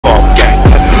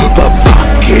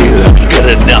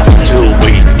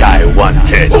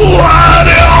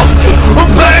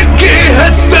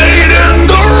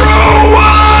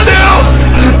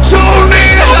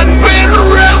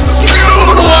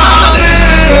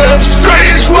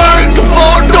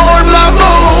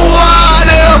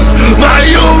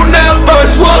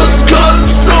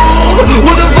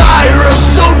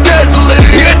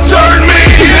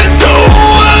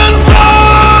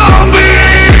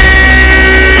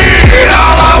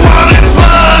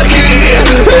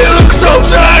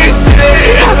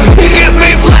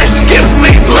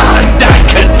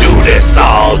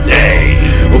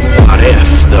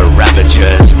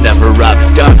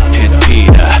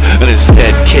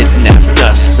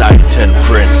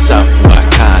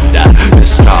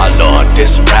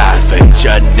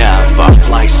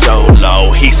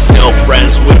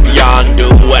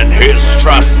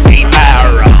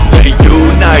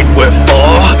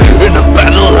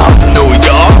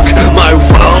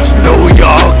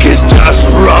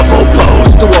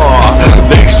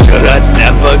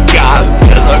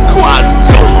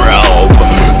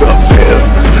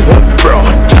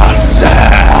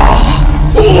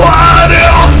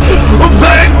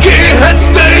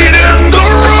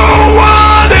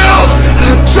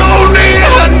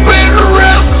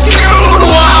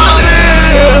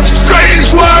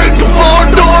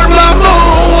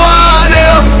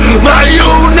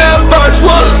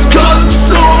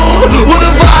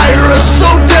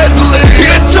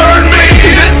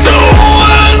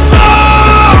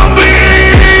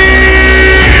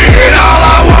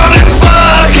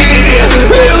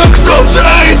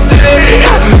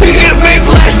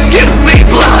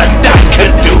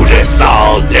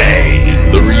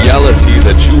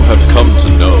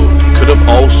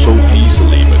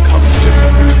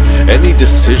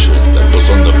decision that was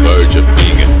on the verge of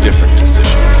being a different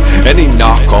decision. Any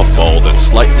knockoff all that's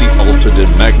slightly altered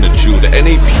in magnitude,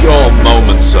 any pure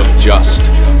moments of just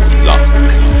luck,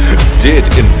 did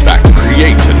in fact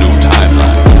create a new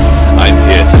timeline. I'm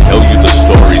here to tell you the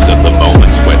stories of the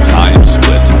moments where time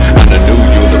split and a new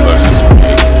universe was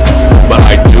created. But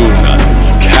I do not,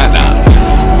 cannot,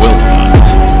 will not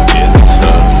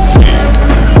interfere.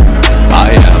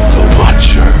 I am the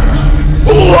Watcher.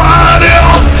 What if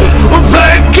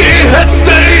Becky had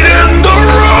stayed in the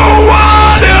room?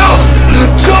 What if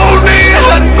Tony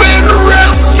had been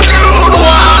rescued?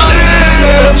 What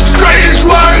if Strange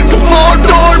worked for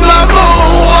Dormammu?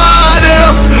 What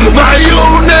if my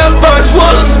universe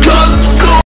was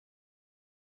consumed?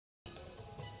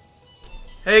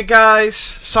 Hey guys,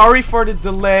 sorry for the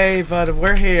delay, but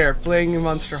we're here playing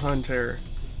Monster Hunter.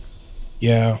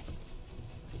 Yeah.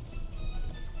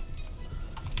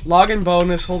 Login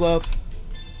bonus, hold up.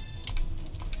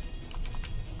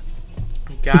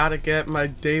 Gotta get my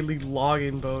daily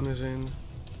login bonus in. Do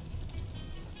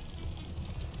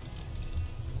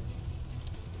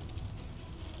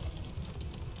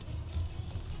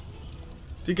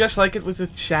you guys like it with the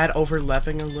chat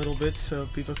overlapping a little bit so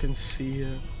people can see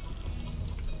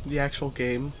the actual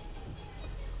game?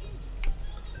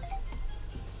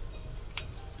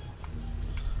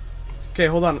 Okay,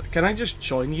 hold on. Can I just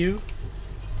join you?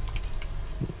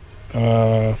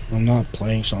 I'm not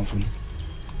playing something.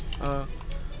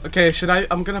 Okay,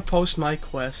 I'm gonna post my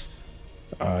quest.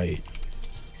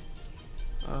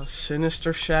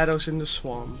 Sinister Shadows in the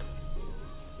Swamp.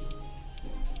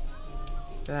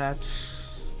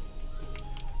 That's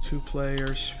 2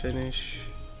 players, finish.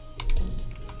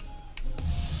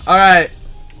 Alright.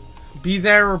 Be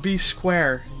there or be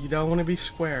square. You don't want to be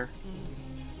square.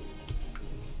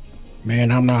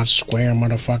 Man, I'm not square,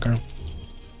 motherfucker.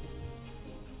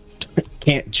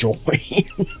 Can't join.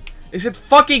 Is it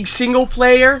fucking single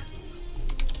player?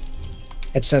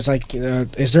 It says like,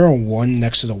 is there a 1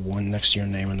 next to the 1 next to your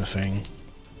name in the thing?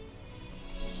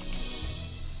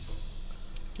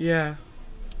 Yeah.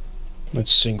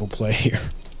 It's single player.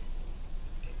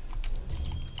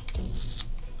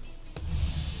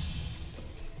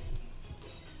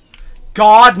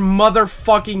 God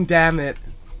motherfucking damn it.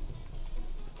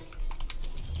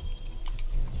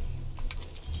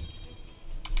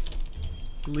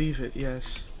 Leave it,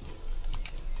 yes.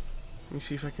 Let me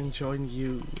see if I can join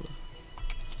you.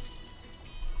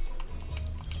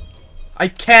 I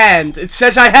can't! It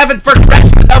says I haven't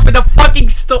progressed enough in the fucking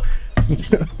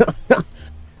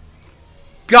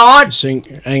God!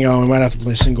 Hang on, we might have to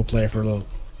play single player for a little.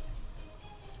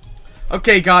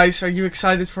 Okay guys, are you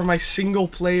excited for my single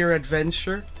player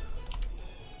adventure?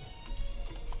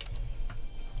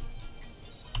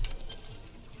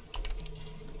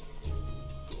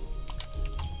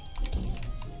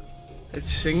 It's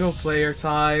single player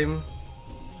time.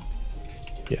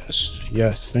 Yes,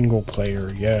 yes, single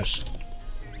player, yes.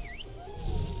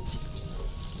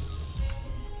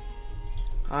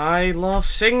 I love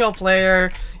single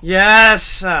player.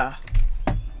 Yes!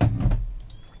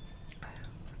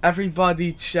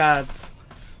 Everybody chat.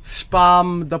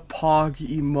 Spam the pog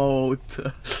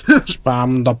emote.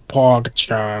 Spam the pog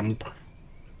champ.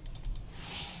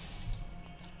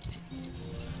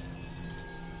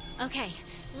 Okay,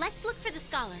 let's look for the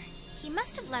scholar. He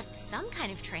must have left some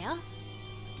kind of trail.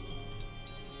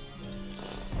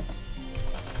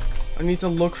 I need to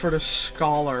look for the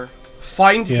scholar.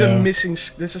 Find the missing...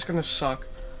 This is gonna suck.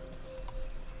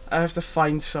 I have to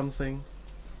find something.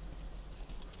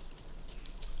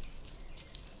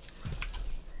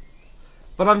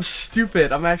 But I'm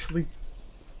stupid. I'm actually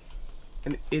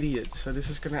an idiot. So this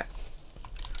is gonna...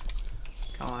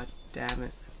 God damn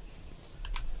it.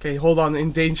 Okay, hold on.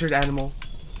 Endangered animal.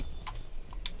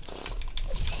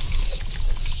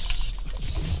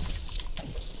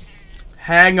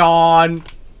 Hang on.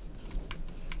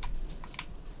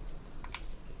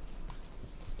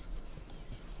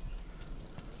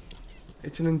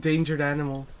 It's an endangered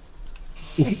animal.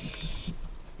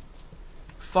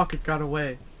 Fuck, it got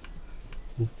away.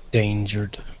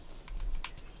 Endangered.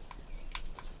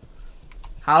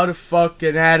 How the fuck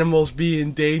can animals be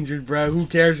endangered, bro? Who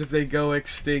cares if they go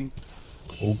extinct?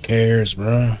 Who cares,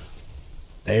 bro?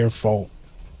 Their fault.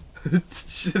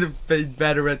 Should have been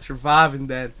better at surviving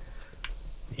then.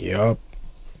 Yup.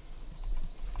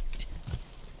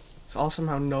 It's awesome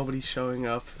how nobody's showing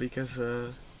up because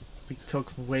we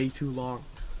took way too long.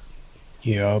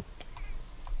 Yup.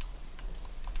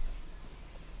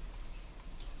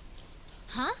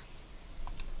 Huh?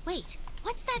 Wait,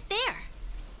 what's that there?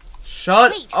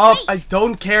 Shut up! I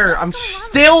don't care. I'm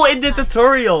still in the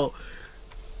tutorial.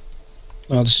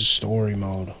 Oh, this is story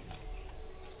mode.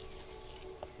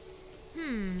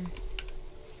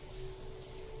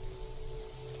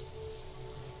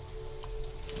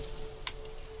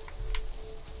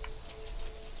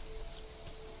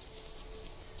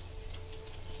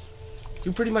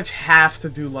 You pretty much have to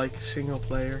do like single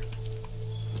player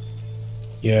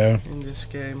Yeah. in this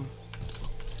game.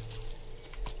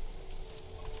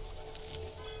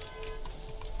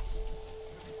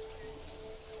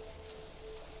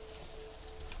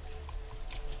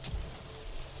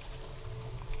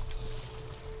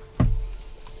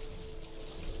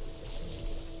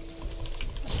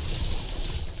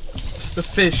 It's the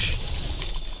fish.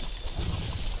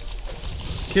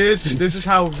 Kids, this is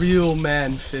how real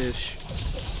men fish.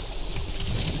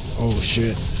 Oh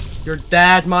shit. Your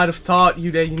dad might have taught you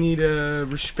that you need to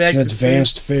respect An the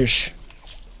advanced fish.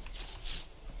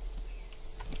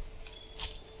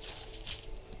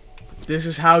 This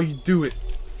is how you do it.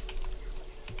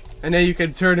 And then you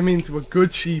can turn them into a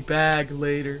Gucci bag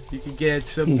later. You can get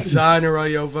some designer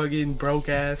on your fucking broke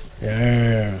ass.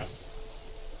 Yeah.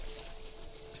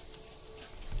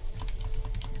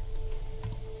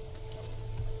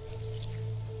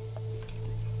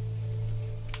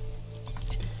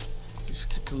 Just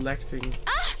keep collecting.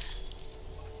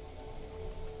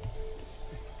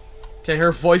 Okay,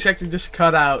 her voice acting just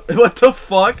cut out. What the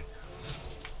fuck?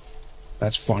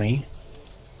 That's funny.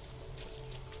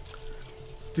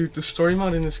 Dude, the story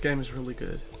mode in this game is really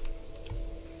good.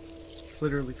 It's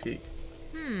literally peak.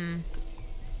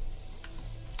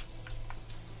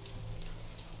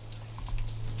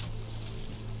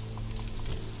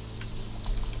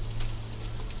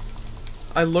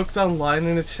 I looked online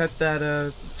and it said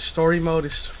that story mode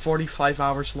is 45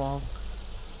 hours long.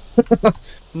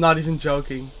 Not even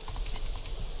joking.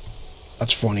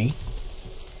 That's funny.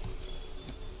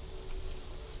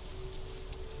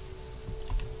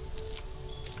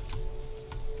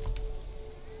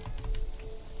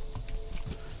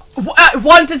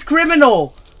 Wanted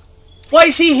criminal! Why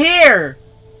is he here?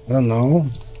 I don't know.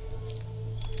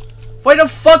 Why the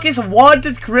fuck is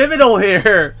wanted criminal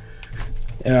here?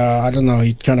 Yeah, I don't know.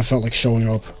 He kind of felt like showing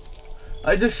up.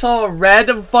 I just saw a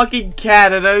random fucking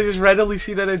cat and I just randomly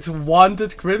see that it's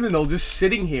wanted criminal just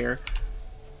sitting here.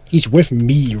 He's with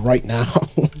me right now.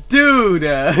 Dude,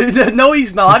 no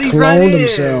he's not, he's right Cloned here.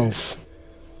 himself.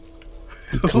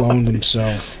 He cloned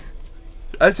himself.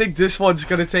 I think this one's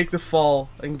gonna take the fall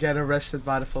and get arrested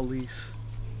by the police.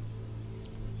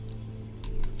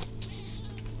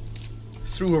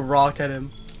 Threw a rock at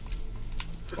him.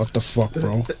 What the fuck,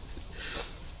 bro?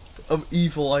 I'm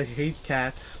evil, I hate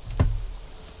cats.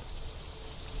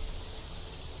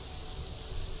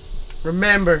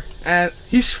 Remember, and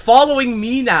he's following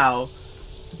me now.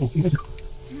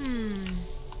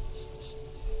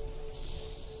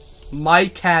 My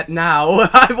cat now.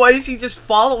 Why is he just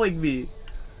following me?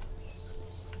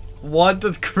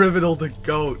 Wanted criminal the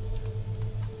goat.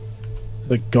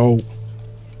 The goat.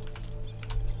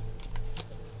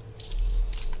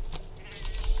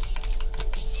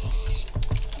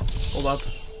 Hold up.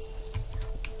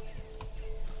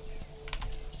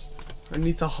 I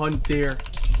need to hunt deer.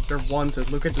 They're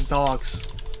wanted. Look at the dogs.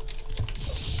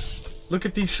 Look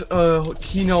at these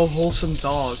Kino wholesome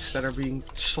dogs that are being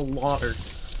slaughtered.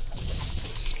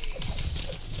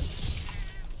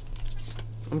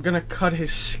 I'm gonna cut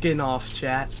his skin off,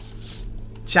 chat.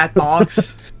 Chat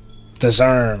dogs.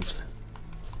 Deserved.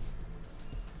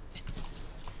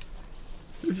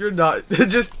 If you're not,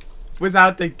 just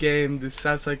without the game, this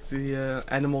sounds like the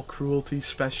animal cruelty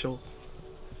special.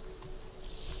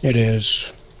 It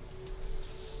is.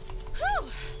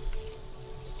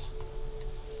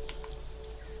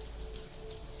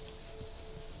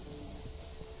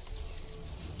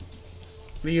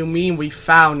 What do you mean we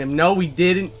found him? No, we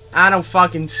didn't. I don't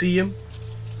fucking see him.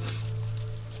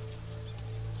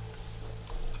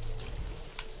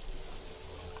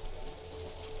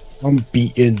 I'm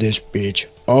beating this bitch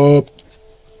up.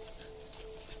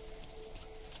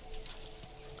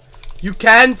 You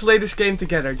can play this game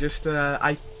together, just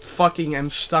I fucking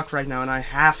am stuck right now and I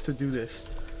have to do this.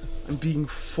 I'm being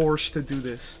forced to do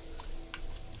this.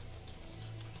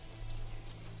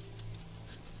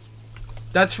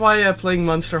 That's why playing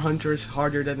Monster Hunter is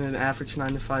harder than an average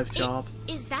 9-to-5 job.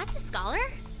 Is that the scholar?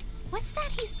 What's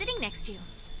that he's sitting next to?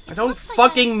 I don't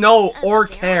fucking know or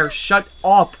care. Shut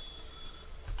up.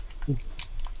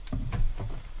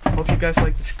 Hope you guys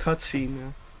like this cutscene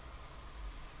now.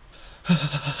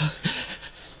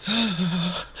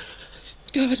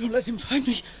 God, don't let him find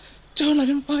me. Don't let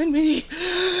him find me.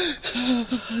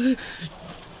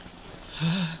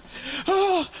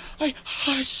 Oh,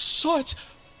 I saw it.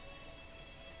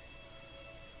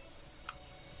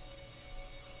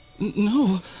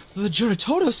 No, the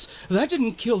Juratotus, that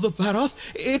didn't kill the Baroth.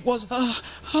 It was,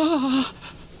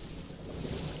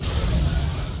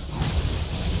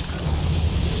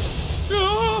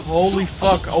 Holy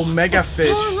fuck, Omega Fish.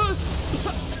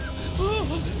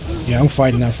 Yeah, I'm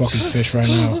fighting that fucking fish right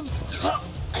now.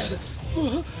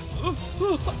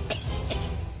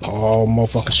 Oh,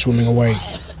 motherfucker swimming away.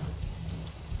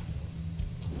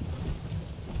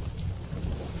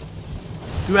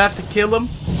 Do I have to kill him?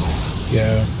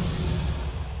 Yeah.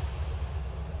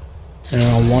 And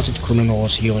unwanted criminal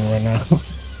is healing right now.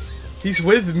 He's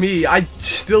with me. I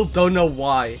still don't know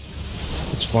why.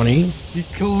 It's funny. He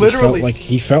literally...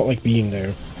 He felt like being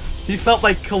there. He felt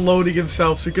like cloning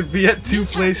himself so he could be at 2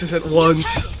 places at once.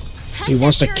 He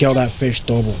wants to kill that fish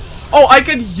double. Oh, I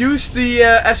could use the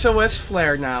SOS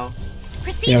flare now.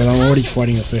 Yeah, but I'm already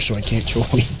fighting the fish, so I can't join.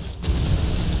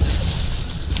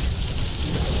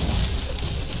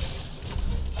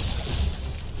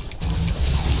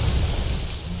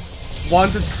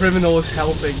 Wanted criminal is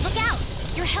helping. Look out!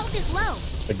 Your health is low.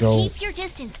 Keep your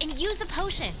distance and use a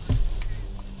potion.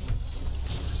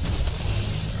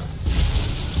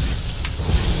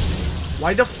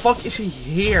 Why the fuck is he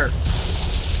here?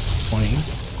 Funny.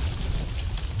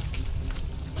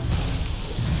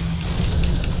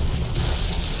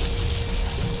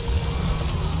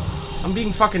 I'm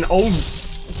being fucking owned.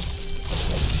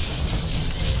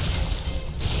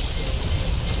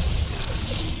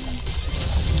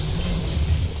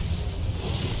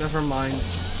 Never mind.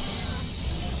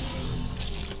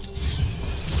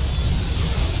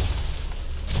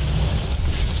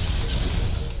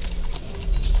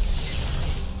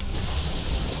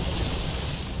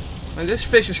 And this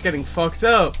fish is getting fucked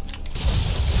up.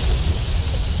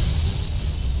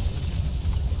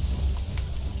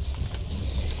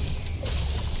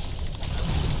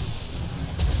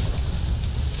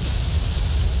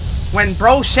 When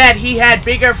bro said he had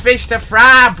bigger fish to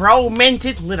fry, bro meant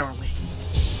it literally.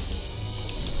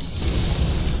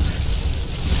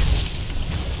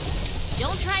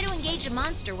 Don't try to engage a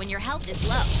monster when your health is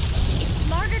low. It's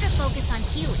smarter to focus on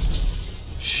healing.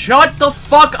 Shut the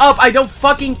fuck up! I don't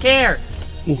fucking care!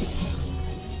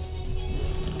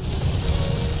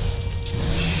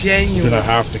 Genuinely. You're gonna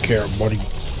have to care, buddy.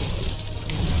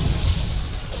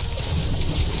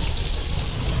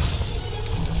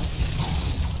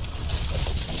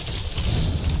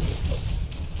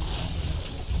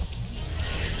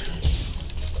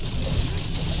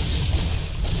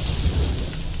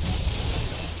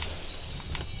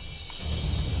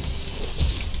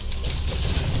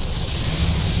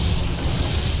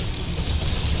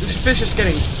 Fish is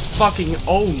getting fucking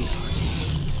owned.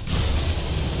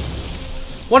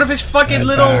 One of his fucking Head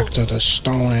little... back to the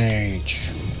Stone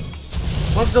Age.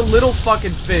 One of the little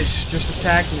fucking fish just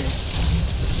attacked me.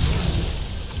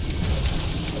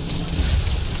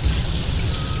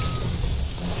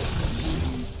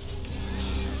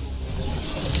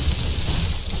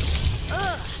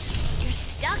 Ugh, you're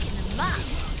stuck in the muck.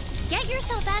 Get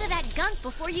yourself out of that gunk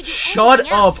before you do Shut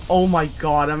anything up! else. Oh my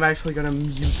god, I'm actually gonna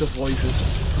mute the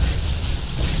voices.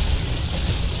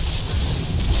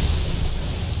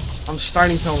 I'm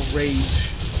starting to rage.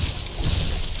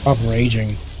 Stop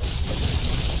raging.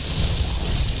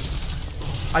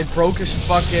 I broke his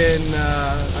fucking,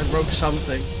 I broke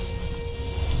something.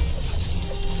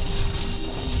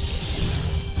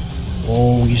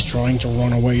 Oh, he's trying to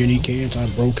run away and he can't. I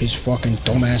broke his fucking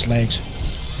dumbass legs.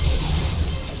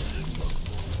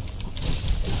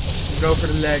 Go for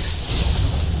the legs.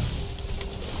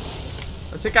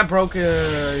 I think I broke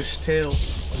his tail.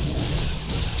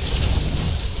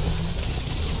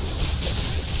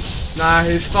 Nah,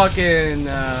 his fucking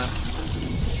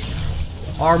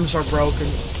arms are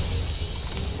broken.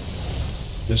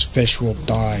 This fish will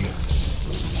die.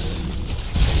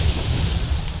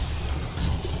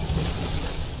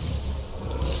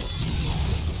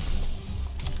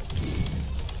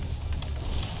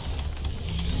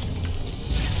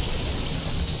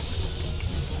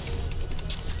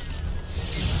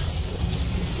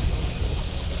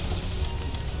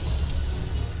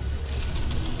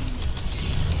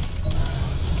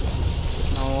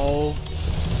 No.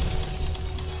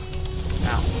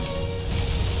 Now.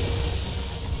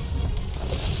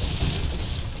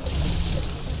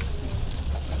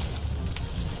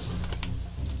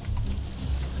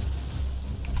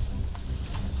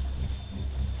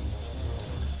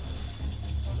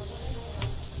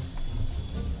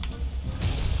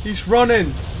 He's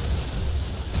running.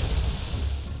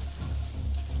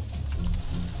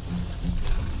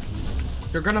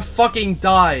 You're gonna fucking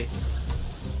die.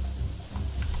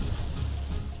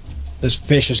 This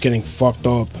fish is getting fucked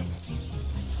up.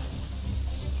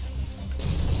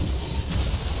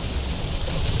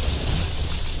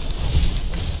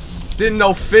 Didn't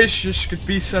know fishes could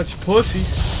be such pussies.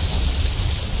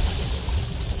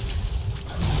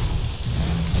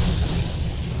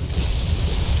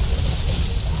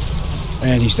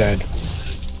 And he's dead.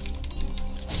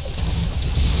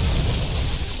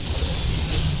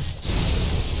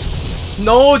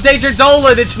 No, Danger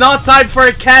Dolan, it's not time for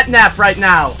a catnap right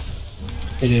now.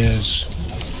 It is.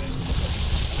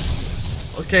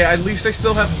 Okay, at least I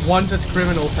still have wanted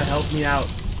criminal to help me out.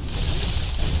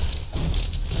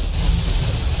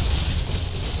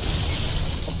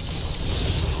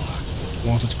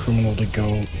 Wanted criminal to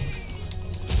go.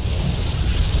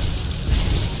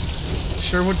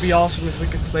 Sure would be awesome if we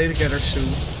could play together soon.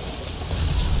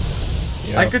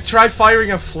 Yep. I could try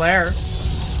firing a flare.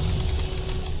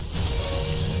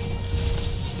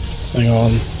 Hang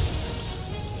on.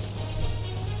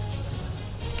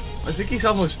 I think he's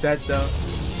almost dead though.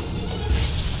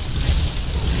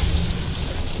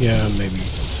 Yeah, maybe.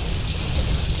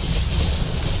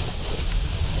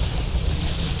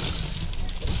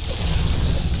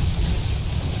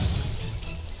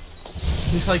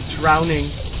 He's like drowning.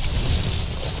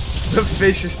 The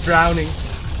fish is drowning.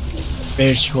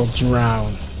 Fish will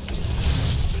drown.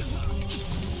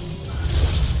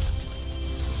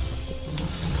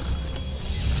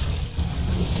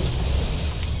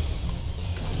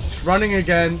 He's running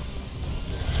again.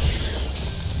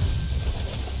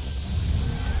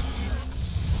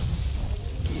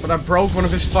 But I broke one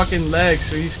of his fucking legs,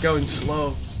 so he's going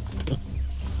slow.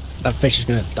 That fish is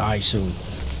gonna die soon.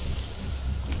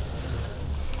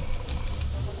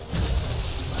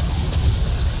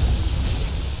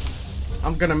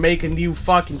 I'm gonna make a new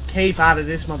fucking cape out of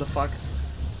this motherfucker.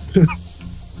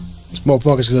 This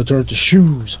motherfucker's gonna turn to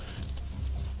shoes.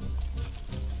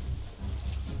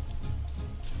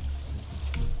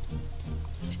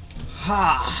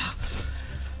 Ha.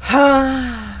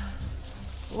 Ha.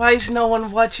 Why is no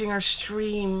one watching our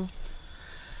stream?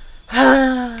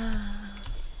 Ha.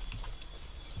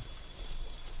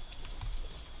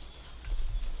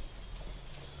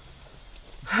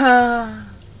 Ha.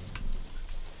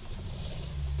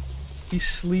 He's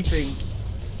sleeping.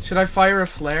 Should I fire a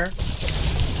flare?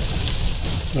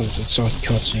 Oh, it's a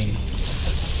cutscene.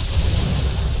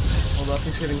 Hold up,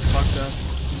 he's getting fucked up.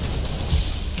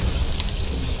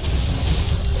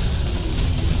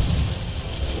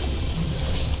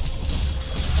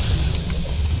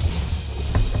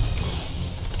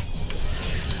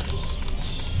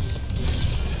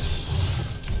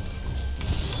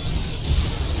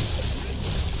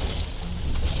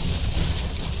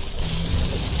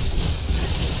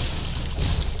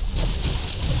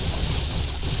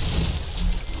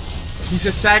 He's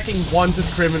attacking wanted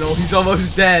criminal. He's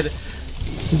almost dead.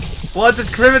 Wanted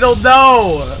criminal,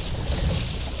 no!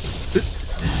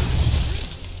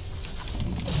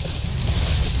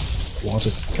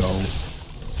 Wanted to go.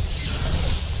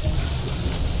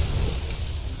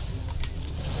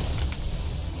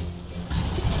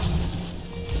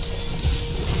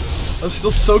 I'm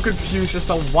still so confused as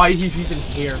to why he's even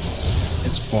here.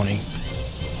 It's funny.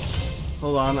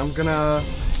 Hold on, I'm gonna...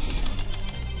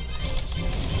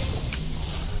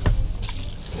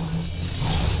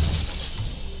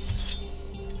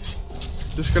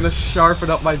 Just gonna sharpen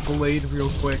up my blade real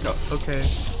quick. Oh, okay.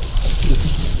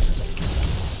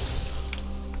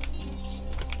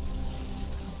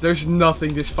 There's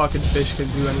nothing this fucking fish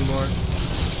can do anymore.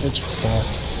 It's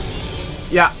fucked.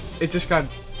 Yeah, it just got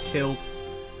killed.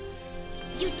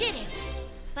 You did it!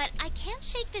 But I can't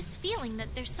shake this feeling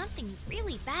that there's something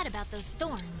really bad about those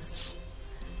thorns.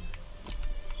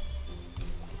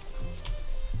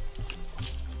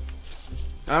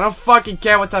 I don't fucking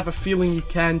care what type of feeling you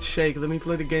can shake. Let me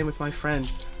play the game with my friend.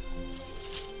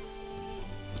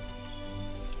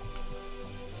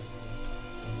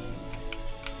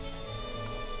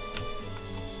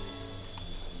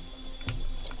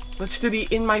 Let's do the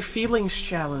In My Feelings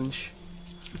challenge.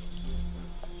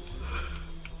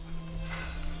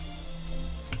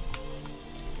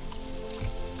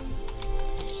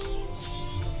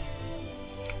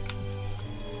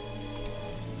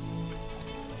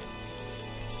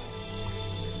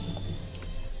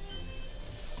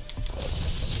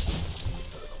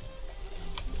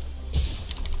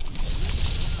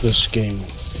 This game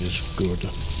is good.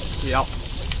 Yep.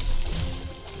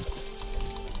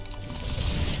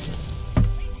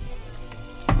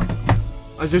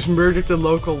 I just murdered the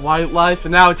local wildlife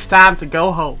and now it's time to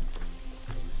go home.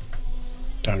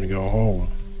 Time to go home.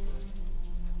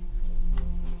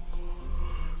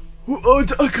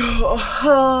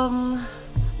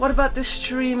 What about this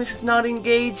stream? Is it not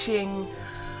engaging?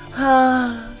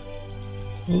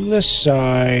 Let's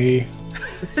sigh.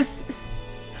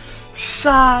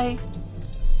 Sigh.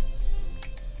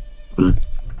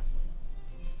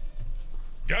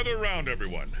 Gather round,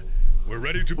 everyone. We're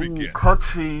ready to begin.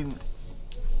 Cutscene.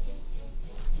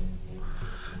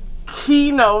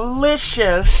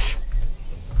 Kinolicious.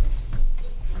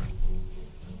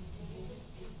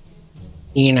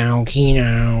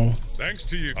 Kino. Thanks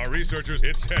to you, our researchers,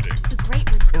 it's heading. The great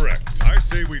Correct. I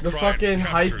say we The try fucking and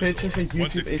high capture pitch is a Zora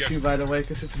once YouTube it gets issue, by the way,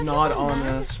 because it's not on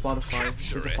Spotify.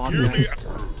 Capture It's a it. podcast. Hear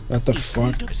me? What the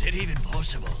fuck? Is it even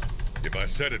possible? If I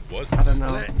said it I wasn't, don't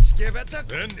know. Let's give it a...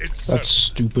 then it's That's settled.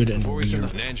 stupid and Before we send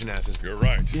weird. an engine out this... You're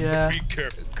right. Yeah. Be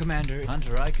careful. Commander,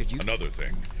 Hunter, I could use... Another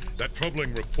thing. That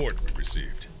troubling report we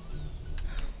received.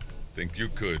 Think you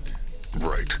could...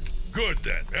 Right. Good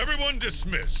then. Everyone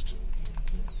dismissed.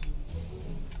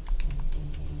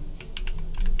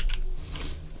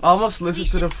 I almost We listened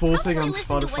to the should full thing probably on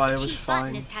listen to Spotify. what It the was chief fine.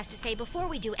 botanist has to say before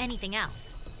we do anything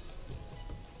else.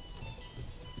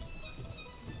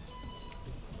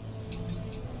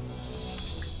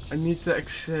 I need to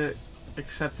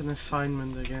accept an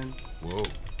assignment again. Whoa.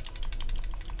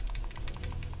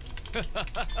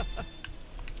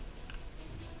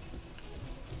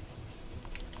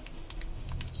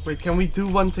 Wait, can we do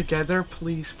one together?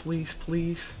 Please, please,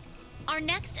 please. Our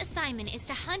next assignment is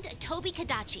to hunt a Toby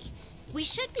Kadachi. We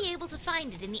should be able to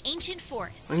find it in the ancient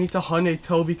forest. I need to hunt a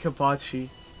Toby Kabachi.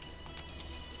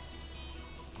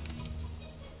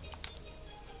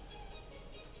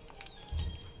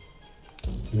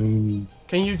 Can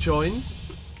you join?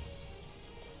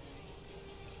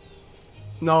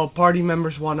 No, party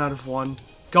members 1 out of 1.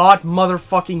 God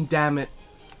motherfucking damn it.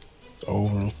 It's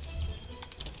over.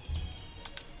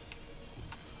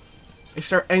 Is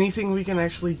there anything we can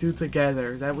actually do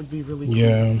together? That would be really cool.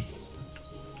 Yeah.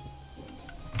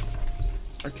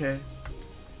 Okay.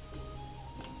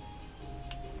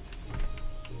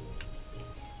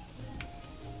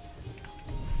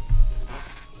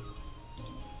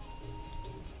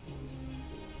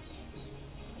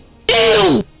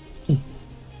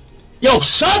 Yo,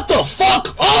 shut the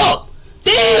fuck up!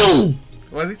 Damn!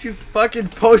 Why did you fucking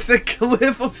post a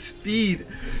clip of Speed?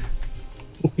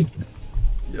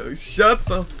 Yo, shut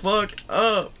the fuck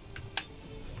up.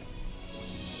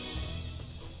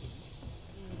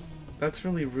 That's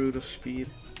really rude of Speed.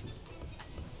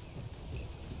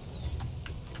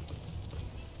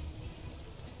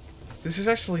 This is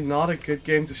actually not a good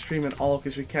game to stream at all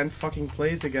because we can't fucking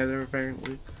play it together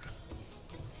apparently.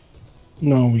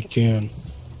 No, we can.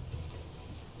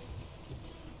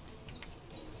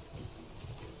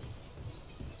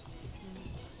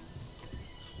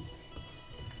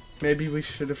 Maybe we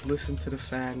should have listened to the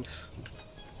fans.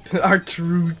 Our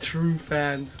true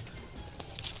fans.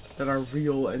 That are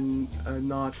real and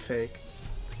not fake.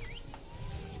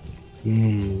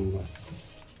 Hmm.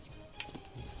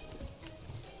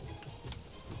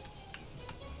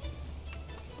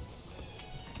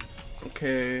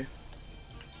 Okay.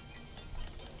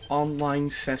 Online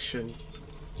session.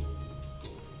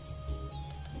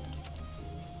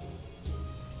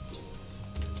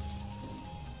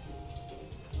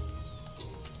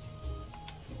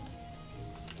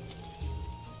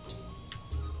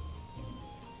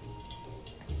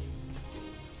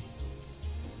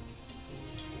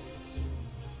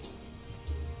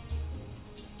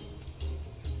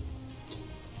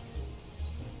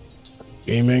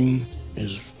 Gaming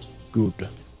is good.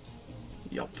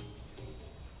 Yup.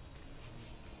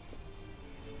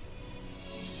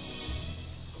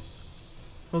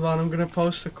 Hold on, I'm gonna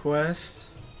post a quest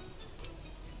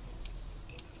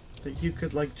that you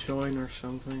could like join or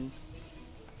something.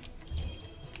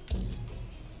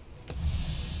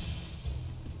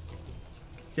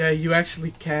 Yeah, you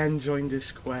actually can join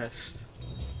this quest.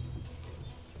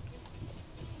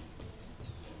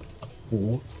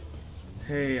 Cool.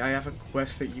 Hey, I have a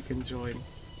quest that you can join.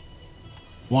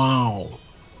 Wow.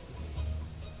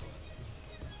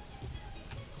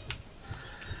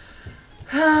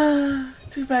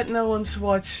 Too bad no one's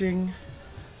watching.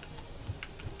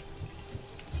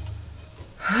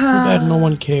 Too bad no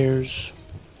one cares.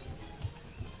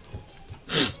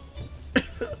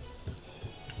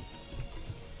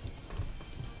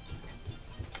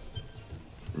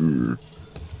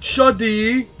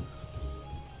 Shuddy!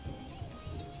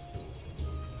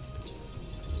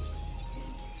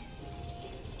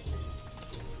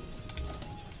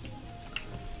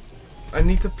 I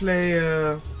need to play,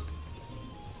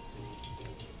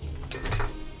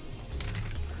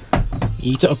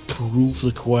 You need to approve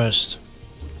the quest.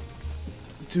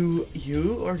 do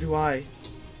you or do I?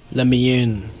 Let me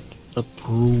in.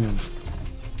 Approve.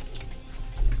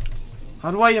 How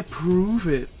do I approve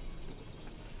it?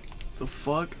 The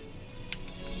fuck?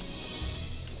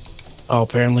 Oh,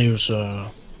 apparently it was,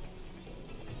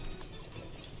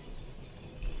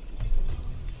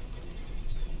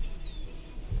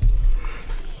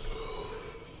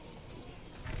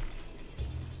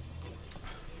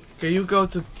 Can you go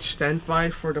to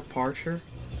standby for departure?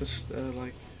 Just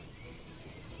like,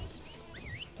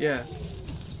 yeah.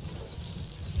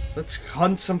 Let's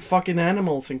hunt some fucking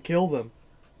animals and kill them.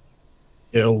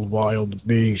 Kill wild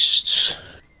beasts.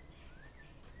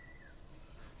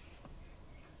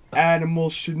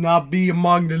 Animals should not be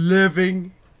among the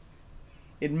living,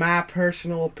 in my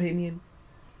personal opinion.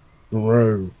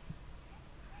 Bro.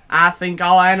 I think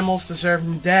all animals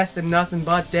deserve death and nothing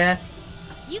but death.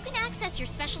 You can access your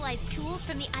specialized tools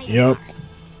from the item Yep. bar.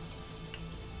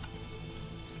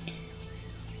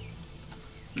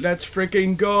 Let's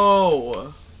freaking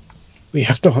go. We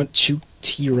have to hunt 2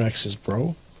 T-Rexes,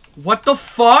 bro. What the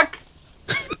fuck?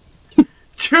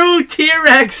 2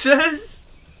 T-Rexes?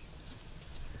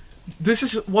 This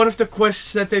is one of the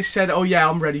quests that they said, oh yeah,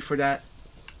 I'm ready for that.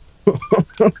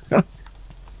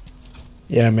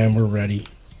 Yeah, man, we're ready.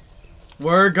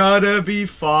 We're gonna be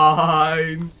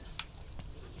fine.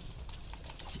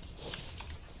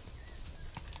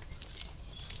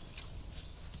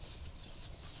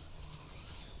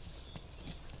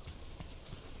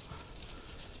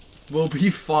 We'll be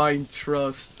fine,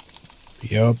 trust.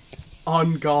 Yep.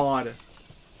 On God.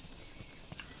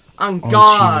 On On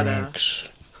God. T-Rex.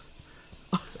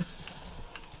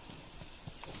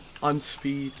 On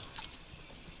speed.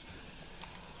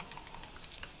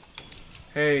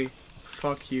 Hey,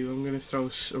 fuck you. I'm gonna throw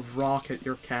a rock at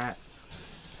your cat.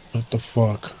 What the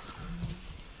fuck?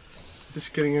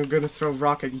 Just kidding, I'm gonna throw a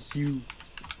rock at you,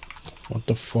 What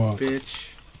the fuck? bitch.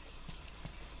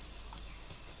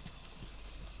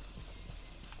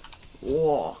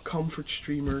 Whoa, comfort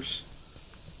streamers.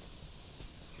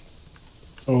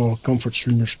 Oh, comfort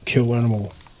streamers kill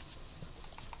animal.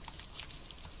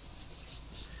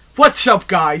 What's up,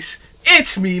 guys?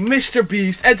 It's me, Mr.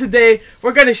 Beast, and today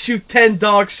we're gonna shoot 10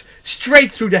 dogs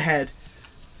straight through the head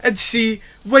and see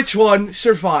which one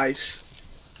survives.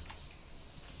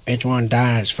 Which one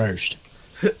dies first?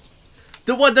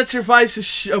 The one that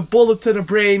survives a bullet to the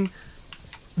brain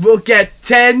will get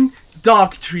 10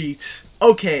 dog treats.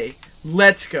 Okay,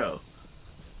 let's go.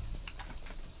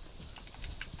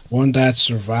 One that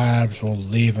survives will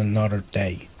live another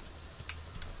day.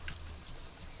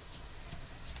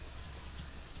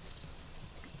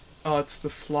 Oh, it's the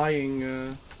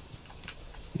flying,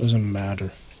 Doesn't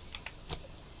matter.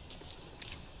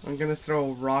 I'm gonna throw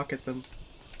a rock at them.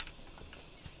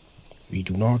 We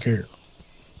do not care.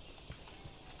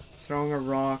 Throwing a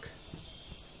rock.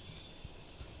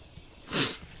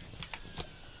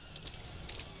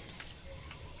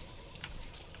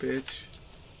 Bitch.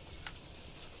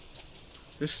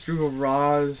 Just threw a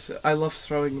Roz. I love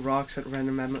throwing rocks at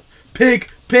random ammo. Pig!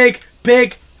 Pig!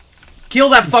 Pig! Kill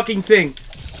that fucking thing!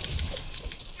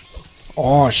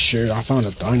 Oh shit, I found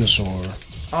a dinosaur.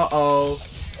 Uh-oh.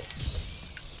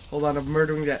 Hold on, I'm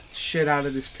murdering that shit out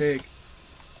of this pig.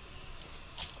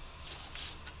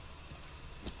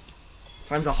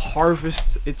 Time to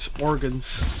harvest its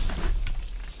organs.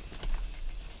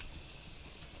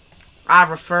 I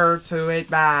refer to it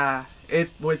by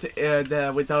with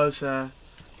those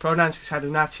pronouns because I do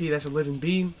not see it as a living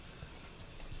being.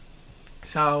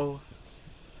 So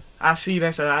I see it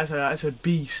as a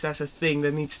beast, as a thing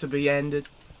that needs to be ended.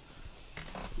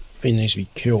 It needs to be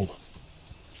killed.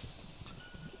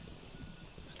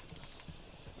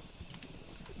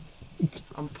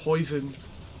 I'm poisoned.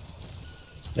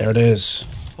 There it is.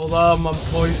 Hold on, I'm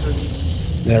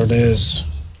poisoned. There it is.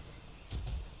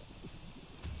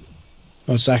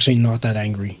 Oh, it's actually not that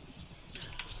angry.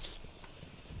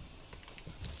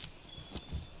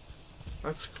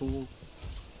 That's cool.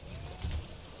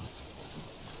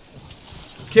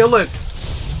 Kill it!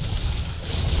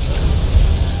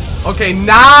 Okay,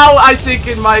 now I think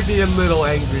it might be a little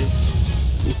angry.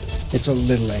 It's a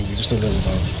little angry, just a little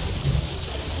though.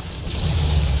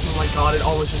 Oh my god, it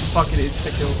almost just fucking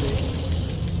insta-killed me.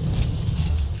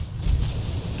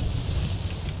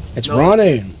 It's No.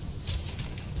 running. Man,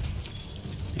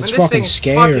 It's this fucking thing's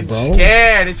scared, fucking bro.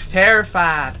 Scared, it's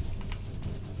terrified.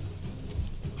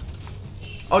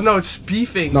 Oh no, it's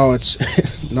beefing. No, it's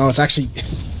no, it's actually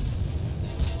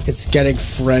it's getting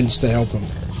friends to help him.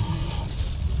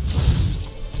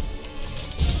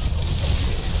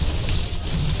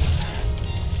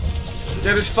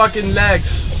 Get his fucking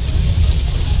legs.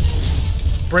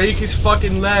 Break his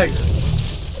fucking legs.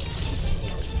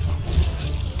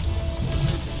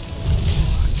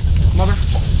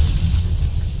 Motherfucker.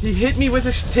 He hit me with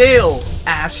his tail,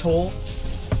 asshole.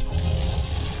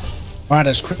 Why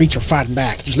does creature fighting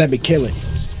back? Just let me kill it.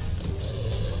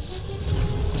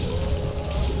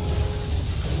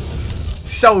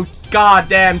 So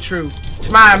goddamn true. It's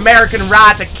my American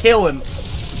right to kill him.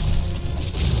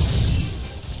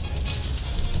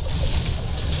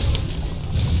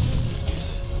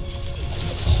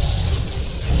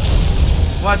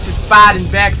 What's it fighting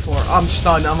back for? I'm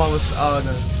stunned. I'm almost. Oh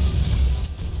no.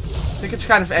 I think it's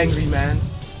kind of angry, man.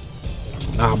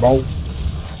 Nah, bro. I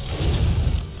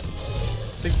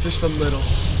think just a little.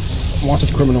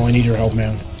 Wanted criminal, I need your help,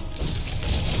 man.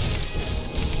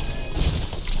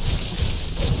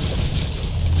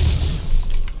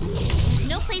 There's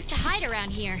no place to hide around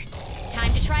here.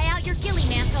 Time to try out your ghillie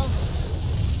mantle.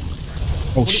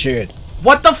 Oh shit.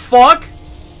 What the fuck?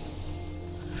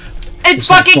 It It's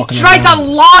not fucking fucking tried to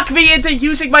around. lock me into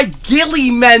using my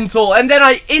ghillie mantle, and then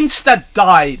I insta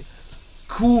died.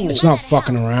 Cool. It's not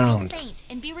fucking around. Faint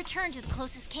and be returned to the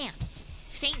closest camp.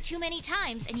 Faint too many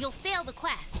times and you'll fail the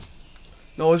quest.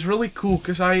 No, it's really cool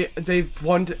because I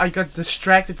got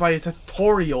distracted by a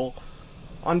tutorial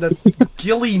on the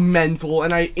ghillie mantle,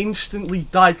 and I instantly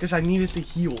died because I needed to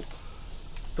heal.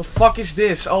 The fuck is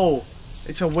this? Oh,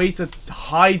 it's a way to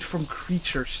hide from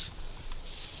creatures.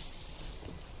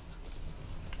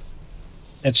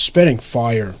 It's spitting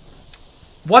fire.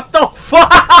 What the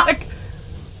fuck?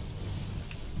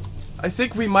 I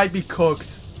think we might be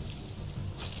cooked.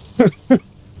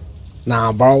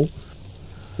 Nah, bro.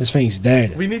 This thing's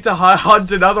dead. We need to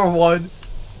hunt another one.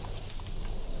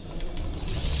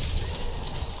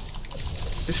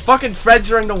 His fucking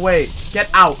friends are in the way. Get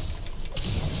out.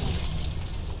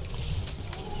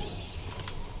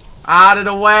 Out of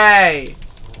the way.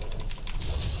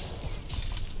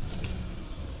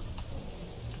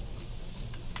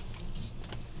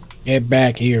 Get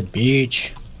back here,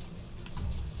 bitch.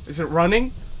 Is it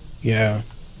running? Yeah.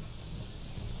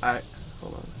 Alright,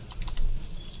 hold on.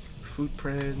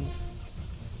 Footprints.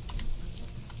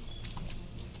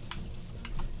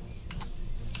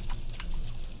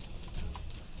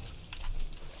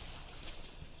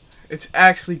 It's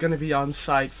actually gonna be on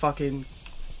site, fucking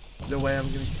the way I'm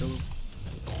gonna kill him.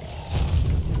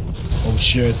 Oh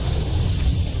shit.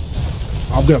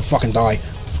 I'm gonna fucking die.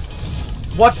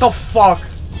 What the fuck?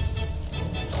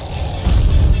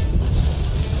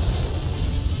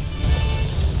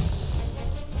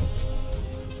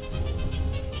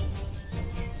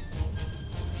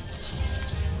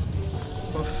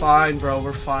 We're fine, bro,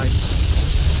 we're fine.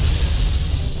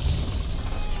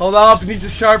 Hold up, I need to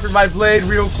sharpen my blade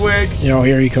real quick. Yo,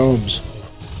 here he comes.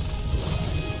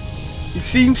 He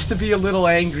seems to be a little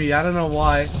angry, I don't know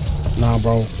why. Nah,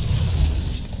 bro.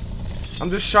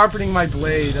 I'm just sharpening my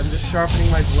blade. I'm not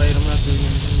doing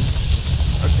anything.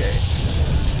 Okay.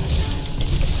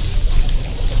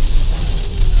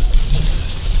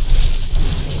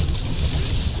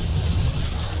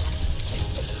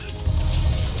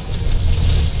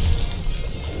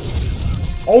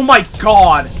 Oh my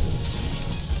god!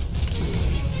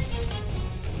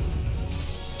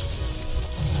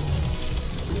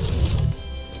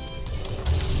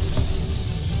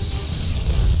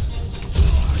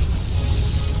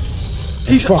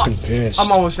 He's fucking pissed.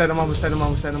 I'm almost dead.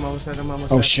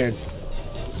 Oh shit.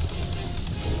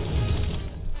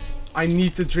 I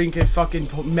need to drink a fucking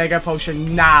mega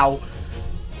potion now.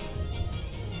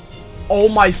 Oh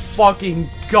my fucking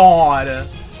god.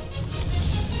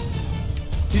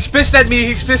 He's pissed at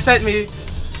me.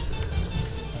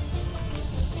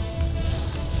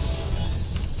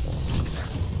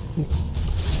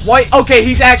 Why? Okay,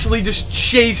 he's actually just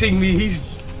chasing me.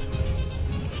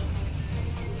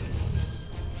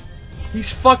 He's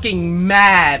fucking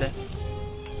mad.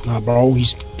 Nah, bro.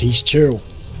 He's chill.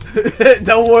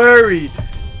 Don't worry.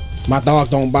 My dog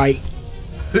don't bite.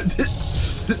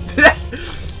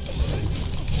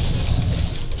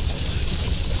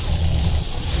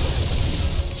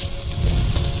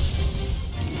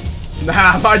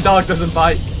 Nah, my dog doesn't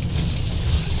bite.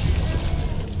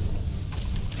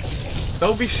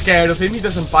 Don't be scared of him. He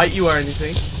doesn't bite you or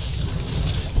anything.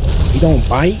 He don't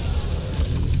bite?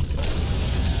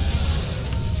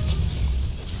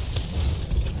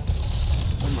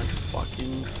 Oh my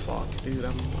fucking fuck, dude.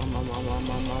 I'm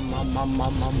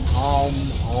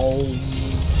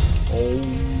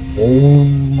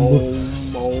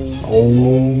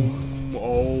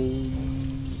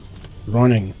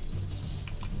running.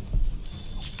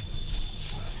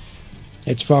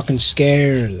 It's fucking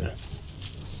scared.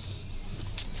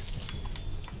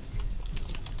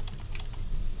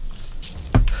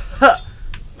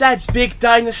 That big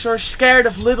dinosaur scared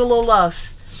of little ol'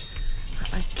 us.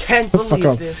 I can't Shut the fuck believe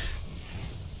up. this.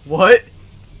 What?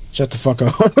 Shut the fuck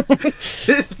up.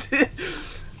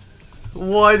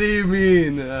 What do you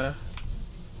mean?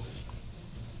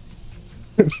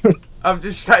 I'm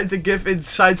just trying to give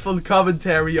insightful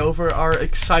commentary over our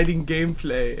exciting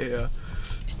gameplay. Yeah.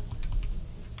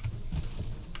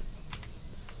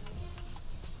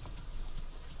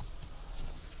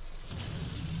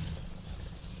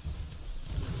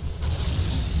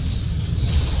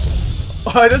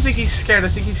 Oh, I don't think he's scared. I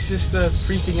think he's just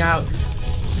freaking out.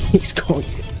 He's going.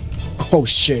 Oh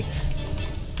shit.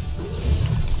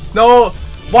 No!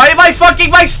 Why am I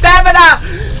fucking my stamina?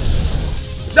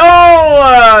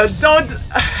 No! Don't.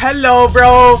 Hello,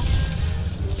 bro.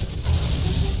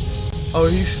 Oh,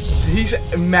 he's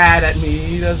mad at me.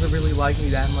 He doesn't really like me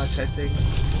that much, I think.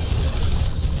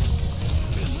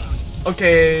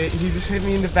 Okay, he just hit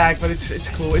me in the back, but it's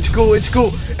cool. It's cool. It's cool.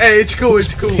 Hey, it's cool.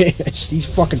 It's cool. He's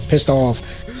fucking pissed off.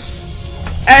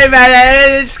 Hey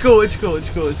man, it's cool. It's cool. It's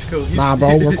cool. It's cool. Nah,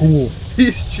 bro, we're cool.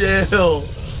 He's chill.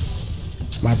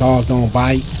 My dog don't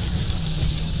bite.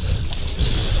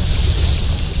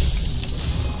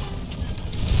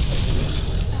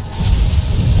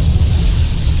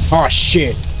 Oh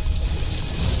shit.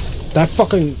 That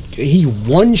fucking... He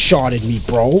one-shotted me,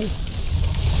 bro.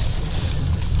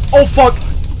 Oh fuck!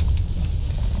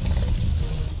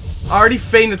 I already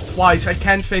fainted twice. I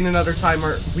can't faint another time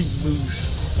or we lose.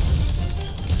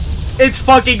 It's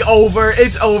fucking over.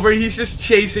 It's over. He's just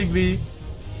chasing me.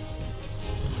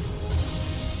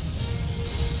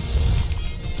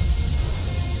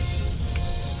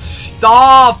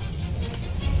 Stop!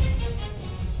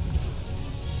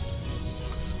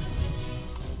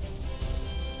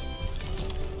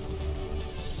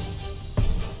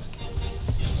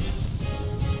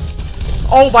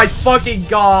 Oh my fucking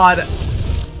god!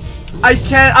 I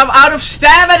can't. I'm out of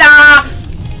stamina!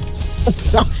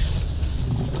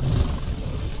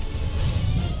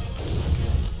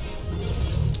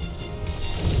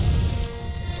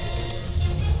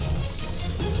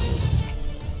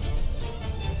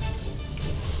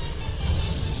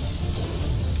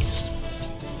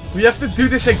 We have to do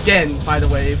this again, by the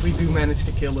way, if we do manage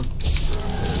to kill him.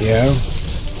 Yeah.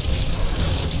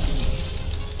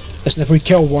 Listen, if we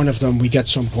kill one of them, we get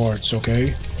some parts,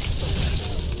 okay?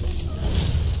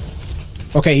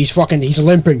 Okay, he's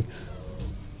limping.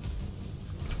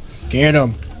 Get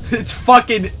him.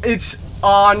 It's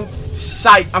on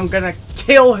sight. I'm gonna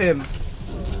kill him.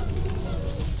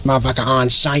 Motherfucker on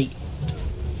sight.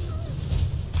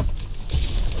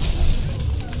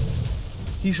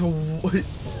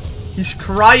 He's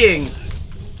crying.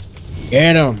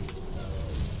 Get him.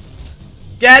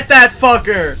 Get that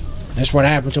fucker. That's what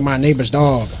happened to my neighbor's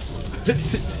dog.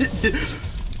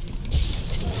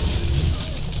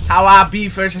 How I be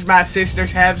versus my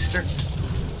sister's hamster.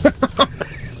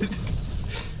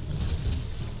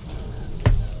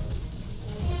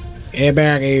 Get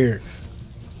back here.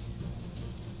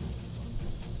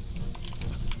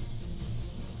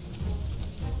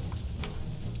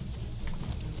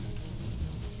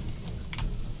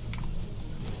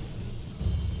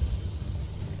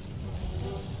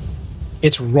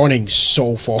 It's running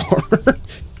so far.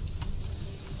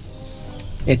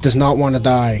 It does not want to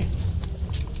die.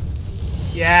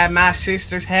 Yeah, my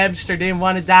sister's hamster didn't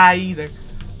want to die either.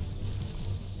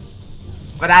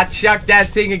 But I chucked that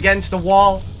thing against the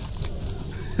wall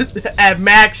at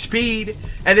max speed,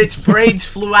 and its brains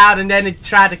flew out, and then it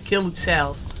tried to kill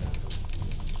itself.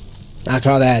 I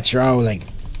call that trolling.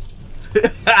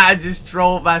 I just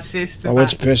trolled my sister. Oh,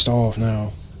 it's pissed off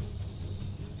now.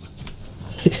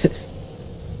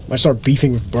 I start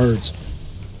beefing with birds.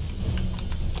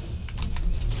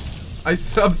 I'm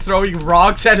throwing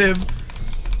rocks at him.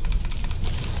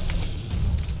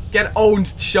 Get owned,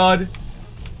 Chud.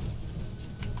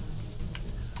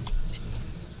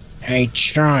 Hey,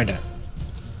 Chud.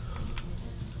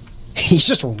 He's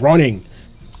just running.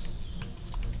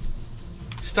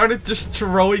 Started just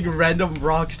throwing random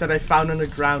rocks that I found on the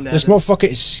ground at This him. motherfucker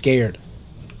is scared.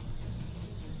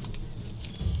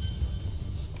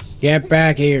 Get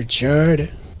back here,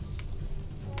 Chud.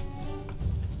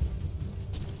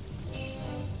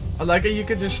 I like it, you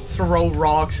could just throw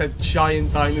rocks at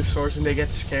giant dinosaurs and they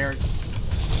get scared.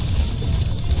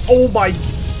 Oh my...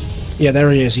 Yeah,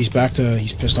 there he is. He's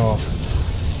pissed off.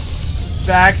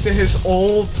 Back to his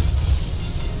old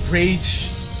rage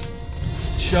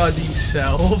chuddy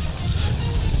self.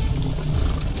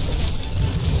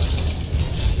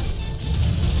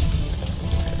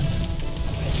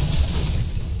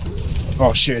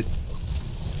 Oh shit.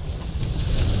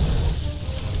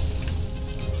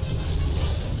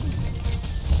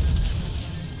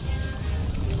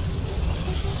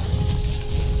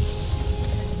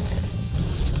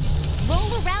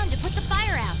 Roll around to put the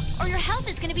fire out, or your health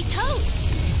is gonna be toast.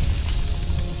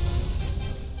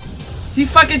 He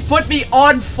fucking put me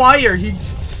on fire.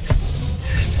 This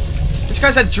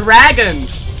guy's a dragon.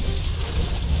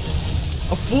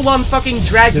 A full-on fucking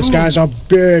dragon. This guy's a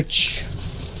bitch.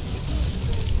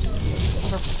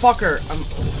 Motherfucker.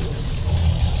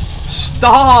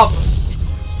 Stop.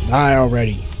 Die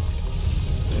already.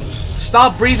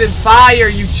 Stop breathing fire,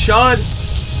 you chud!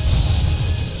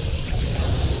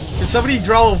 Can somebody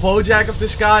draw a Wojak of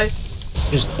this guy?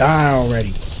 Just die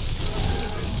already.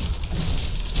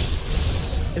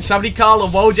 Can somebody call a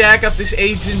Wojak of this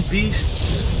ancient beast?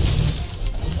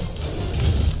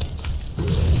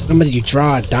 Somebody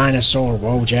draw a dinosaur,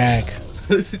 Wojak.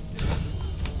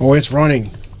 Oh, it's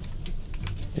running.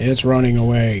 It's running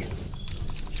away.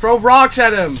 Throw rocks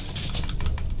at him!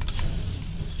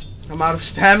 I'm out of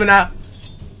stamina.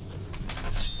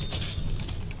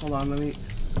 Hold on, let me...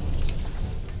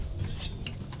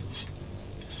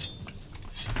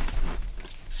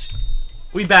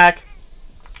 We back.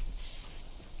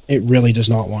 It really does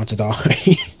not want to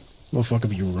die. Motherfucker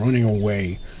be running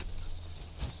away.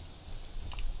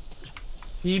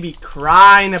 He be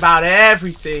crying about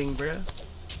everything, bruh.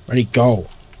 Where'd he go?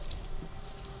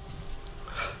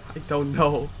 I don't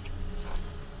know.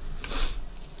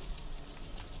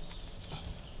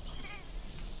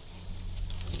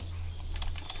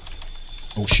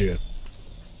 Oh shit.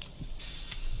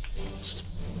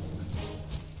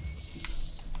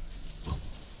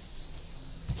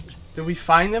 Did we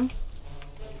find him?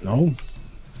 No.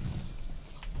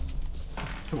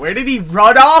 Where did he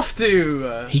run off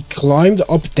to? He climbed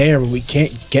up there, but we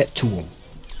can't get to him.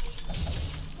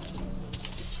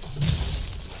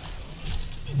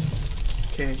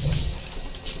 Okay.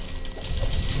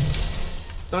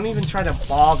 Don't even try to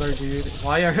bother, dude.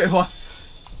 Why are... Why?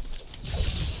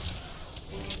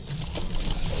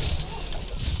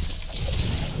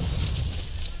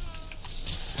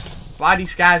 Why are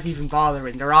these guys even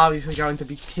bothering? They're obviously going to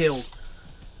be killed.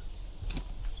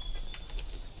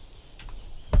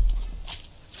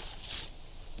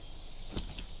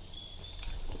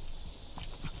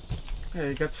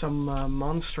 Okay, got some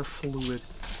monster fluid.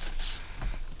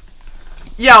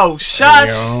 Yo, shush!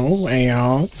 Ayo,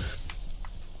 ayo.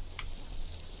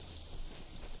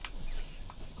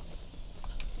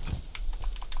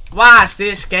 Why is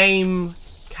this game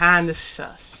kinda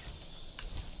sus?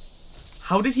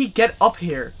 How did he get up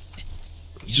here?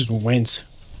 He just went.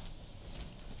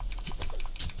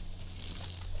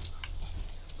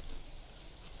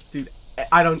 Dude,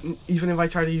 I don't... Even if I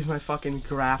try to use my fucking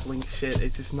grappling shit,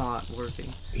 it's just not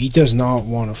working. He does not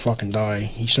want to fucking die.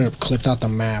 He should have clipped out the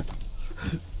map.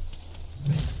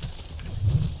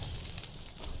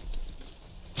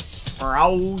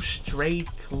 Bro, straight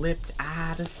clipped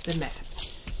out of the map.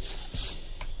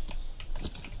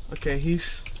 Okay,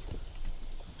 he's...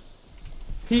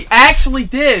 He actually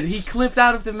did! He clipped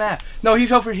out of the map. No,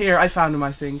 he's over here. I found him,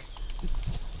 I think.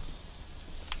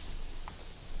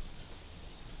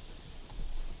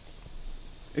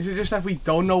 Is it just that we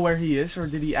don't know where he is, or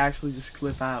did he actually just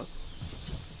clip out?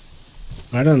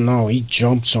 I don't know. He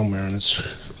jumped somewhere and it's...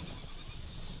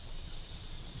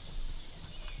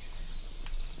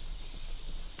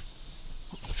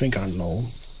 I think I know.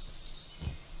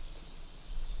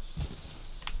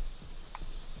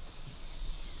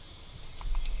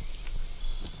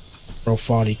 Bro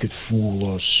thought he could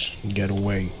fool us and get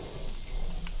away.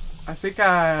 I think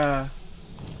I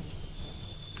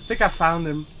found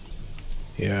him.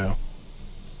 Yeah.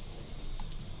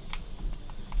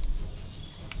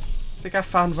 I think I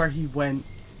found where he went.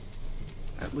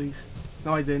 At least.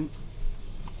 No, I didn't.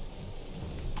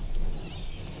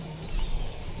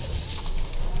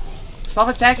 Stop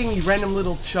attacking me, random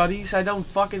little chuddies. I don't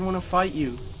fucking want to fight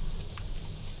you.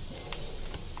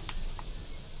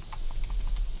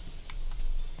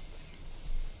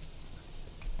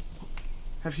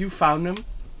 Have you found him?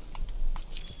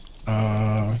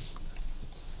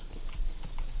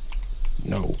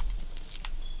 No.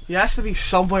 He has to be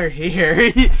somewhere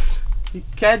here. He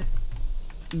can't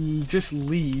just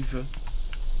leave.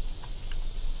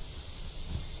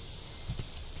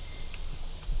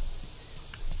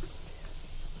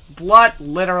 Blood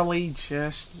literally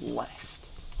just left.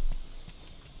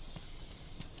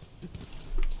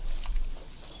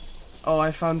 Oh,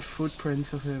 I found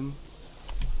footprints of him.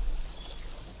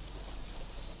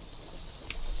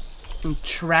 I'm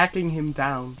tracking him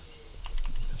down.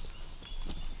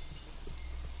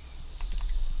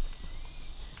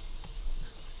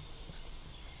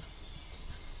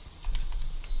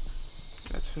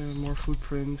 That's more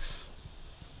footprints.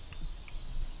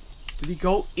 Did he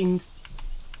go in?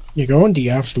 You're going the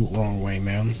absolute wrong way,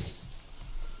 man.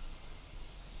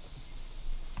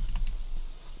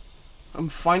 I'm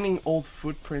finding old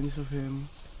footprints of him.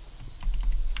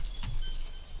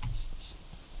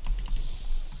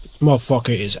 Motherfucker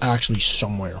is actually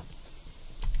somewhere.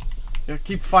 Yeah,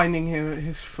 keep finding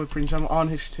his footprints. I'm on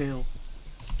his tail.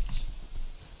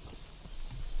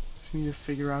 Just need to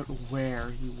figure out where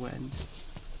he went.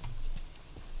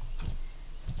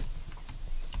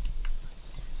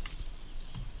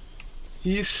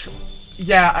 He's...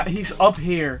 Yeah, he's up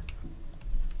here.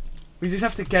 We just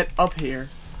have to get up here.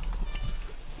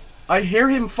 I hear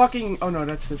him fucking... Oh no,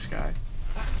 that's this guy.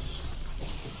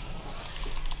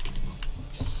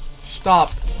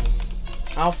 Stop.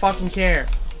 I don't fucking care.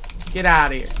 Get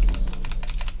out of here.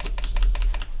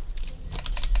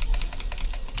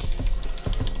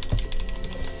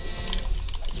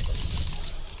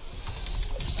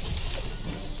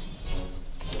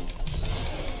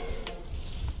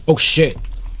 Oh shit.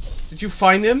 Did you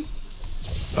find him?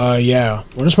 Yeah.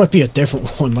 Well, this might be a different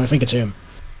one, but I think it's him.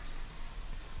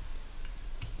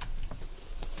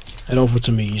 Head over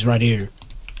to me. He's right here.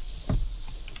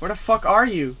 Where the fuck are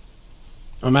you?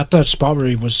 I'm at the spot where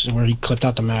he clipped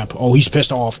out the map. Oh, he's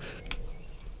pissed off.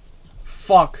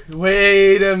 Fuck.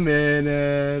 Wait a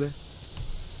minute.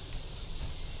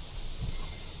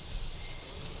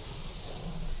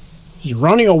 He's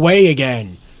running away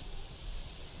again.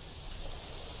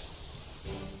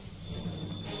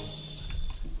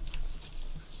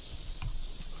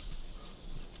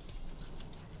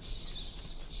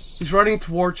 He's running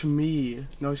towards me.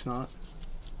 No, he's not.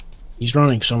 He's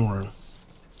running somewhere.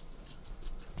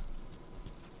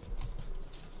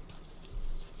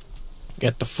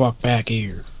 Get the fuck back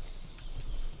here.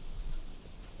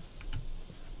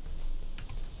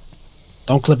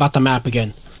 Don't clip out the map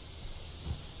again.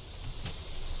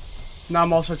 Now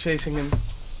I'm also chasing him.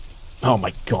 Oh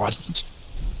my god.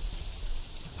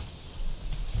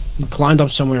 He climbed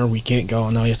up somewhere we can't go,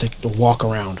 and now you have to walk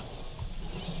around.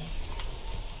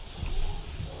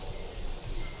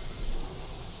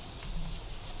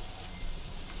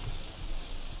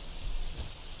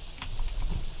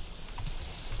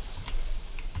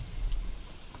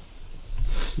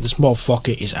 This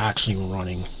motherfucker is actually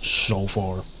running so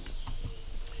far.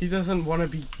 He doesn't want to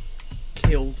be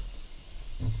killed.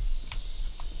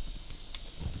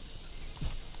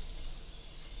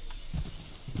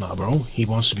 Nah, bro. He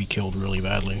wants to be killed really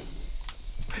badly.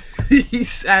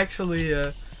 He's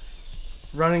actually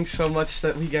running so much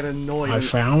that we get annoyed. I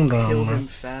found Kill him. him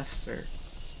faster.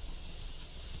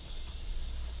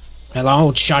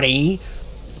 Hello, Chuddy.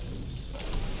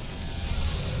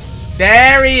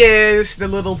 There he is, the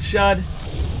little chud.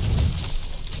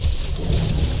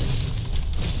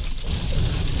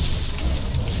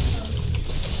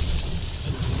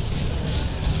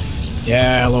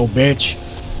 Yeah, hello, bitch.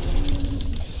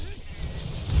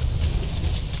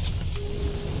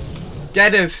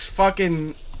 Get his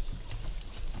fucking...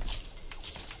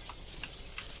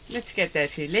 Let's get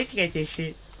that shit. Let's get this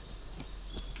shit.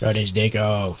 Got his dick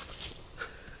off.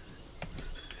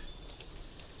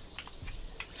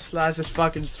 Slice his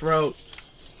fucking throat.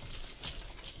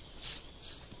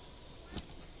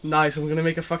 Nice, I'm gonna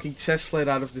make a fucking chest plate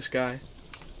out of this guy. I'm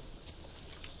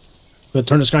gonna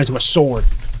turn this guy into a sword.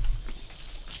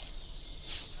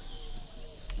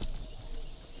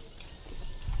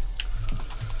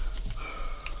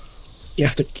 You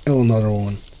have to kill another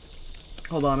one.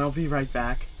 Hold on, I'll be right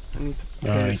back. I need to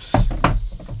Alright. piss.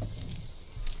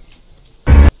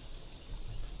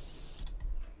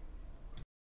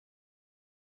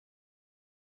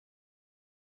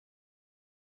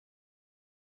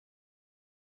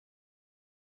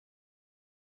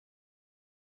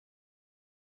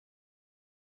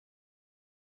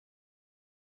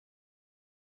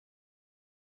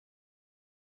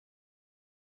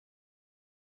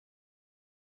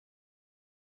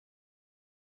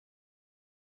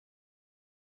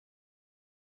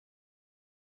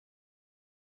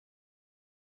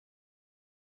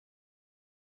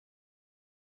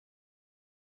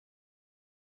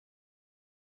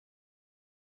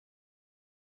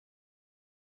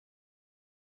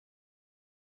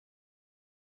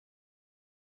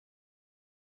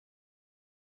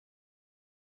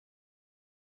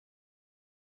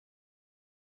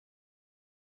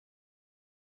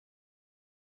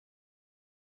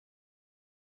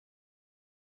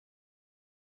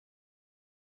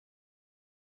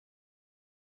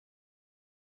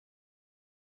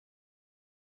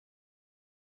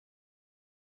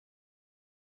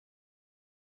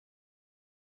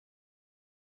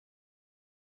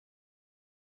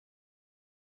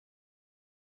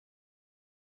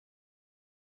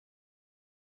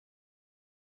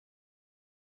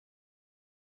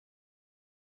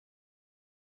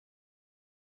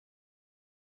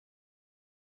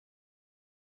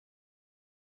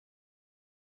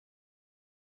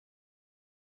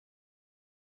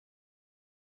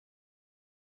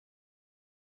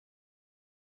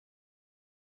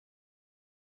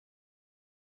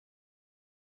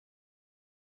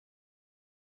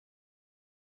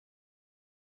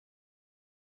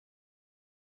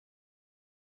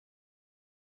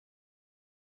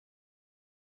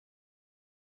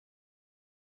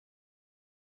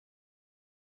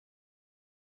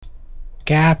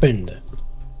 happened?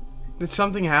 Did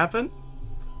something happen?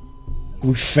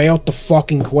 We failed the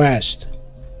fucking quest.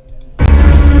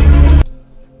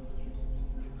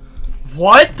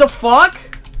 What the fuck?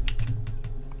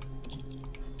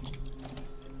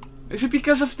 Is it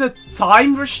because of the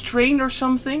time restraint or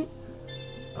something?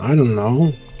 I don't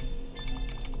know.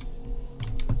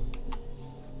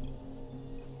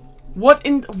 What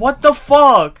the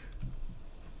fuck?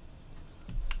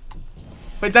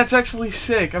 Wait, that's actually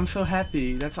sick. I'm so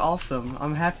happy. That's awesome.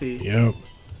 I'm happy. Yep.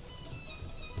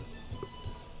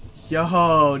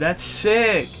 Yo, that's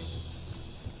sick.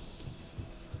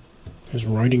 His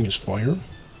writing is fire.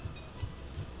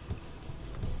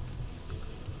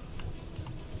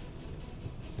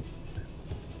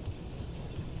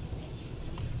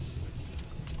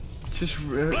 Just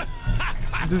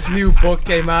this new book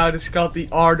came out. It's called The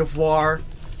Art of War.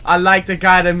 I like the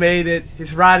guy that made it.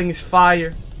 His writing is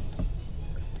fire.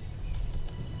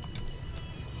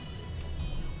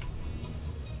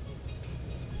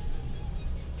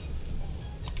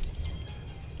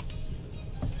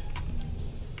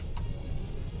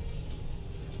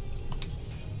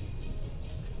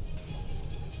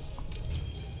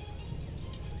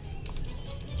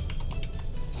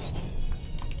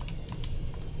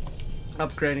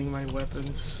 Upgrading my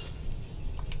weapons.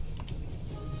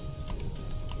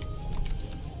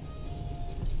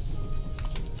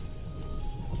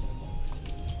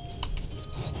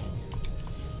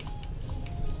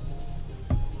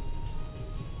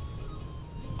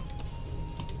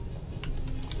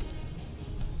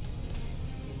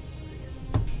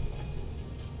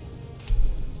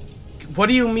 What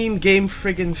do you mean game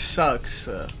friggin' sucks?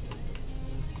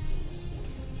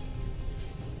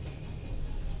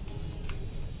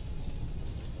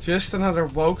 Just another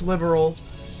woke liberal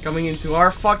coming into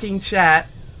our fucking chat.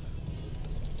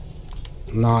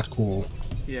 Not cool.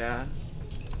 Yeah.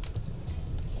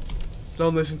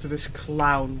 Don't listen to this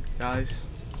clown, guys.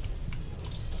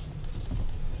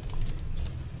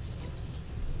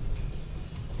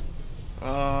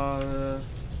 Some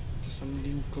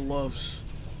new gloves.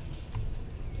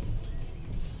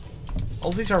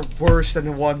 All these are worse than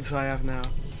the ones I have now.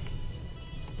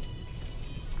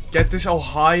 Get this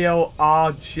Ohio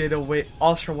shit away.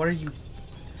 Oscar, what are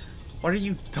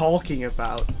you talking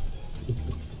about?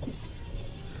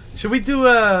 Should we do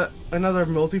another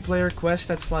multiplayer quest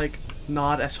that's like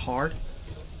not as hard?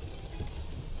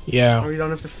 Yeah. Or you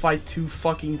don't have to fight 2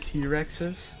 fucking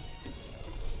T-Rexes?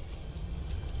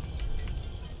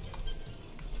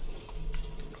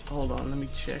 Hold on, let me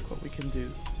check what we can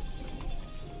do.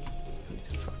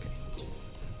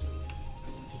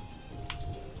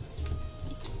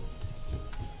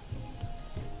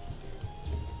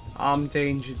 I'm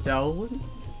Danger Dolan.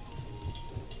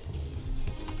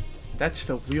 That's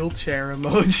the wheelchair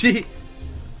emoji.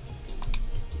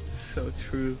 So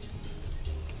true.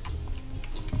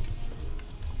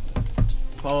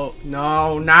 Oh,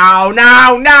 no!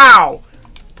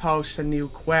 Post a new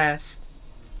quest.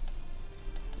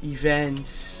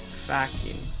 Events.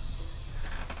 Fucking.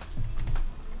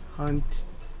 Hunt.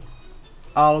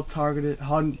 All targeted.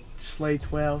 Hunt. Slay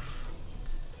 12.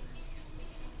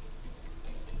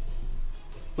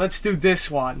 Let's do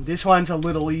this one. This one's a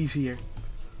little easier.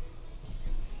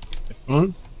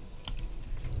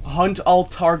 Hunt all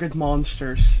target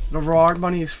monsters. The reward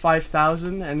money is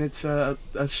 5,000 and it's a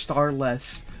star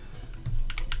less.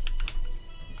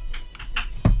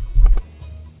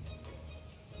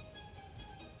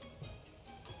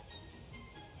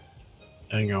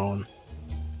 Hang on.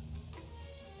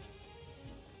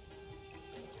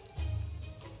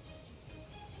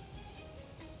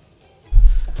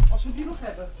 Als we die nog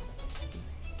hebben.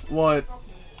 What?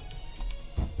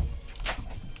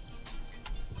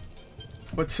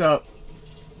 What's up?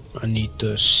 I need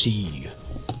to see.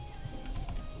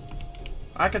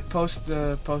 I could post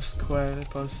the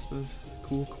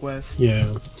cool quest.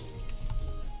 Yeah.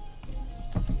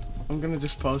 I'm gonna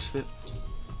just post it.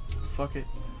 Fuck it.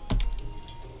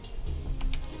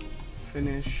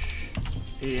 Finish.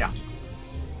 Yeah.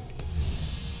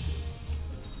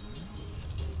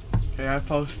 Okay, I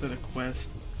posted a quest.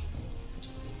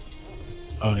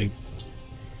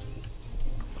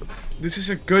 This is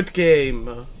a good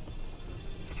game.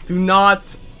 Do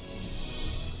not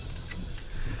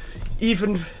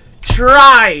even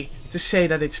try to say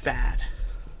that it's bad.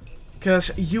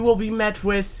 Because you will be met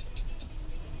with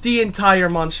the entire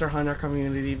Monster Hunter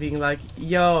community being like,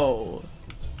 yo,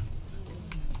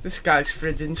 this guy's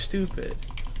friggin' stupid.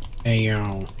 Hey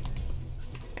yo.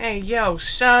 Hey yo,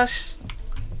 sus.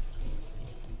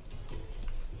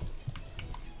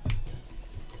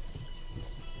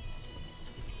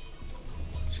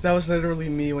 That was literally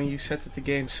me when you said that the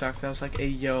game sucked. I was like, hey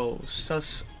yo,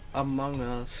 sus Among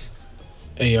Us.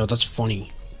 Hey, yo, that's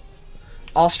funny.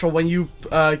 Also, when you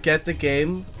get the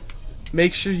game,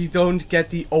 make sure you don't get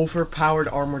the overpowered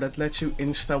armor that lets you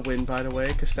insta-win, by the way,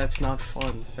 because that's not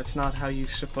fun. That's not how you're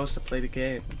supposed to play the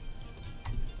game.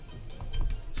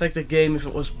 It's like the game if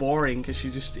it was boring, because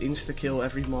you just insta-kill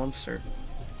every monster.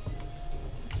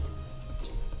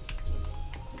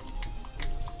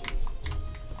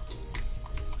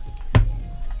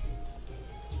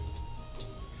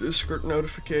 Discord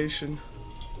notification.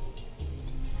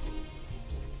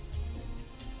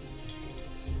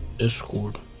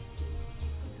 Discord.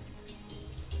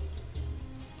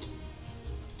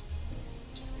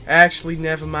 Actually,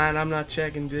 never mind. I'm not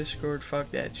checking Discord.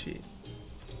 Fuck that shit.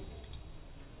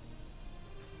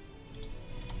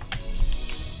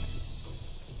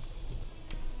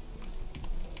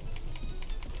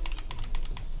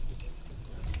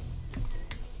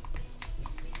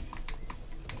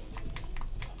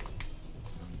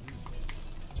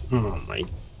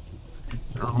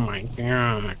 Oh my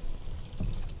god.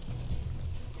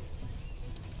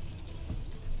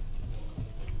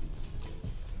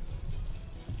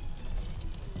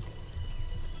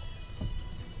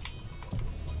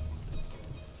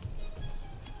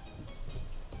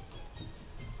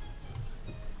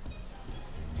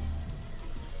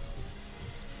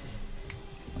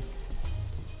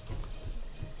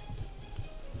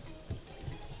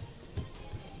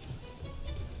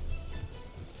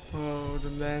 Oh, the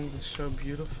land is so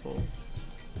beautiful.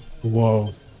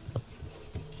 Whoa.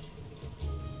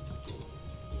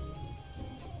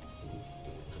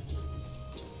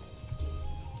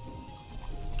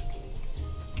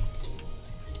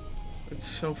 It's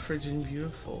so friggin'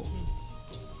 beautiful.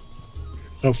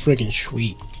 So friggin'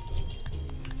 sweet.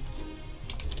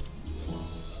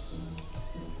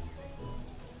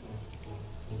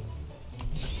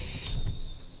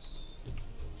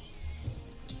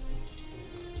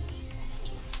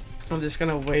 I'm just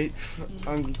gonna wait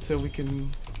until we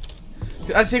can...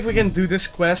 I think we can do this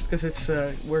quest because it's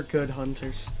we're good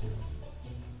hunters.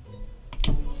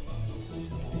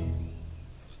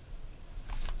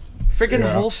 Friggin'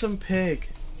 wholesome pig.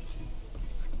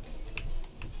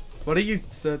 What are you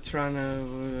trying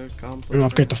to accomplish? I don't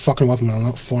upgrade the fucking weapon, I'm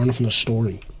not far enough in the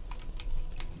story.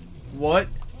 What?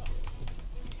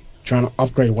 Trying to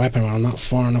upgrade weapon, I'm not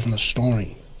far enough in the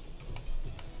story.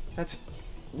 That's...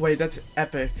 Wait, that's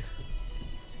epic.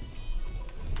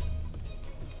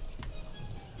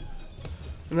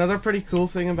 Another pretty cool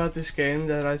thing about this game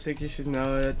that I think you should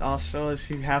know also is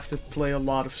you have to play a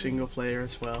lot of single player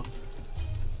as well.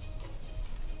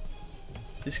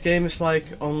 This game is like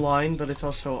online, but it's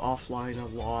also offline a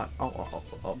lot.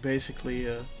 Basically,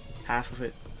 half of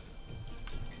it.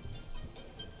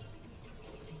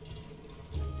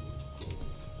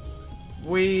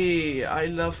 I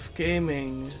love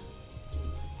gaming.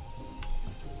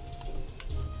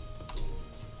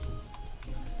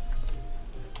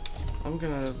 I'm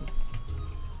gonna...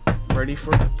 ready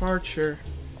for departure.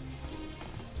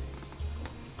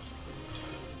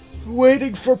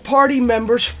 Waiting for party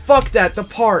members. Fuck that,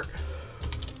 depart.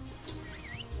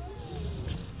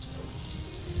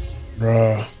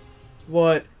 Bruh.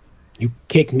 What? You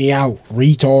kicked me out,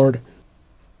 retard.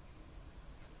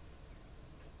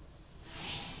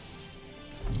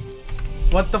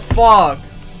 What the fuck?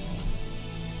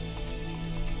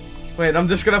 Wait, I'm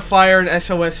just gonna fire an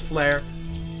SOS flare.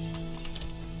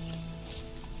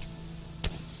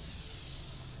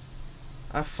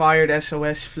 I fired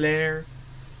SOS flare.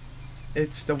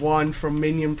 It's the one from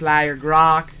Minion Player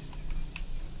Grok.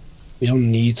 You don't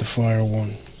need to fire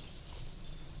one.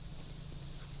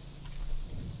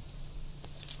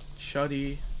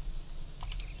 Shuddy.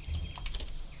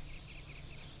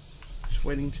 Just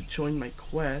waiting to join my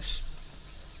quest.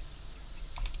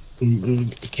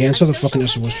 Cancel the fucking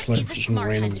SOS flare for just some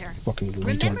random fucking retard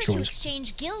Remember to choice.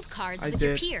 exchange guild cards I with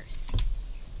your did. peers.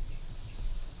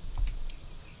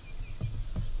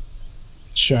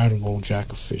 Shadow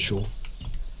Jack official.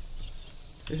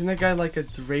 Isn't that guy like a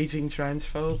raging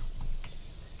transphobe?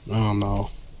 Oh no.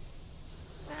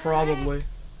 Probably.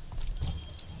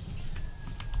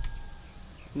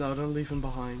 No, don't leave him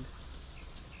behind.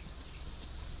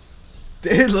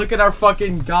 Dude, look at our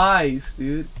fucking guys,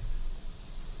 dude.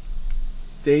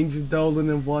 Danger Dolan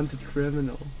and Wanted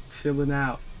Criminal. Chilling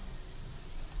out.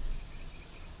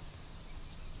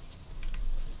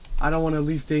 I don't want to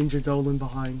leave Danger Dolan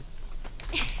behind.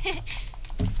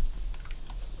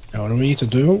 Now what do we need to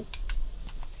do?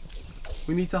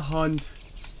 We need to hunt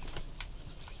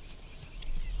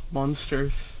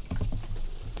monsters.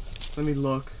 Let me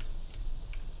look.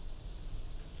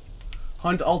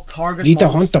 Hunt all target Need to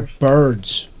monsters. hunt the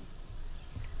birds.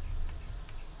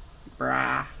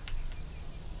 Bruh.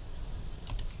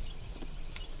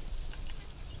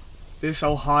 This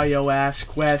Ohio ass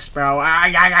quest, bro.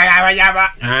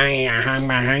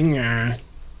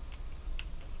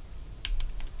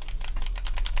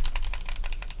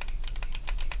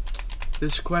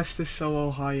 This quest is so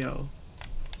Ohio.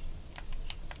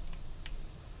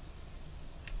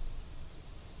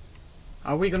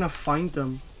 Are we gonna find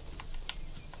them?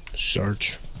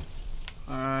 Search.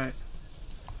 Alright.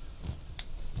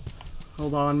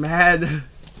 Hold on, man.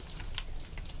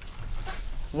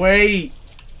 Wait.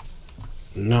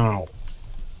 No.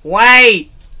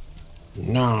 Wait.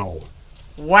 No.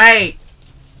 Wait.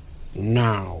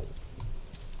 No.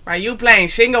 Are you playing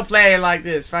single player like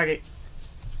this? Fuck it.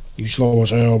 You slow as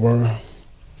hell, bro.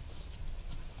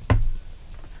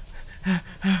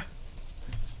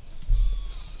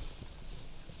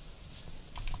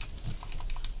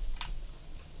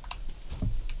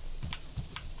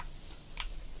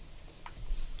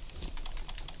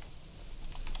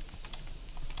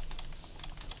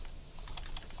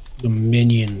 The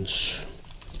minions.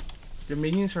 Your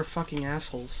minions are fucking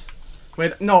assholes.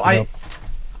 Wait, no, Yep.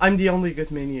 I'm the only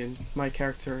good minion. My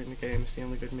character in the game is the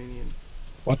only good minion.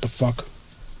 What the fuck?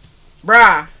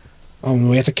 Bruh! Oh,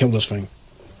 we have to kill this thing.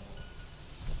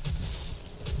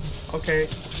 Okay.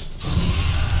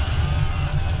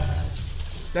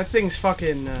 That thing's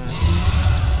fucking,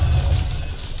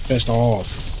 Pissed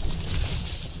off.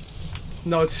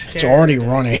 No, it's scared. It's already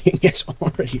running. It's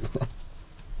already running.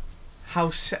 How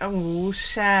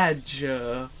sad.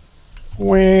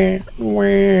 Wah,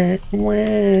 wah,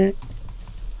 wah.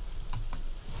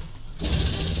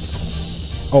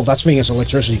 Oh, that thing is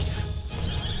electricity.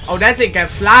 Oh, that thing can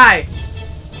fly!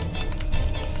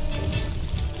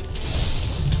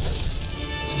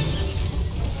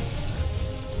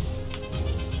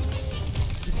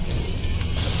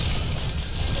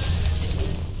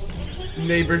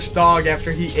 Neighbor's dog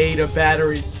after he ate a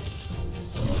battery.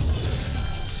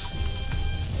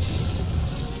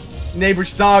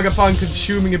 Neighbor's dog upon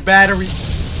consuming a battery.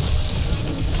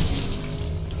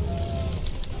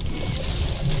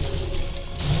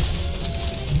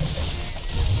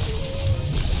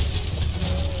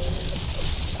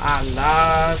 I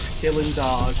love killing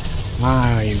dogs.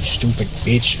 Ah, you stupid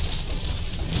bitch.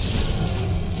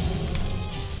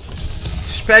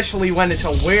 Especially when it's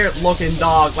a weird looking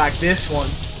dog like this one.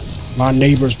 My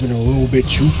neighbor's been a little bit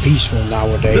too peaceful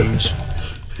nowadays.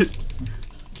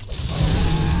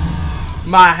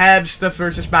 My hamster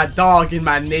versus my dog in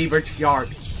my neighbor's yard.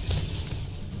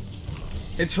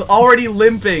 It's already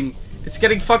limping. It's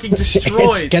getting fucking destroyed.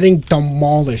 It's getting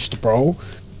demolished, bro.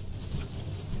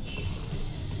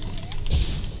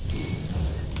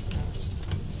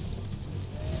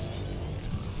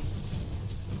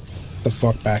 The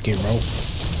fuck back here, bro.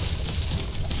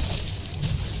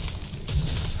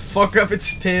 Fuck up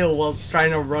its tail while it's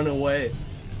trying to run away.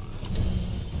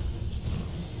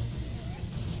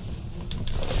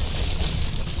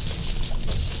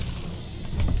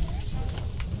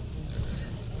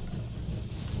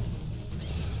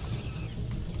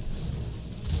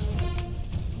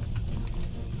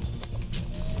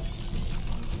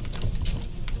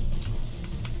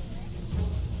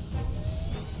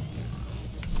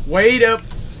 Wait up.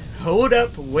 Hold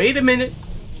up. Wait a minute.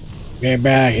 Get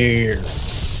back here.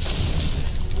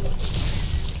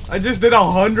 I just did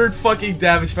 100 fucking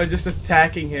damage by just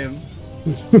attacking him.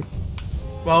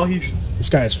 While he's This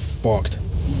guy's fucked.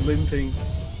 limping.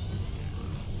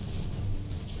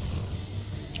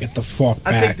 Get the fuck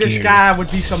I back think this here. guy would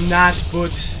be some nice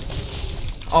boots.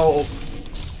 Oh,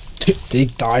 Did he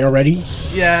die already?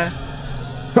 yeah.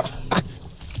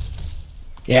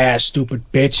 Yeah, stupid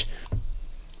bitch.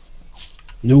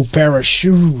 New pair of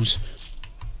shoes.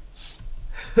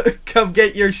 Come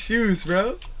get your shoes,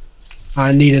 bro.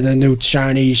 I needed a new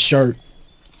Chinese shirt.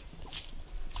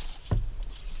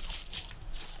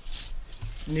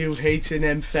 New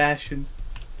H&M fashion.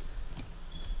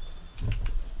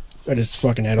 Cut his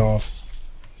fucking head off.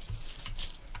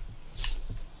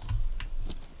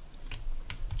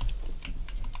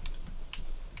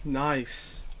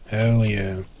 Nice. Hell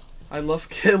yeah. I love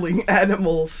killing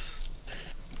animals.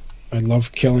 I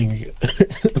love killing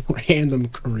random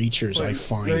creatures I Let me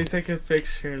find. take a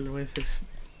picture with his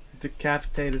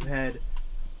decapitated head.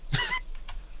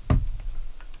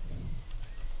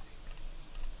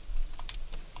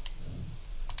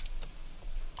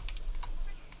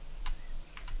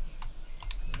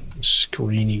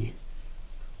 Screeny.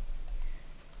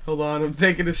 Hold on, I'm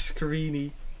taking a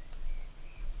screeny.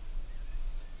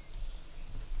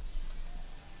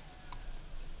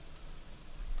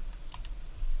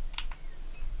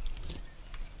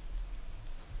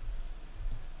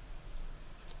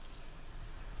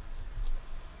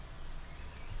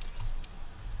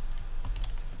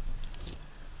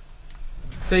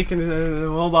 taking.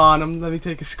 Hold on. Let me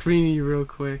take a screenie real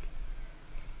quick.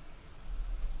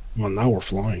 Well, now we're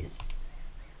flying.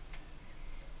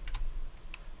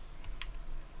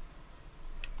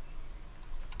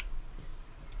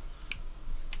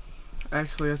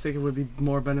 Actually, I think it would be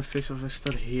more beneficial if I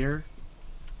stood here.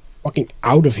 Fucking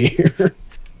out of here.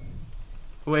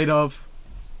 Wait up.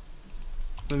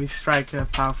 Let me strike a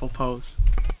powerful pose.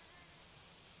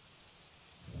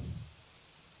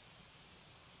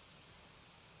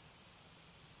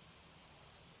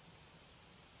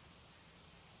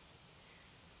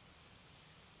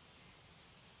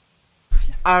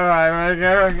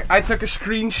 Alright, I took a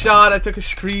screenshot, I took a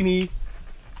screenie.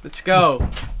 Let's go.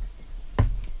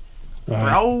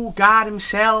 Bro got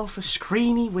himself a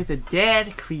screenie with a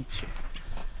dead creature.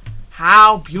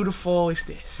 How beautiful is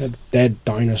this? A dead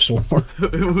dinosaur.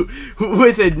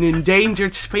 With an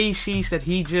endangered species that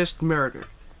he just murdered.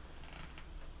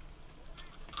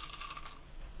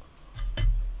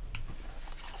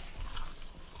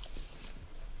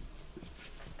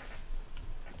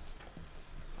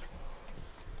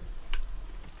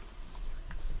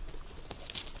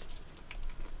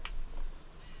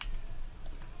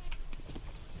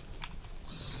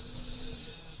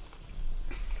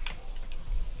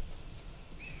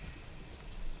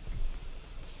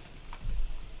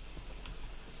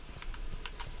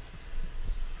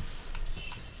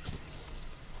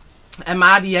 Am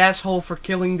I the asshole for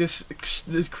killing this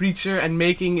creature and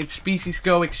making its species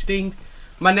go extinct?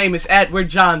 My name is Edward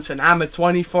Johnson. I'm a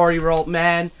 24-year-old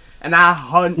man, and I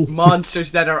hunt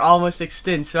monsters that are almost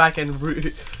extinct so I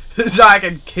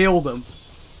can kill them.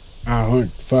 I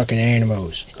hunt fucking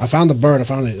animals. I found the bird. I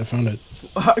found it.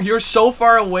 You're so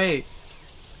far away.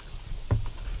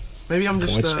 Maybe I'm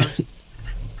just.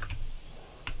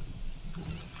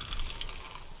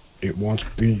 It wants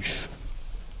beef.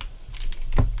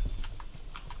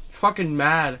 Fucking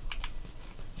mad.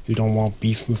 You don't want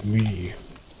beef with me.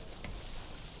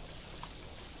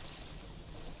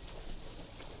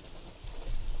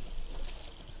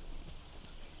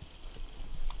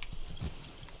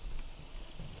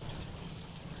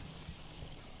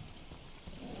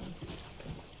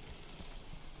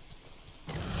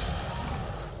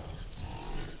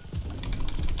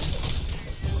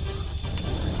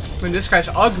 I mean, this guy's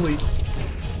ugly.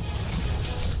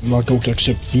 I'm not going to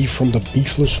accept beef from the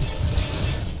beefless.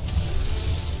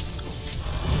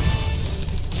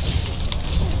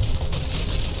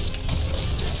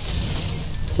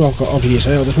 Oh, ugly as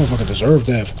hell. This motherfucker deserved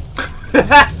death.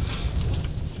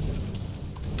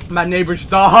 My neighbor's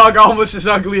dog almost as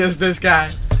ugly as this guy.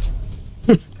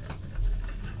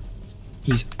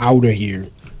 He's out of here.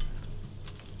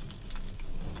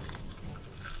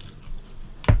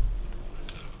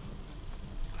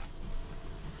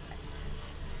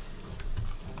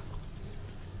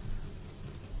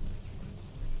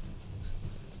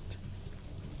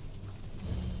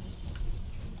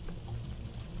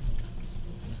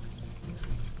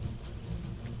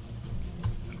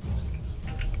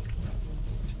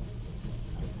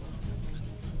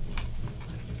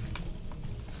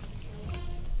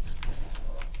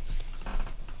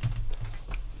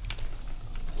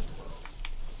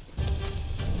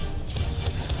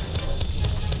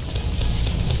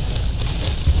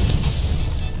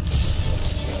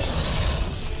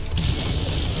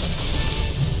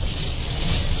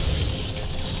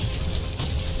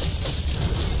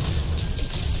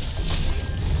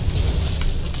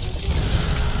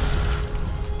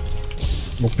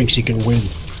 Who thinks he can win?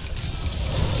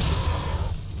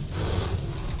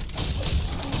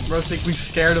 Bro, think we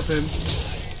scared of him.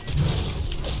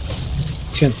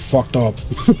 He's getting fucked up.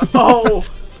 Oh,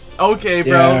 okay,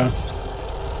 bro. Yeah.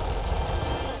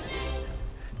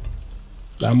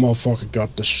 That motherfucker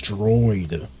got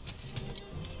destroyed.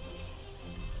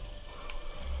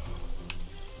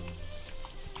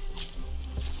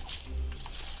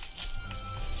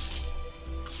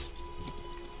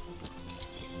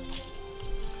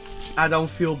 I don't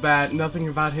feel bad. Nothing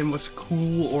about him was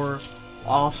cool or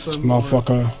awesome. This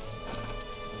motherfucker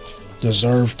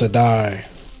deserved to die.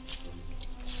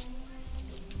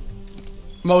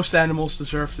 Most animals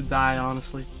deserve to die,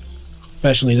 honestly.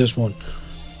 Especially this one.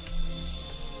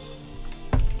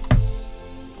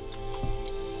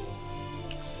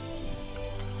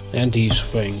 And these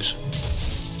things.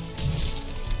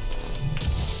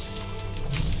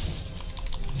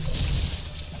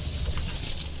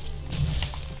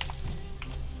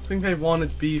 I think they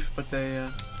wanted beef, but they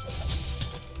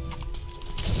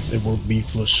were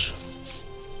beefless.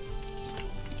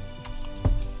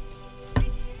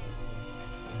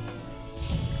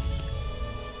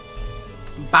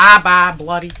 Bye bye,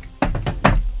 bloody.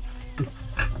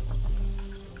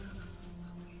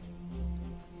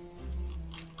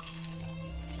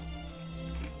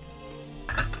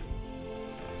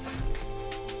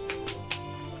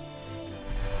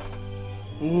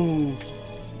 Ooh.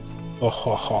 Oh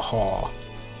ha ha ha.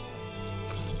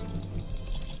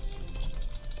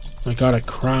 I got a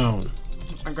crown.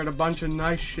 I got a bunch of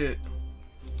nice shit.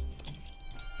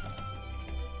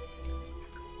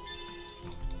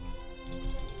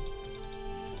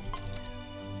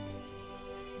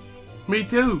 Me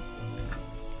too.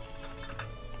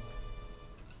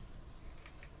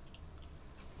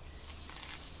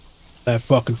 That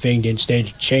fucking thing didn't stand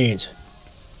a chance.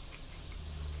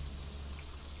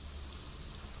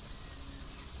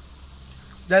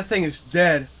 That thing is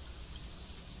dead.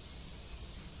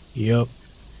 Yup.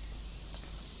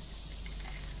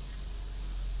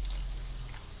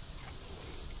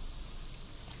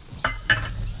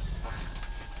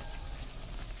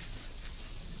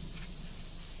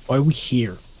 Why are we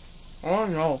here? I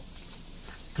don't know.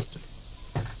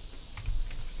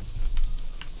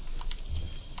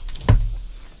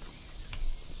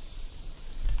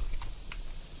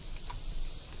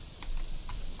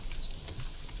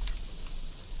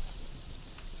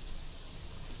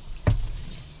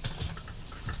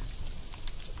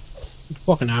 I'm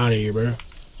fucking out of here, bro.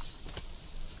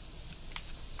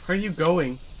 Where are you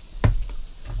going?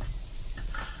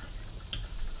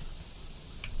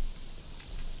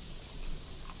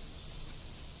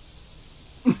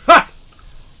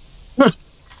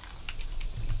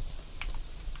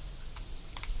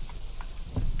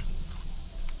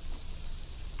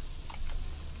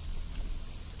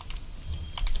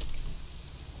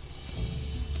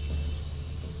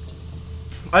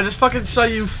 I just fucking saw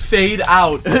you fade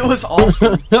out. It was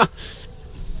awesome.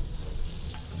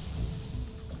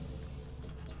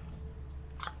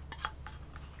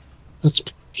 Let's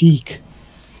peek.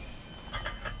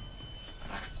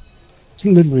 It's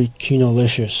literally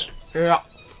Kinolicious. Yeah.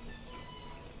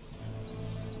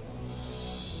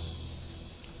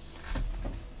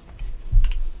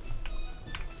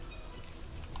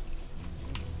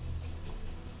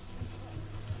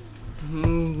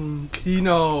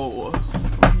 Kino.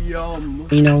 Yum.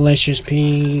 Kinolicious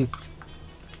pink.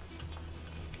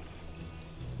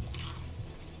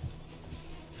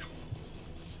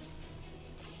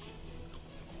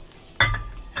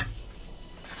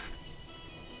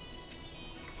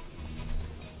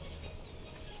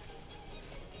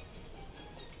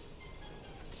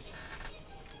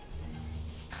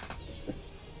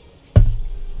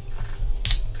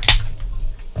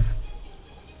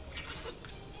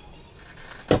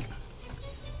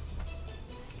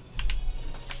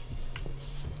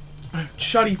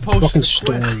 Shutty post Fucking request.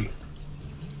 story.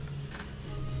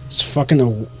 It's fucking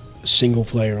a single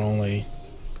player only.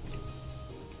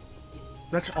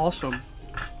 That's awesome.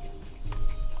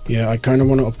 Yeah, I kind of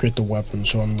want to upgrade the weapon,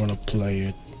 so I'm gonna play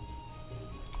it.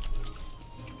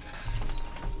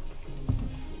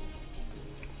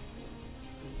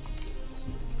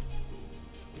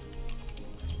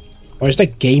 Why is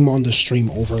that game on the stream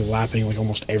overlapping like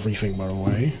almost everything, by the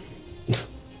way?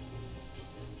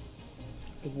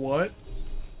 What?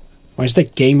 Why is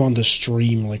that game on the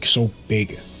stream like so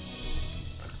big?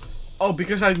 Oh,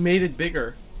 because I made it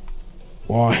bigger.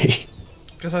 Why?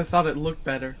 Because I thought it looked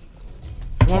better.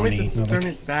 If you want me Funny, to no, turn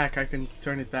like- it back, I can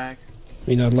turn it back. I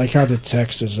mean, I like how the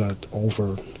text is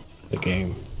over the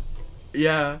game.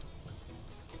 Yeah.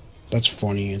 That's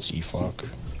funny as fuck.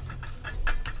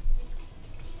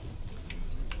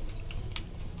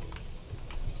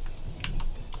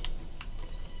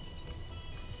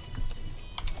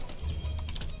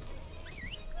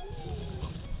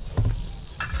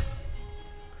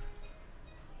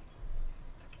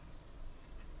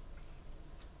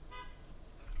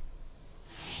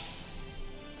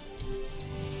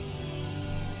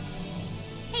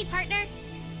 Hey, partner.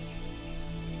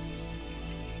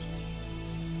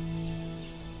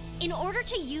 In order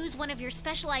to use one of your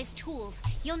specialized tools,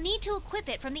 you'll need to equip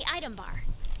it from the item bar.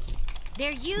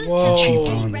 They're used Whoa. to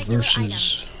Ichiban regular versus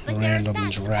items, but their random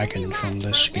effects dragon only from last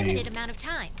this for a limited game. amount of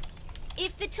time.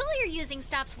 If the tool you're using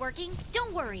stops working,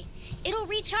 don't worry. It'll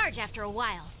recharge after a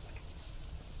while.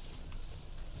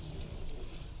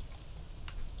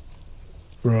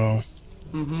 Bro,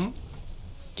 Mm-hmm.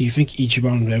 do you think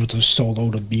Ichiban will be able to solo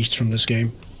the beast from this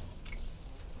game?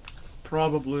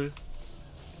 Probably.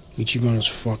 Ichiban is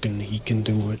fucking, he can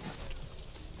do it.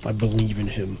 I believe in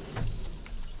him.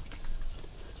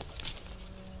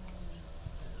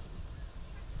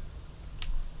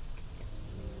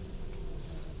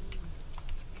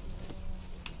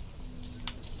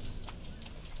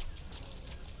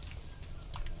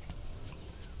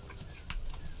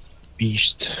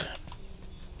 Beast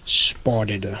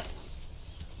spotted.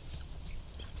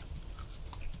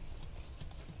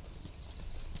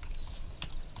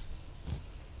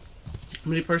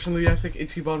 Me personally, I think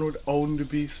Ichiban would own the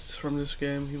beasts from this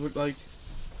game. He would like...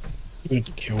 He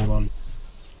would kill them.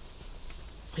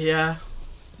 Yeah.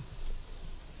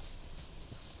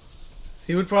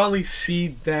 He would probably see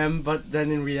them, but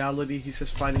then in reality he's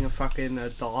just fighting a fucking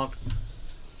dog.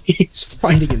 He's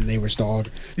fighting a neighbor's dog.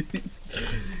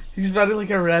 He's fighting like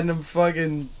a random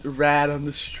fucking rat on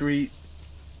the street.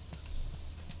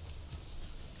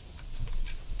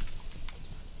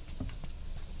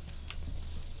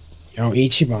 Yo,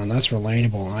 Ichiban, that's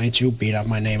relatable. I too beat up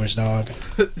my neighbor's dog.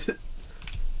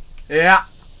 Yeah.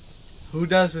 Who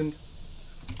doesn't?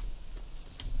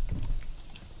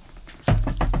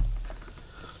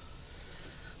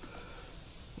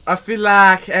 I feel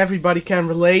like everybody can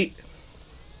relate.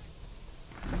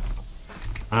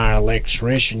 Our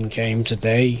electrician came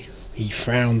today. He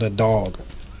found a dog.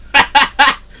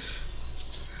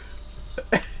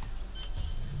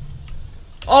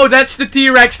 Oh, that's the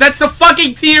T-Rex. That's the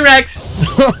fucking T-Rex.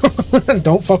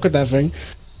 Don't fuck with that thing.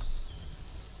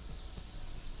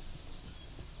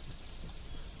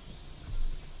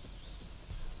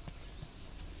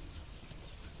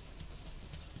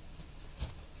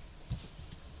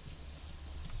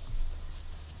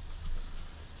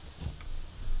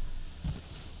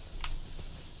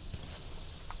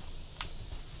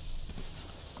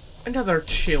 Another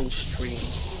chill stream.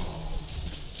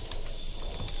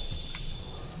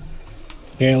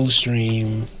 Hail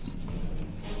stream.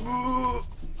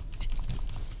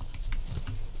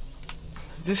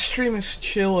 This stream is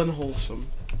chill and wholesome.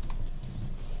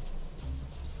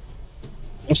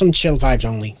 Some chill vibes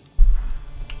only.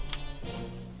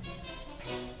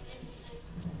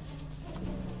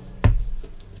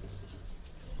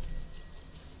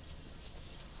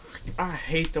 I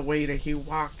hate the way that you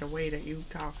walk, the way that you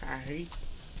talk, I hate.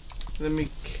 Let me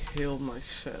kill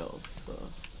myself.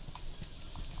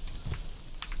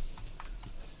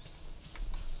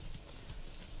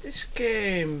 This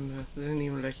game doesn't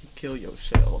even let you kill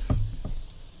yourself.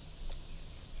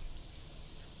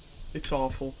 It's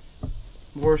awful.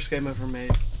 Worst game ever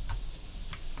made.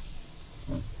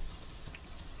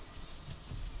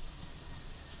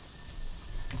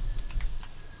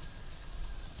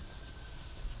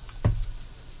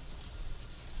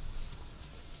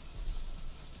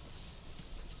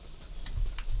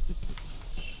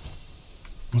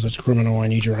 Was it criminal? I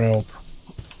need your help.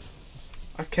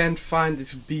 I can't find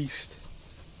this beast.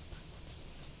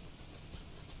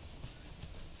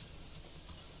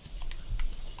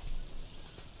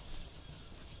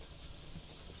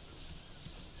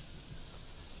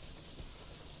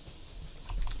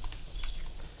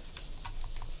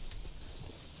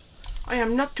 I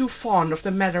am not too fond of the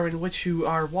manner in which you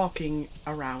are walking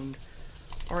around,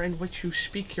 or in which you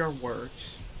speak your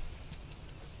words.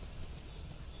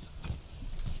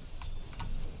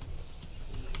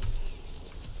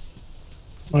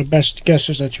 My best guess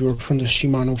is that you are from the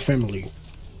Shimano family.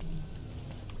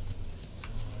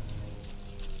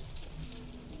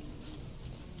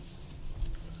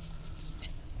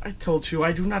 I told you,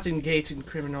 I do not engage in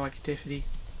criminal activity.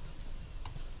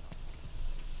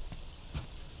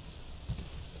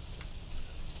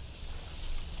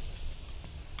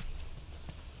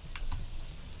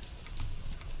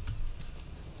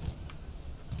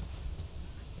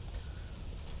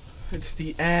 It's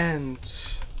the ants.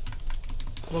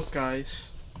 Look, guys.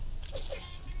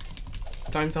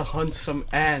 Time to hunt some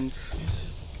ants.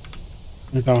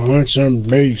 I can hunt some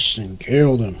beasts and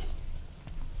kill them.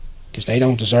 Because they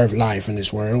don't deserve life in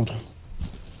this world.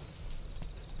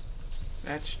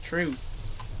 That's true.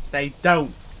 They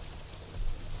don't.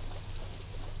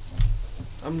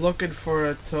 I'm looking for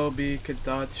a Tobi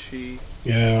Kadachi.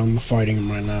 Yeah, I'm fighting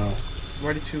him right now.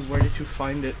 Where did you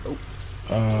find it? Oh.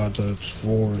 The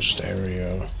forest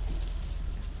area.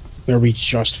 Where we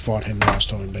just fought him last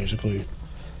time, basically.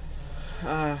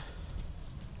 Oh.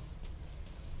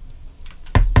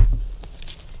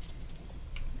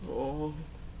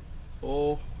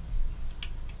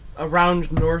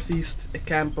 Around northeast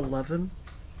Camp 11?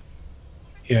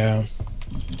 Yeah.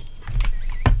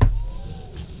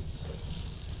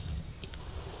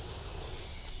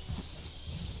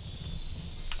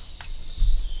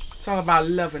 It's all about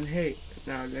love and hate.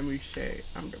 Now let me say,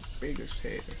 I'm the biggest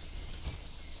hater.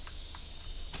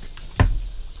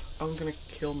 I'm gonna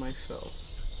kill myself.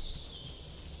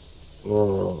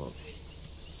 Oh.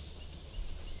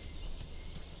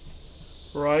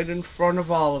 Right in front of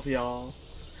all of y'all.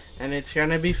 And it's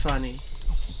gonna be funny.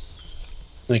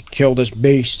 I killed this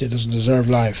beast. It doesn't deserve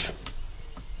life.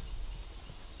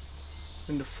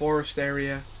 In the forest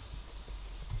area.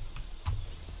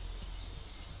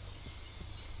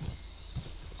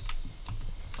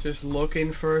 Just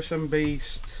looking for some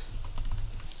beasts.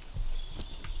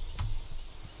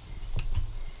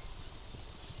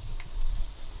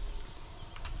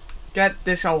 Get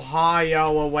this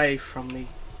Ohio away from me.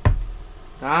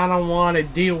 I don't want to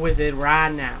deal with it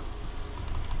right now.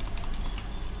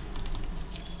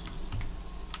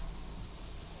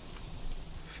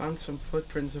 Found some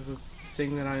footprints of a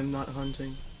thing that I am not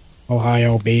hunting.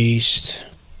 Ohio beast.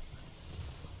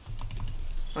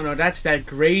 Oh no, that's that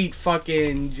great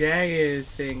fucking jagged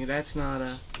thing. That's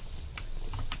not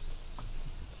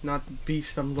the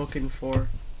beast I'm looking for.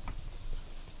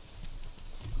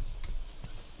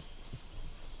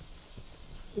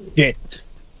 Shit.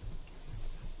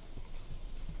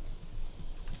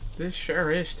 This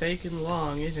sure is taking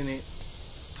long, isn't it?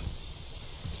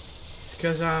 It's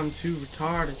because I'm too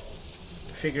retarded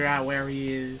to figure out where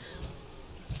he is.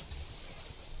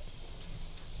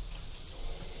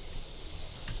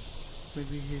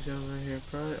 Maybe he's over here,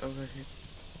 probably over here.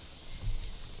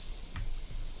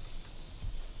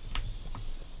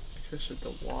 Because of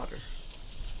the water.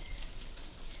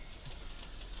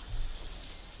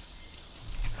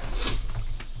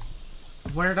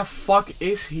 Where the fuck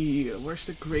is he? Where's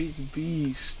the great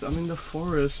beast? I'm in the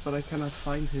forest, but I cannot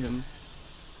find him.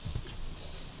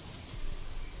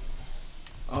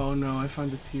 Oh no, I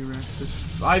found the T-Rex.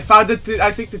 I found it.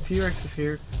 I think the T-Rex is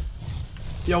here.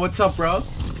 Yo, what's up, bro?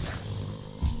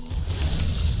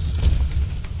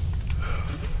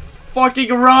 Fucking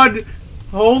run!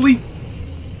 Holy...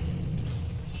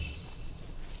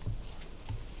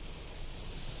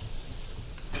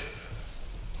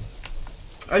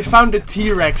 I found the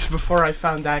T-Rex before I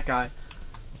found that guy.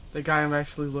 The guy I'm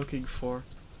actually looking for.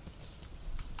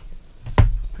 I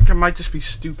think I might just be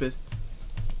stupid.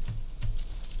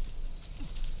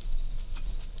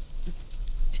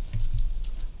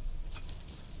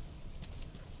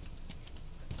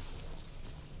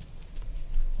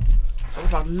 It's all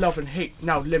about love and hate.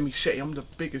 Now let me say I'm the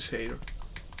biggest hater.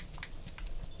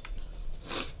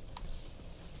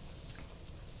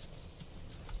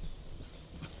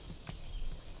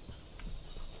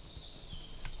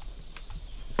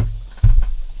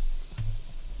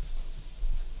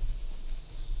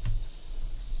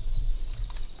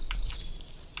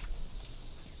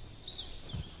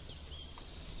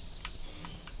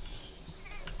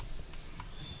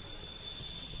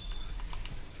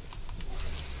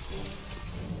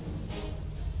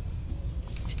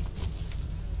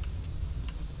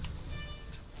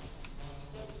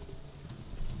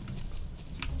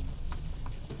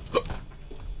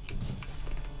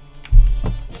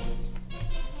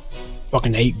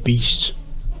 Fucking hate beasts.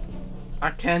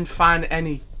 I can't find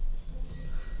any.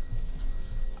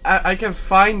 I can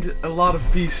find a lot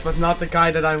of beasts, but not the guy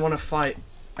that I want to fight.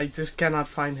 I just cannot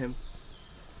find him.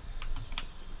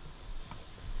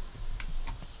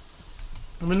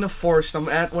 I'm in the forest. I'm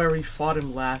at where we fought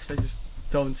him last. I just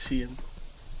don't see him.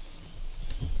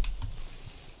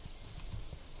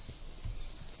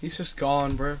 He's just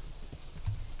gone, bro.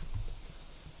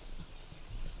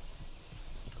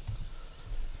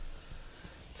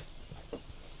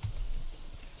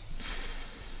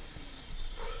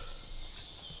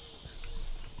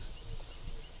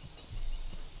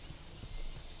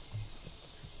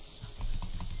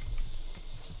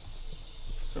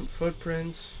 Some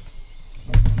footprints.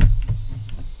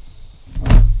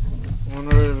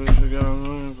 Wonder if we should go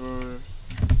looking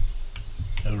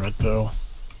for A red pill.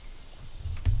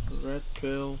 a red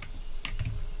pill.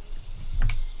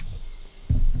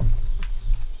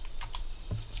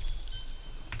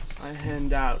 I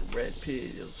hand out red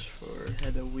pills for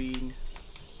Halloween.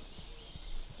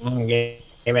 I'm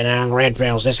giving out red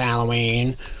pills this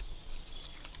Halloween.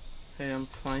 Hey, I'm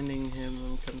finding him.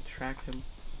 I'm gonna track him.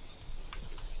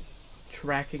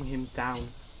 Tracking him down.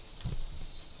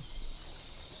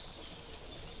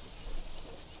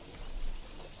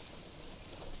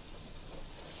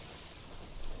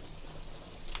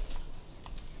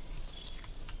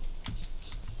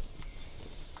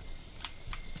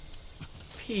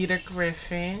 Peter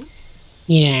Griffin.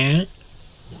 Yeah.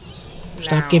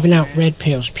 Stop giving out red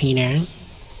pills, Peter.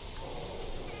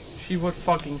 She would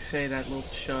fucking say that, little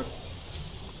chud.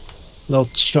 Little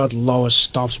chud Lois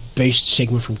stops based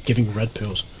Sigma from giving red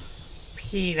pills.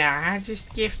 Peter, I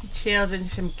just give the children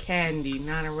some candy,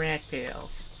 not a red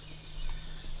pills.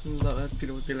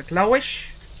 Peter would be like, Lois,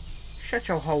 shut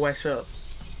your hoe ass up.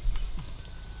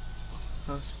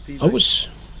 Lois,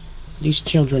 these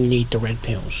children need the red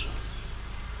pills.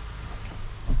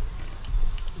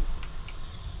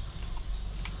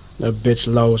 That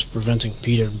bitch Lois preventing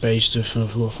Peter based from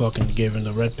fucking giving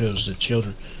the red pills to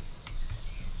children.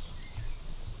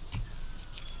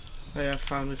 Hey, I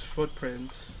found his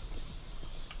footprints.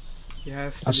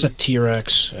 Yes. That's a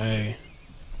T-Rex, hey.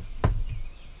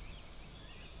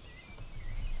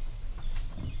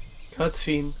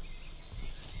 Cutscene.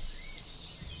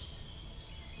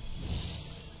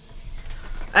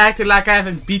 Acting like I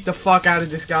haven't beat the fuck out of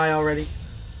this guy already.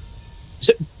 Is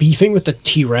it beefing with the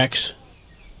T-Rex?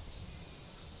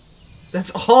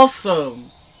 That's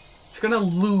awesome. It's gonna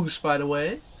lose, by the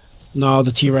way. No,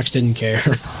 the T-Rex didn't care.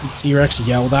 The T-Rex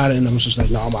yelled at it and then was just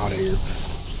like, no, I'm out of here.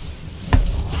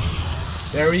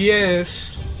 There he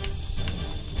is.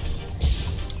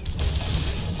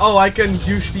 Oh, I can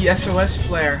use the SOS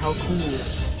flare. How cool.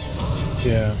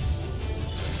 Yeah.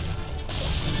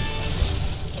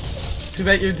 Too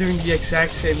bad you're doing the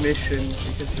exact same mission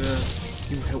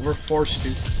because you were forced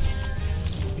to.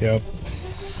 Yep.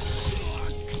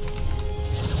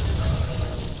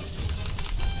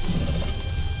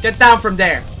 Get down from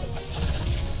there.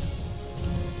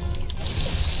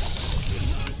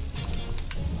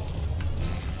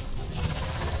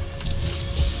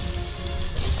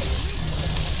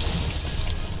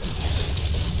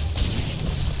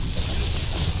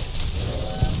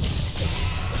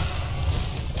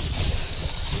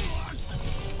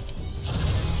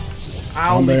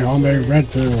 Hombre, red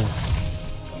pill.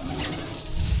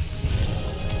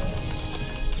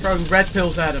 Throwing red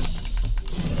pills at him.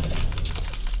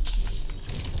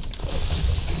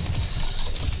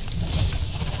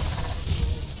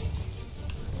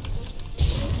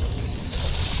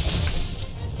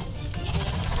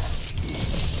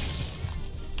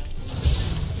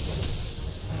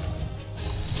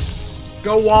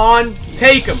 Go on,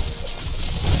 take him.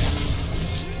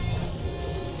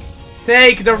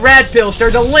 Take the red pills, they're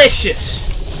delicious.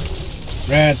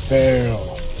 Red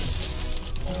pill.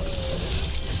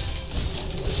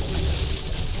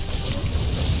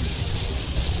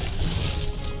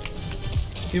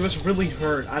 He was really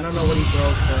hurt. I don't know what he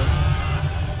broke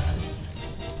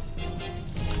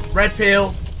though. Red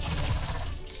pill.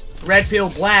 Red pill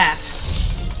blast.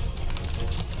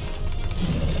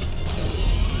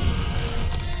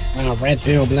 Wow, red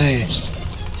pill blast.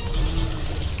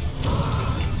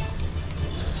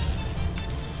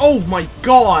 Oh my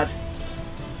god!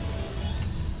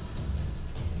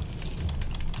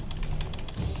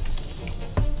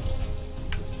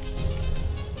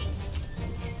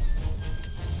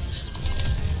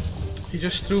 He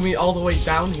just threw me all the way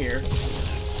down here.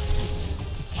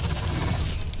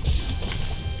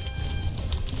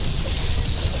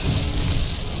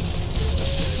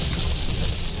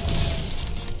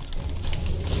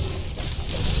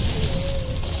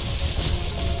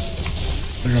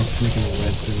 I got freaking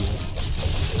red pill.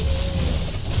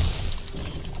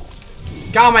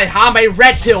 Got my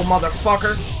red pill,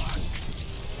 motherfucker!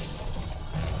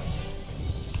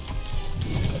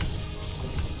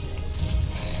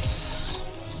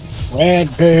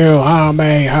 Red pill,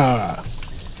 ha.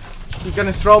 You're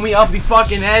gonna throw me off the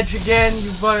fucking edge again,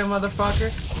 you fucking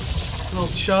motherfucker? Little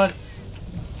chud.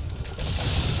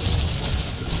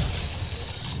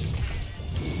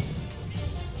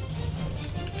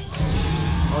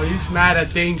 Oh, he's mad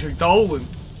at Danger Dolan.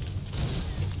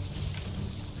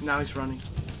 Now he's running.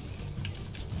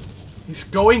 He's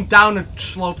going down a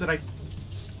slope that I...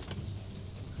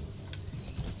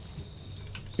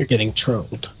 You're getting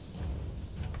trolled.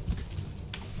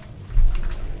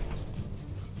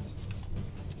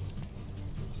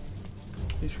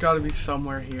 He's gotta be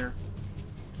somewhere here.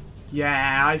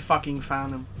 Yeah, I fucking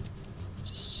found him.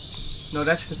 No,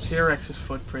 that's the T-Rex's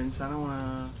footprints. I don't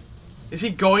wanna... Is he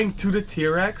going to the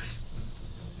T-Rex?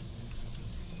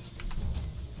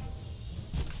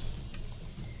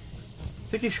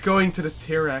 I think he's going to the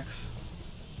T-Rex.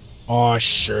 Oh,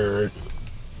 sure.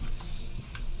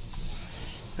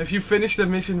 If you finish the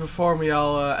mission before me,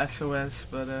 I'll SOS,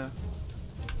 but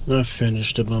I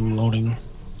finished it, I'm loading.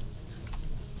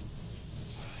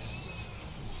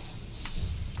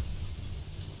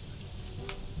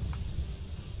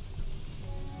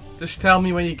 just tell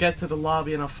me when you get to the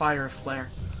lobby and I'll fire a flare.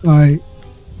 Right.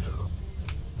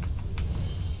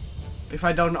 If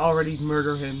I don't already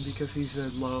murder him because he's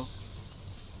low.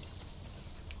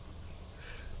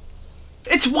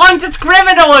 It's Wanted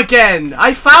Criminal again!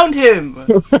 I found him!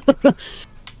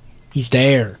 He's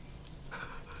there.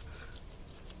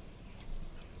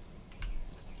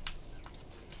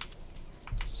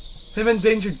 Him and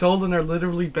Danger Dolan are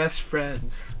literally best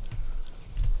friends.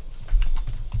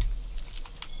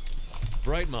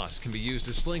 Bright moss can be used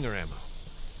as slinger ammo.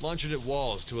 Launch it at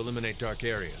walls to eliminate dark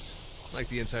areas. Like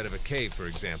the inside of a cave, for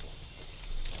example.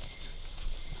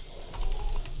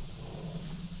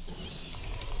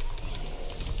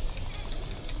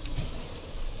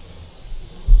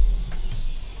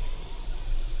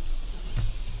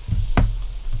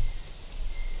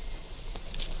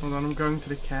 Hold on, I'm going to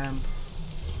the camp.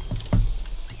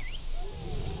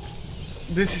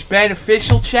 This is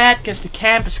beneficial, chat, because the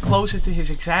camp is closer to his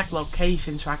exact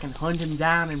location, so I can hunt him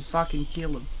down and fucking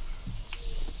kill him.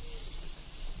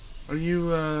 Are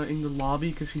you in the lobby?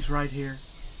 Because he's right here.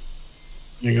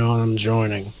 Hang on, I'm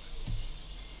joining.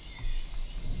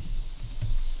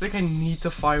 I think I need to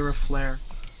fire a flare.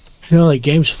 Hell, the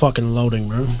game's fucking loading,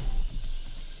 bro.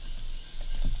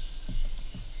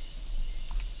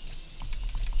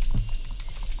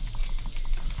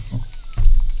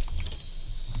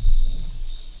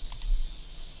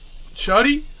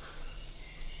 Shuddy?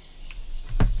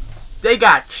 They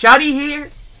got Shuddy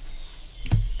here?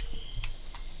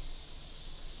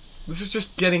 This is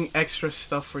just getting extra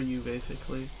stuff for you,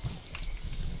 basically.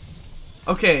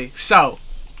 Okay, so,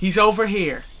 he's over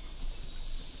here.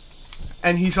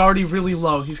 And he's already really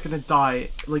low. He's gonna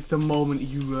die, like, the moment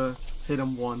you hit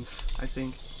him once, I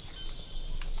think.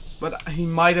 But he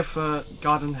might have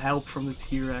gotten help from the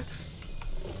T-Rex.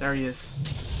 There he is.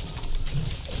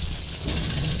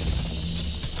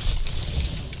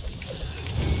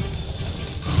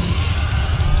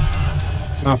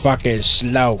 Motherfucker is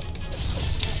slow.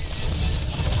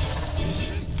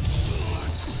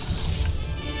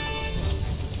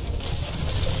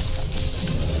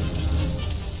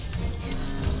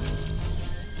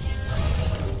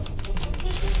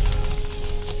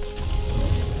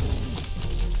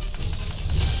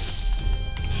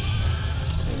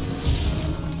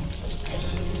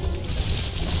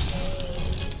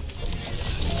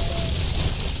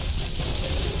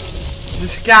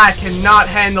 This guy cannot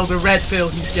handle the red pill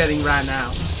he's getting right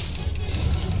now.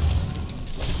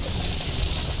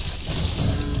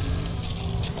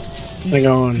 He's Hang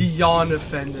on. beyond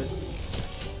offended.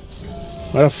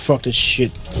 Why the fuck this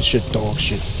shit? This shit dog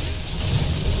shit.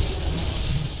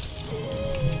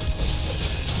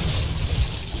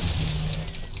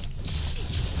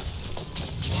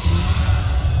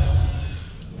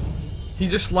 He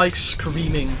just likes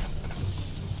screaming.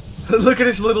 Look at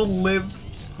his little lip.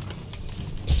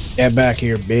 Get back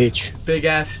here, bitch. Big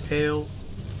ass tail.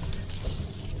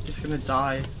 He's gonna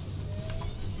die.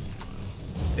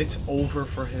 It's over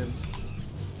for him.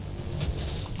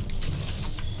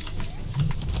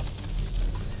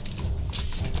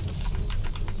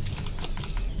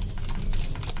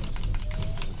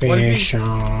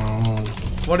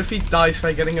 What if he dies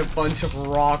by getting a bunch of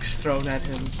rocks thrown at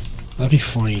him? That'd be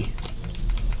funny.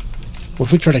 What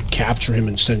if we try to capture him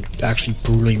instead of actually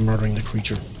brutally murdering the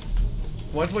creature?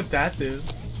 What would that do?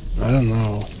 I don't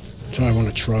know. That's what I want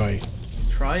to try.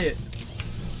 Try it.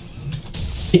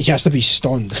 He has to be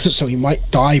stunned, so he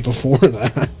might die before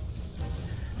that.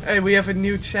 Hey, we have a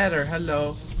new chatter.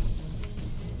 Hello.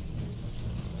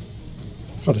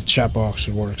 Oh, the chat box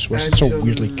works. What's it so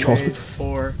weirdly colored?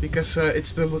 4 because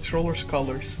it's the Troller's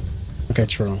colors. Okay,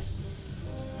 true.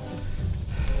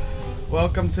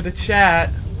 Welcome to the chat.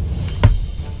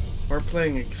 We're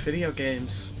playing video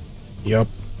games. Yup.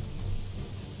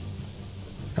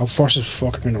 How far is this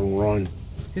fucker gonna run?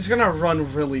 He's gonna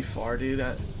run really far, dude.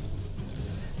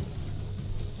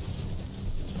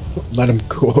 Let him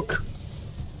cook.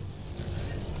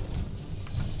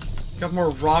 Got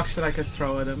more rocks that I could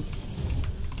throw at him.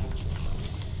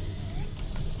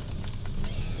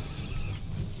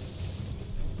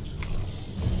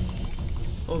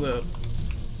 Hold up.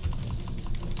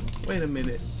 Wait a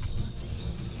minute.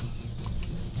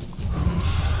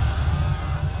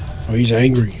 Oh, he's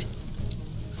angry.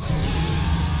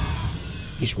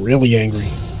 He's really angry.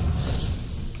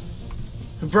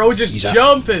 Bro just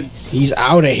jumping! He's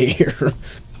out of here.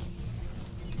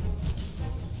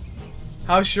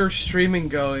 How's your streaming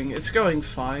going? It's going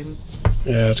fine.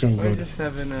 Yeah, it's going We're good. just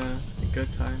having a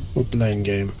good time. We're playing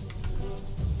game.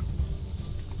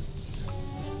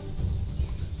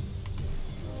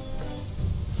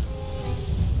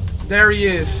 There he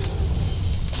is.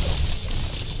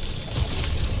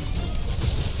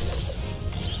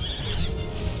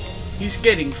 He's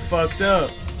getting fucked up.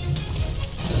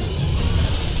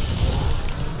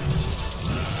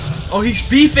 Oh, he's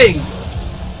beefing!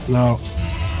 No.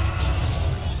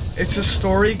 It's a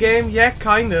story game? Yeah,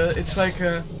 kinda. It's like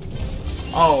a...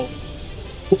 Oh.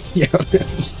 Yeah,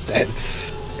 it's dead.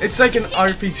 It's like an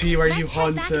RPG where you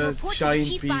hunt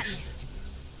giant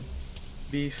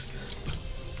beasts.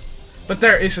 But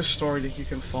there is a story that you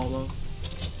can follow.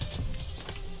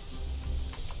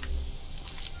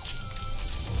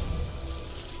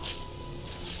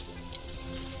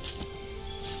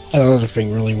 That other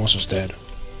thing really wants us dead.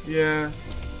 Yeah.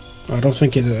 I don't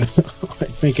think it. I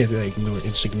think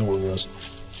it's ignoring us.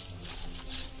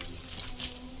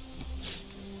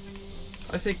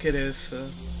 I think it is.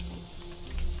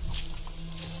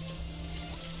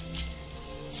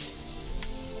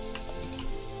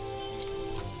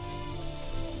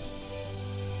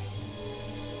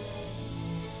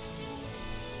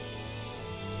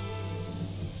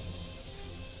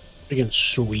 Freaking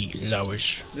sweet,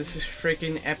 Lois. This is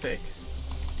freaking epic.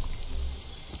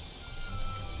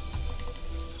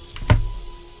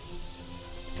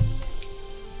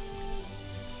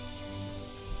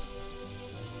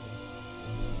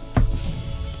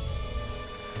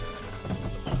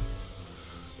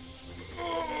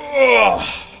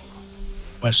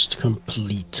 Quest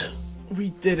complete. We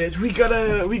did it. We got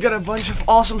a bunch of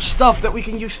awesome stuff that we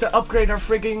can use to upgrade our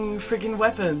friggin'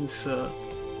 weapons.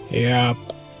 Yeah.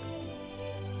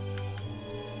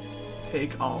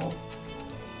 Take all.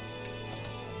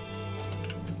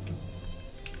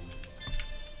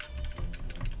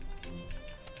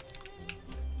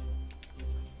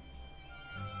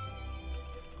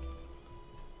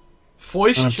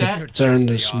 Voice I have chat. to turn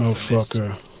this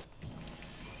motherfucker.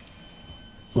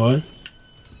 What?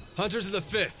 Hunters of the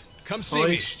 5th, come see me.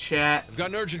 Voice chat. I've got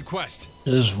an urgent quest.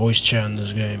 There's voice chat in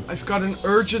this game. I've got an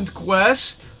urgent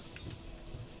quest.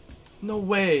 No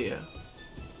way.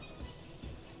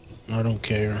 I don't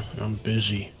care. I'm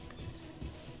busy.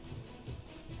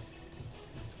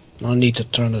 I need to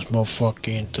turn this motherfucker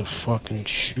into fucking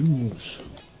shoes.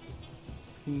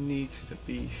 He needs to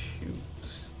be shoes.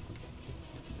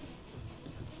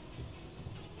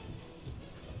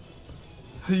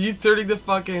 Are you turning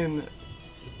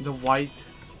the white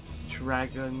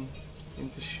dragon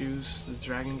into shoes? The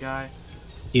dragon guy?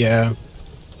 Yeah.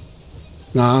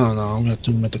 No, I don't know. I'm gonna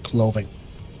do him with the clothing.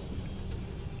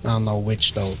 I don't know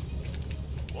which though.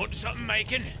 Want something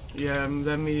making? Yeah,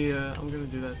 let me, I'm gonna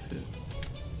do that too.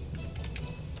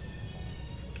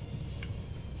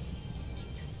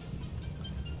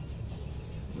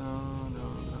 No.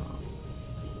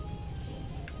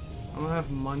 I don't have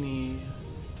money.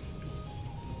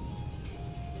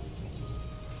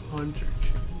 Hunter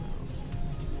chicken.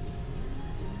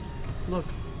 Look,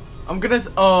 I'm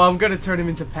gonna turn him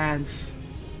into pants.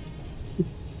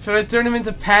 Should I turn him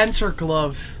into pants or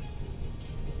gloves?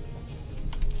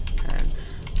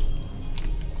 Pants.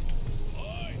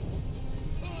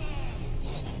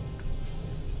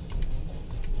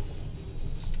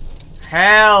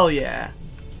 Hell yeah.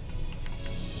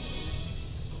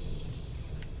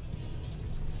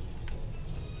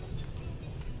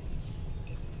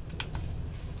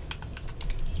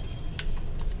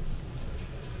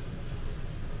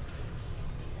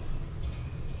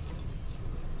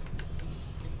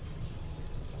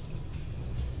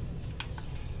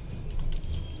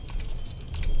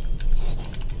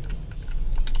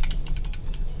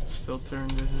 Still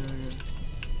turned it here.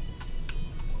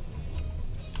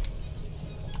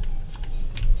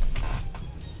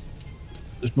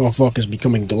 This motherfucker's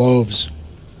becoming gloves.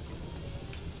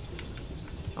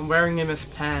 I'm wearing him as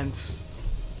pants.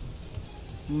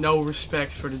 No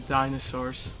respect for the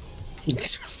dinosaurs.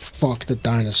 Fuck the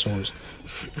dinosaurs.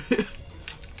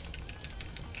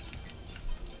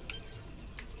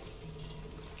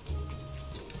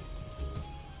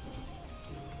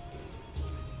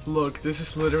 Look, this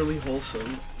is literally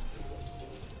wholesome.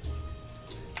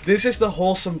 This is the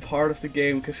wholesome part of the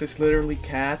game, because it's literally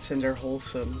cats and they're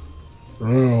wholesome.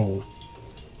 Bro.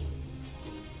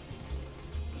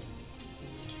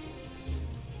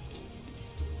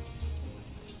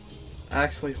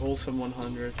 Actually, wholesome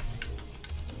 100.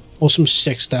 Wholesome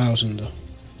 6,000.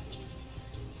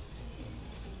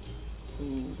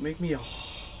 Ooh, make me a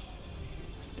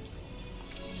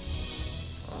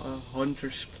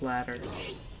hunter's platter.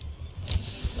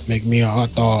 Make me a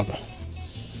hot dog.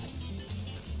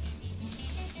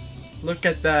 Look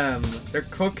at them. They're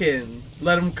cooking.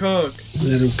 Let them cook.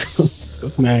 Let him cook.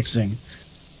 Maxing.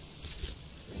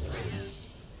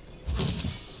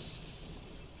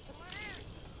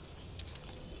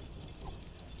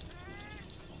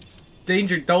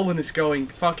 Danger Dolan is going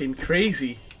fucking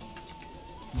crazy.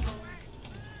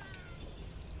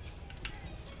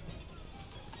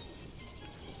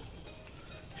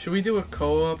 Should we do a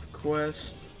co-op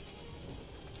quest?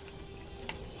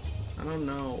 I don't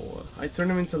know. I turned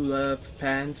him into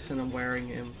pants and I'm wearing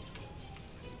him.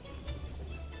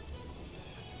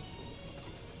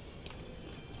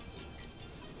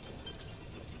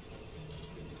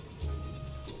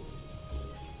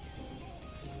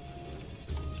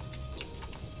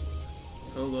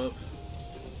 Hold up.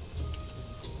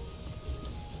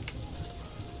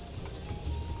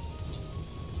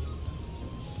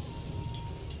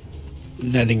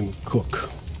 Letting him cook.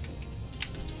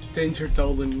 Danger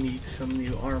Dolan needs some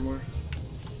new armor.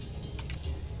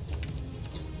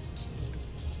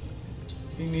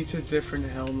 He needs a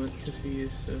different helmet because he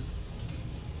is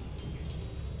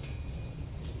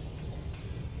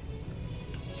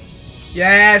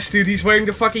Yes, dude, he's wearing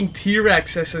the fucking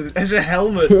T-Rex as a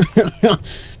helmet.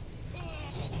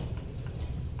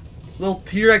 Little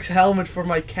T-Rex helmet for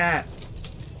my cat.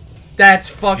 That's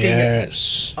fucking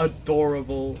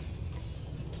adorable.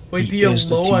 Wait, the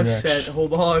Aloha set.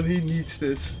 Hold on, he needs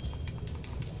this.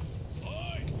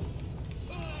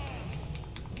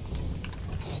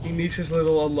 He needs his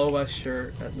little Aloha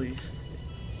shirt, at least.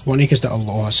 Funny because the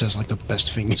Aloha says like the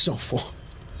best thing so far.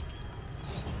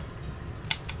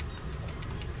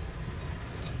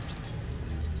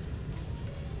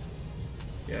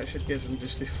 Yeah, I should give him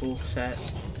just the full set.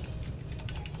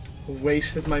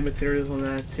 Wasted my materials on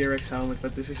that T-Rex helmet,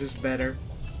 but this is just better.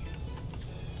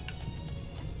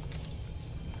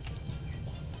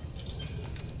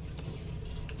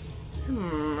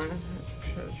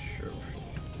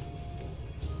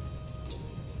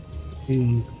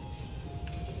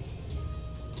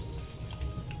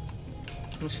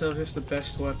 Myself is the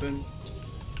best weapon.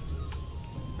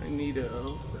 I need a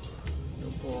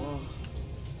ball.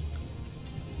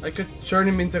 I could turn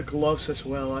him into gloves as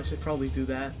well. I should probably do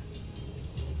that.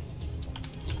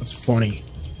 That's funny.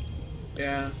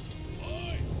 Yeah.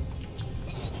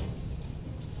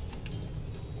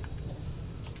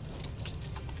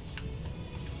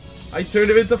 I turned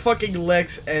him into fucking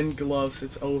legs and gloves.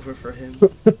 It's over for him.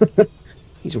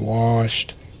 He's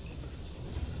washed.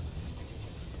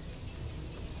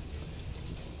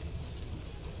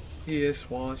 He is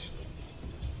washed.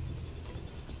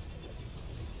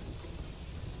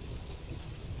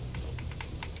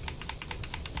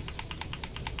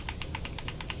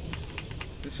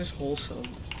 This is wholesome.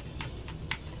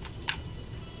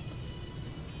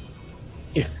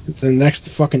 Yeah, the next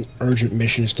fucking urgent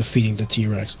mission is defeating the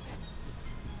T-Rex.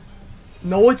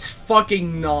 No, it's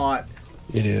fucking not.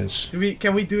 It is.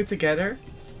 Can we do it together?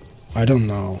 I don't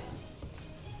know.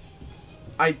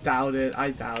 I doubt it.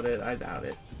 I doubt it. I doubt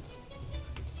it.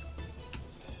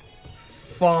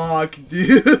 Fuck,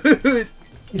 dude.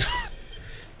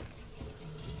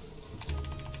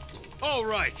 All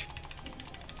right.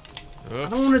 Oops. I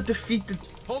don't want to defeat the.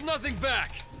 Hold nothing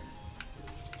back.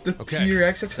 The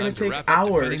T-Rex. That's gonna take The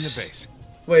hours. base.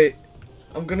 Wait,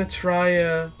 I'm gonna try.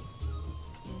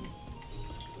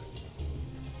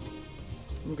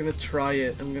 I'm gonna try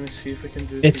it. I'm gonna see if we can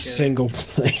do it. It's together. single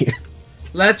player.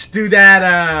 Let's do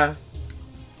that.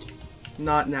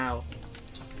 Not now.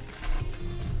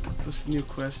 What's the new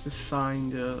quest?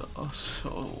 Assigned.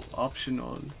 Also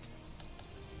optional.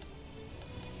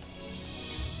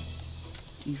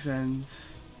 Events.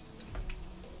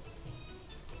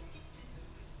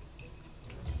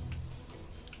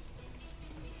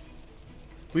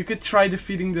 We could try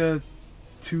defeating the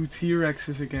 2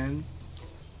 T-Rexes again.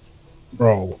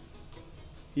 Bro.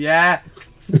 Yeah.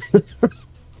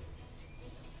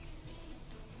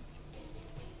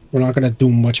 We're not gonna do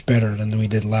much better than we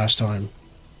did last time.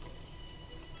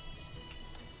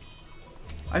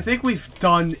 I think we've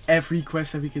done every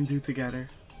quest that we can do together.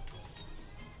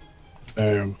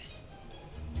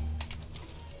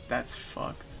 That's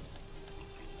fucked.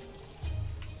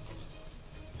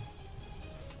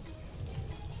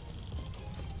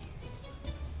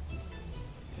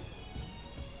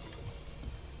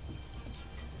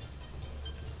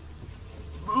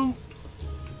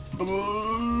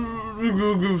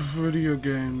 Video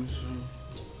games.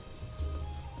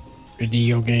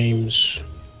 Video games.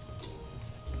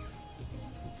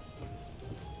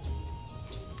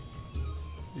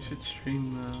 You should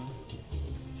stream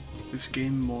this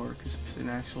game more because it's an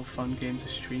actual fun game to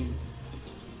stream.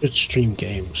 Let's stream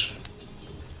games.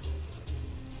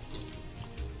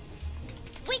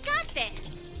 We got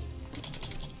this.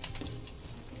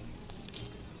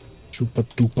 Super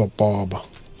duper Bob.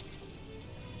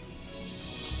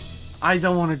 I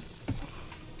don't want to.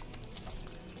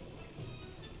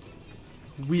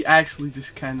 We actually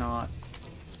just cannot.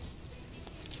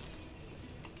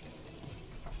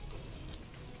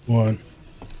 What?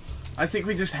 I think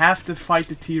we just have to fight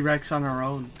the T-Rex on our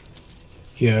own.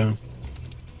 Yeah.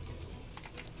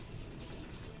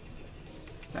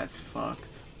 That's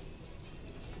fucked.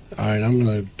 Alright, I'm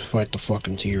gonna fight the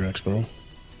fucking T-Rex, bro.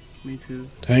 Me too.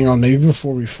 Hang on, maybe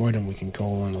before we fight him, we can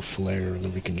call in a flare and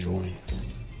then we can join.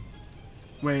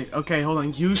 Wait, okay, hold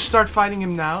on. You start fighting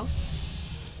him now.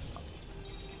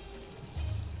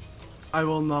 I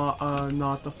will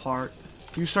not depart.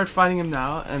 You start fighting him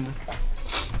now, and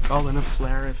call in a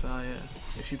flare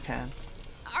if you can.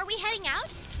 Are we heading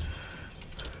out?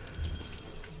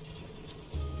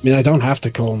 I mean, I don't have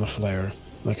to call in the flare.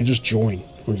 I can just join,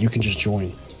 or you can just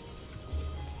join.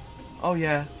 Oh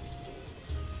yeah.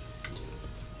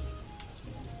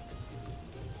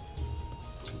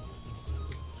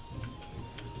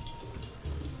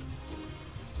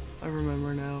 I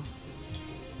remember now.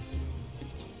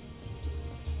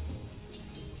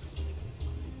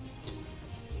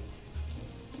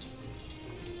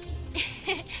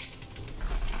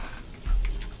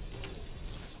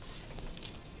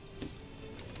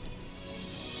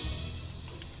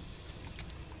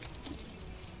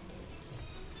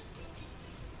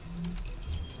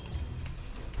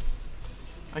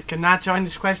 I cannot join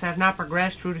this quest. I have not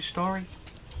progressed through the story.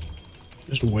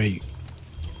 Just wait.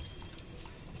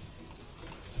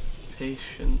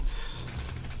 Patience.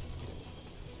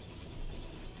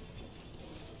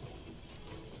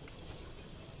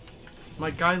 My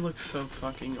guy looks so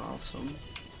fucking awesome.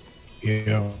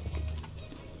 Yeah.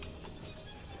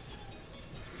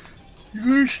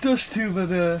 Yours does too,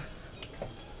 but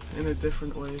in a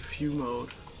different way. View mode.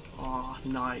 Aw, oh,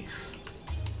 nice.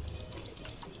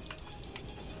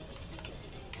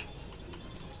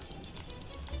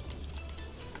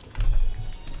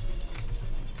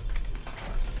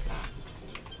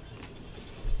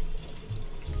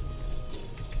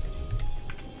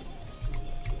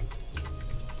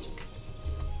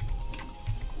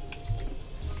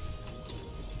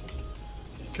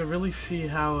 You can really see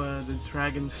how the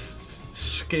dragon's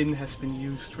skin has been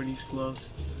used for these gloves.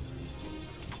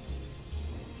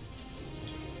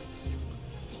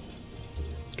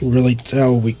 You can really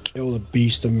tell we killed a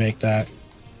beast to make that.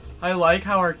 I like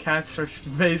how our cats are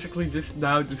basically just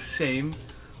now the same,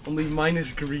 only mine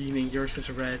is green and yours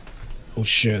is red. Oh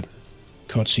shit.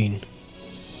 Cutscene.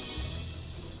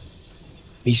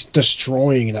 He's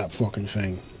destroying that fucking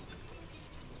thing.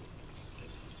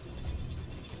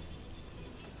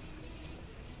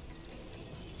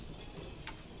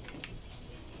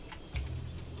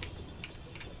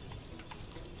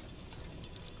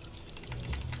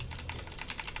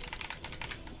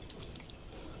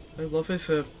 I love his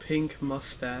pink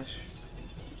mustache.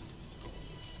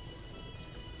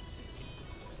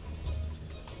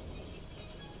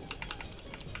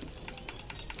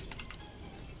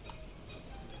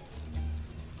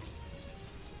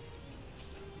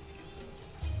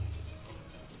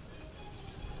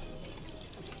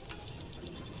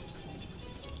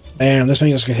 Damn, this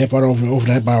thing just got hit right over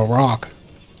the head by a rock.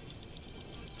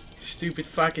 Stupid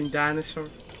fucking dinosaur.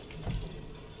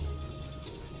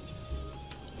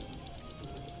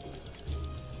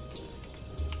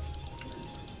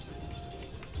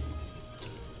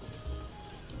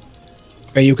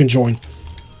 Okay, you can join.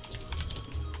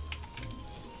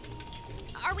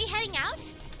 Are we heading out?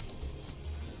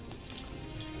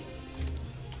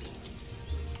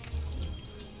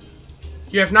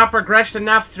 You have not progressed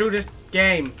enough through the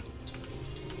game.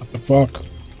 What the fuck?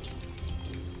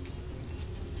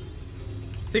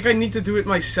 I think I need to do it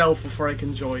myself before I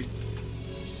can join.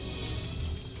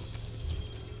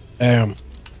 Damn.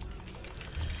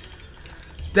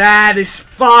 That is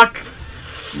fuck.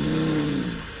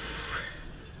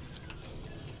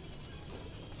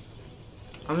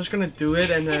 I'm just gonna do it,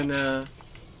 and then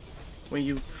when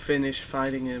you finish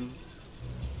fighting him,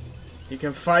 you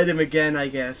can fight him again, I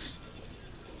guess.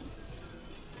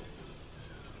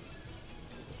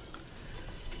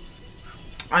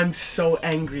 I'm so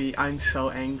angry. I'm so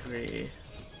angry.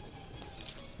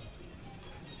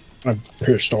 I'm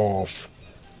pissed off.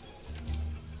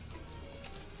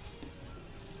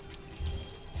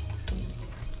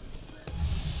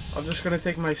 I'm just gonna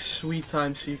take my sweet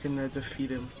time so you can defeat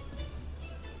him.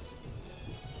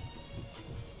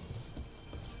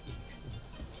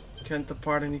 Can't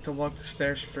depart, I need to walk the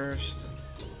stairs first.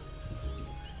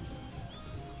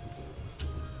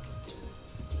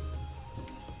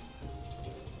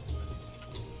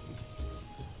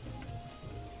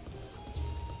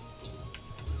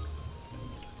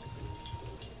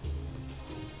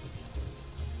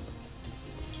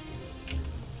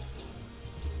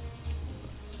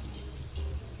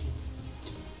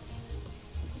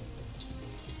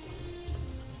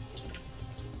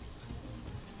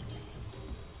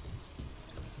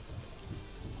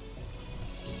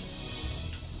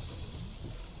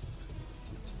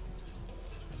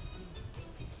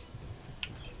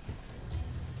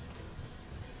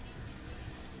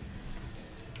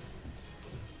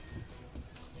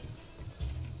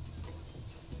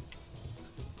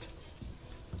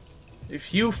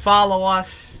 If you follow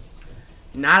us,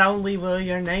 not only will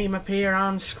your name appear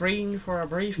on screen for a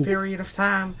brief period of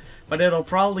time, but it'll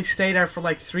probably stay there for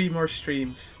like 3 more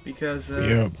streams, because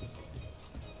Yep.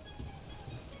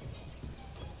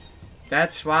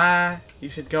 That's why you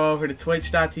should go over to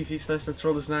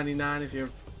twitch.tv/TheTrollers99 if you're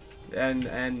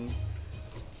and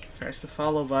press the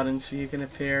follow button so you can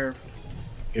appear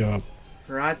Yep.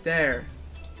 right there.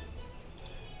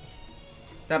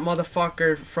 That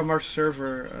motherfucker from our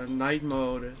server, Night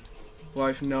Mode, who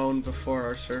I've known before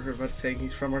our server, but saying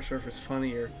he's from our server is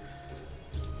funnier.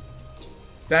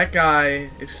 That guy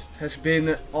has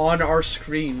been on our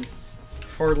screen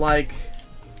for like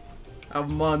a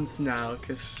month now,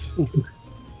 because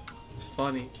it's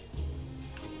funny.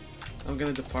 I'm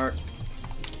gonna depart.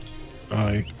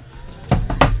 Bye.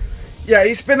 Yeah,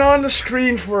 he's been on the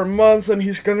screen for a month and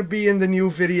he's gonna be in the new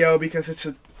video because it's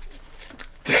a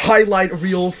highlight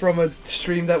reel from a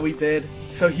stream that we did.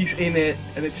 So he's in it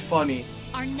and it's funny.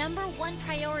 Our number one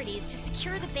priority is to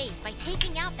secure the base by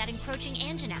taking out that encroaching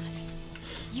Anjanath.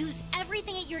 Use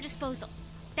everything at your disposal.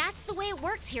 That's the way it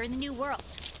works here in the New World.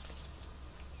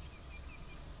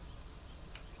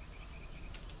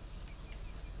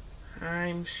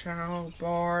 I'm so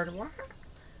bored. What?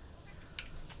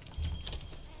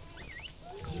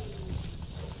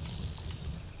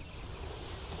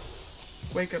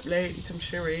 Wake up late, eat some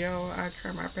cereal. I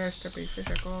try my best to be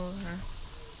physical.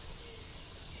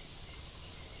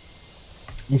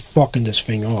 I'm fucking this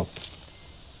thing up.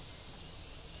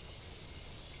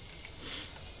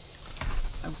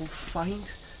 I will find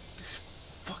this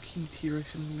fucking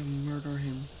T-Rex and I'm gonna murder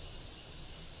him.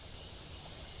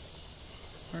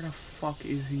 Where the fuck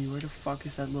is he? Where the fuck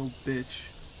is that little bitch?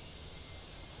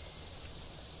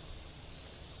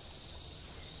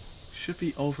 Should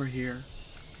be over here.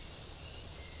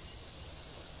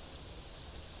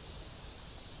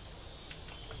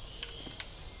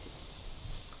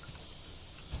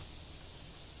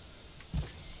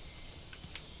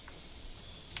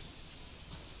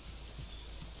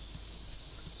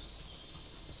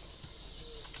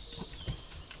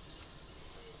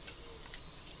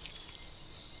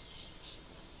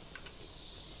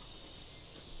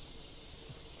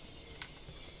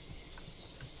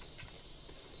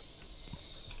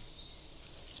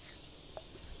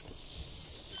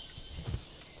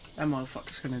 That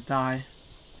motherfucker's gonna die.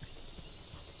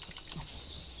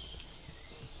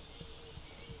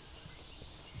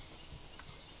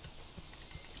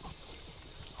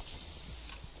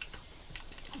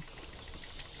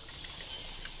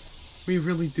 We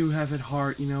really do have it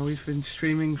hard, you know. We've been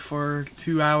streaming for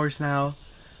 2 hours now.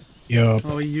 Yup.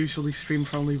 Well, we usually stream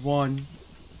for only 1.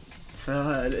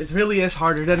 So it really is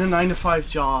harder than a 9-to-5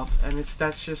 job, and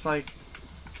that's just like.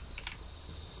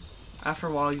 After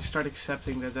a while, you start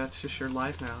accepting that that's just your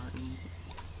life now, and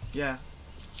yeah.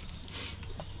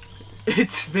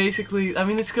 It's basically, I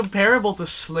mean, it's comparable to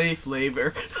slave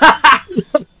labor. I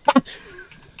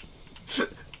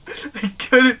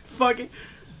couldn't fucking.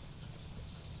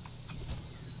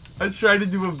 I tried to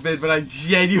do a bit, but I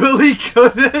genuinely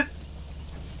couldn't.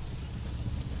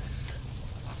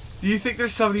 Do you think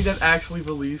there's somebody that actually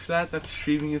believes that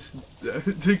streaming is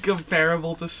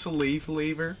comparable to slave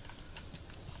labor?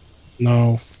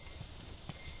 No.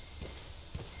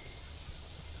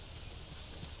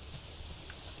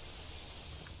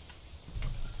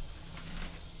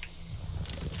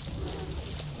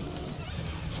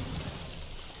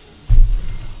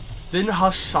 Didn't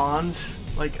Hassan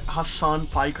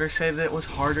Piker say that it was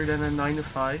harder than a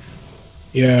 9-to-5?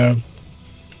 Yeah.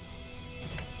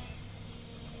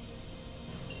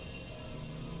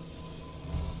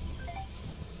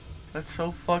 That's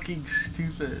so fucking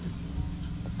stupid.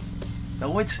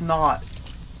 No, it's not.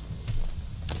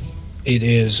 It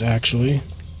is, actually.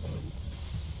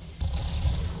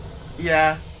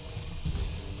 Yeah.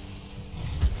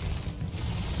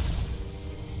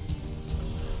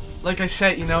 Like I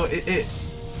said, you know,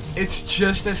 it's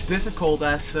just as difficult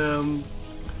as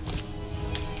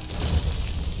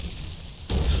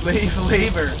slave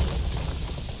labor.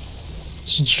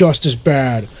 It's just as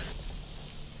bad.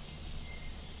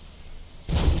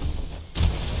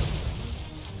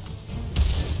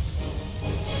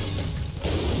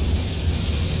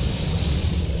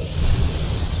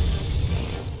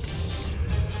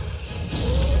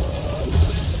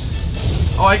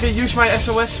 Oh, I can use my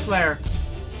SOS flare.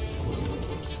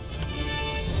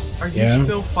 Are you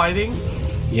still fighting?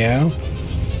 Yeah.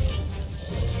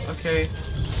 Okay.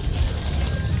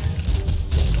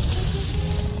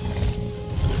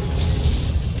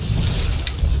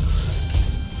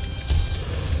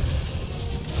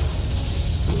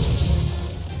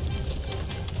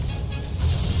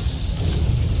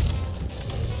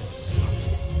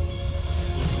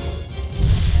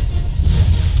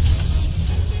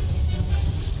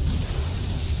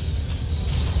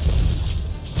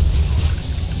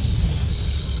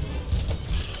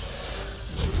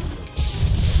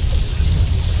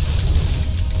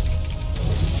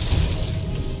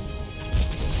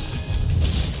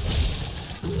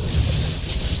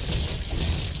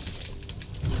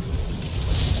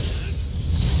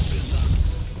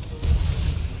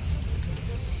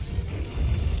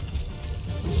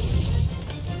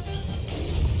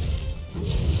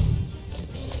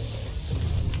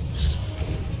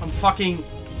 Fucking.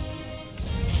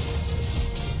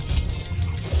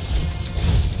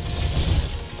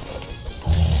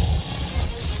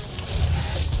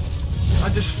 I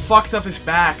just fucked up his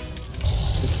back.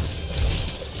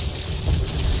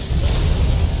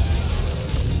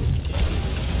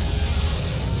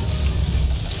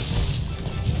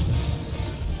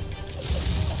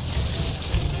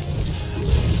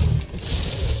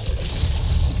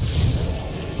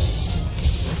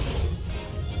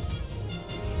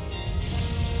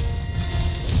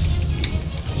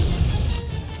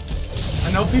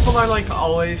 people are like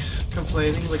always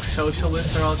complaining, like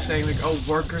socialists are all saying like, oh,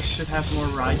 workers should have more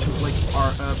rights with like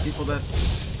people that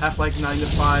have like 9 to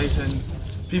 5s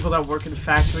and people that work in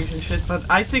factories and shit, but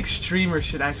I think streamers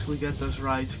should actually get those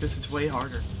rights because it's way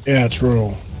harder. Yeah,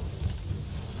 true.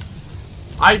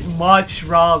 I'd much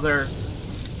rather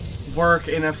work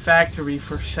in a factory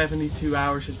for 72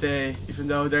 hours a day, even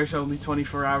though there's only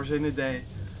 24 hours in a day,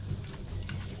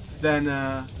 than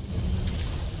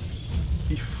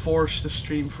be forced to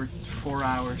stream for 4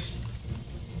 hours.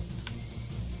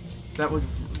 That would,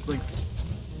 like...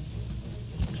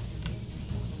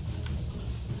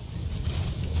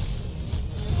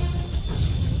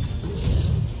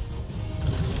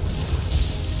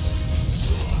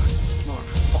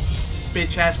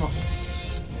 Bitch ass mo-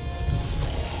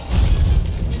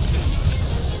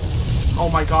 Oh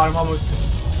my god, I'm almost...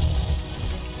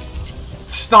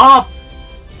 Stop!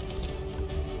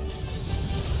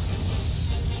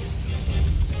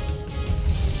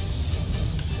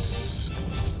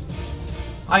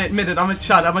 I admit it, I'm a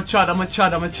chud, I'm a chud, I'm a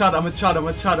chud, I'm a chud, I'm a chud, I'm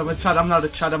a chud, I'm a chud, I'm not a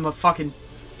chud, I'm a fucking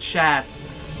Chad.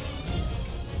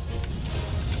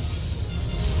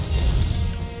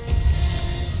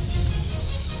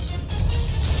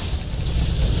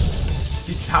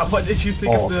 What did you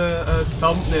think of the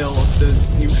thumbnail of the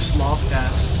new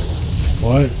Smobcast?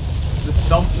 What? The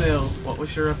thumbnail, what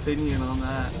was your opinion on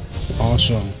that?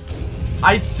 Awesome.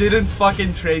 I didn't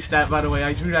fucking trace that, by the way.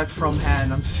 I drew that from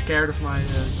hand. I'm scared of my...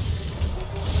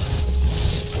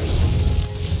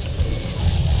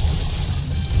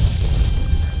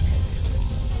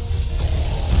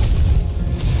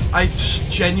 I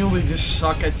genuinely just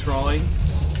suck at drawing,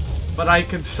 but I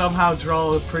can somehow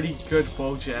draw a pretty good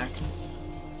Bojack.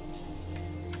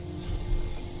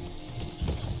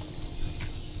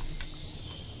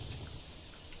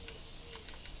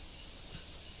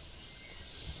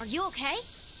 Are you okay?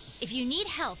 If you need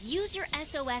help, use your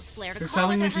SOS flare to You're call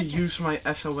telling other me to hunters. use my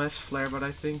SOS flare, but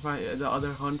I think the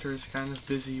other hunter is kind of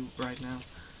busy right now.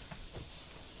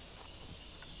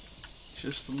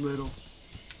 Just a little.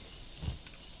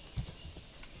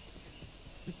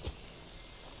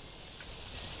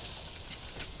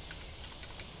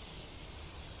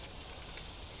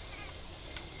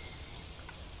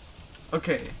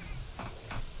 Okay.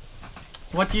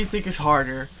 What do you think is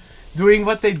harder? Doing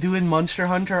what they do in Monster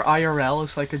Hunter IRL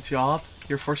is like a job.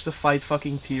 You're forced to fight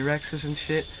fucking T-Rexes and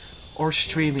shit. Or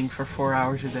streaming for 4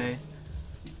 hours a day.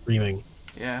 Streaming.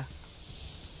 Yeah.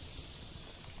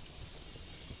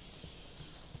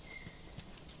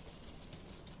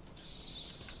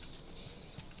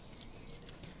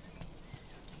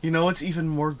 You know what's even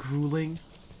more grueling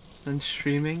than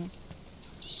streaming?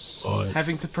 What?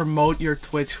 Having to promote your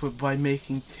Twitch by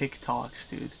making TikToks,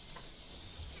 dude.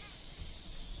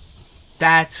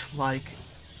 That's like...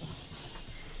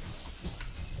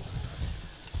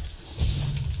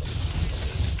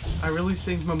 I really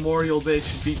think Memorial Day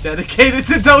should be dedicated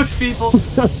to those people.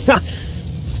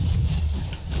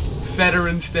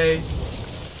 Veterans Day.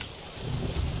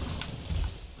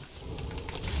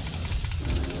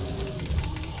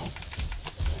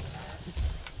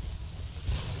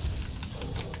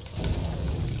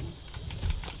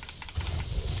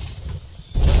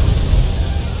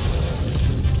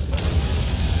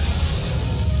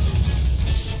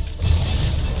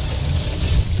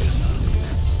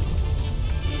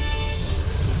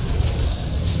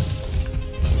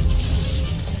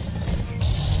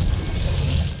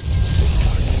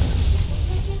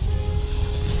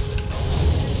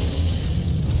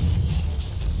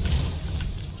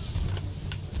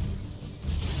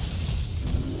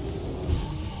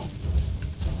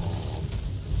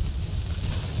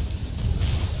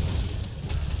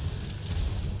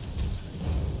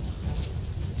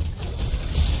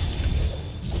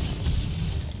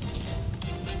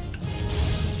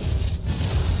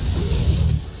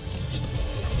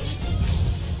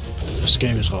 This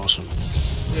game is awesome.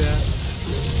 Yeah.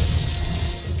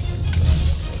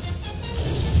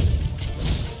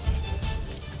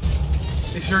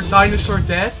 Is your dinosaur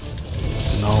dead?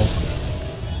 No.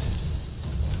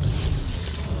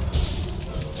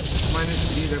 Mine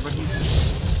isn't either, but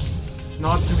he's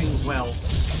not doing well.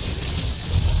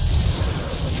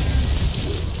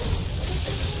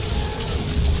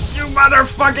 You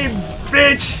motherfucking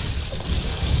bitch!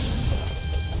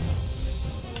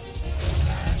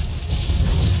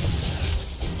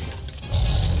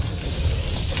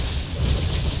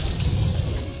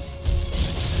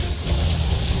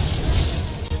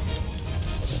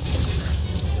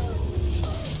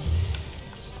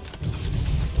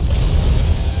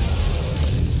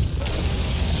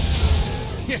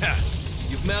 Yeah,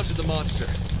 you've mounted the monster.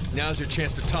 Now's your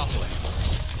chance to topple it.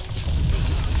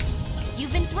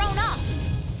 You've been thrown off.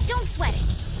 Don't sweat it.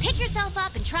 Pick yourself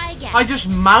up and try again. I just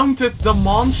mounted the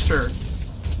monster.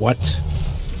 What?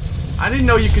 I didn't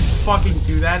know you could fucking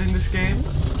do that in this game.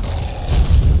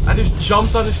 I just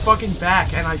jumped on his fucking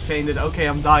back and I fainted. Okay,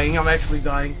 I'm dying. I'm actually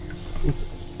dying.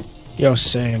 Yo,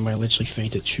 Sam, I literally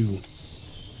fainted too.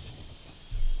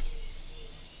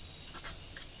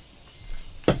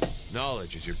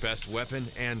 Knowledge is your best weapon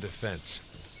and defense.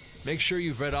 Make sure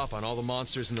you've read up on all the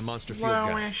monsters in the Monster Field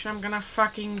Guide. Lois, I'm gonna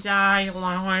fucking die,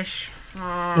 Lois.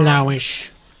 Lowish.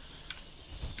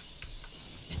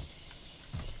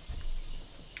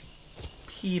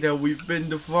 Peter, we've been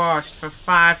divorced for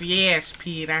 5 years,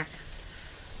 Peter.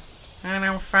 I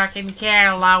don't fucking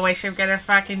care, Lois. I'm gonna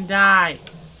fucking die.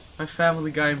 My Family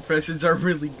Guy impressions are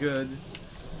really good.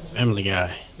 Family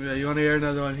Guy. Yeah, you wanna hear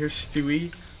another one? Here's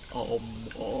Stewie.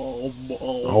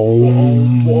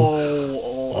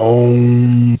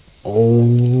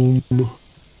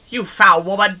 You foul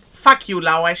woman! Fuck you,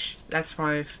 Lois! That's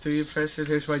my Stewie impression.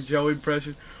 Here's my Joe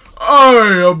impression.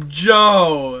 I am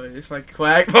Joe! Here's my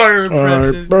Quagmire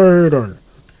impression.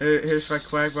 Here's my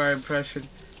Quagmire impression.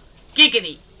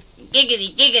 Giggity!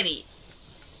 Giggity! Giggity!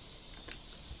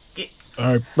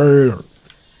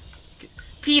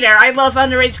 Peter, I love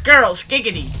underage girls!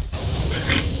 Giggity!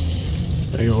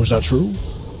 Hey, is that true?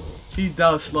 He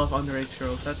does love underage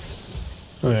girls. That's...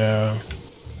 Yeah.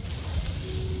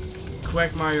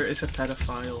 Quagmire is a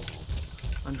pedophile.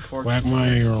 Unfortunately.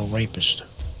 Quagmire, you're a rapist.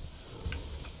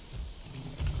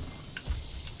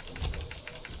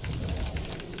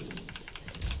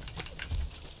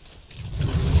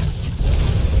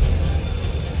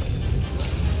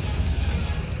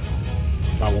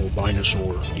 Foul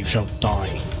dinosaur, you shall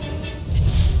die.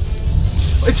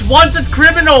 It's Wanted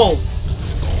Criminal!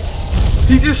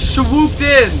 He just swooped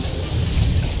in!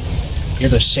 Here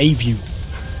to save you.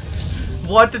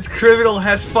 Wanted Criminal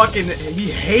has fucking... He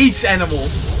hates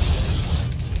animals.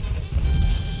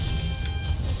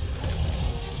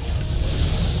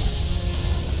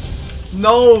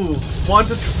 No!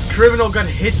 Wanted Criminal got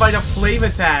hit by the flame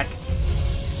attack.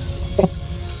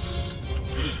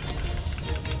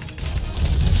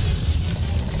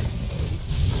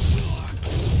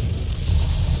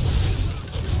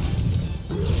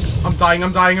 I'm dying,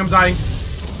 I'm dying, I'm dying.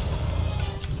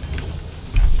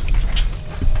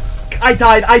 I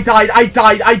died, I died, I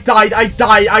died, I died, I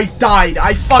died, I died.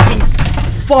 I fucking...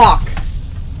 Fuck.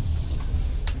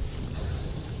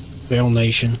 Fail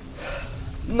Nation.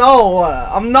 No,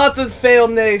 I'm not the Fail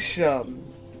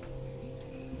Nation.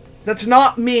 That's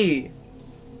not me.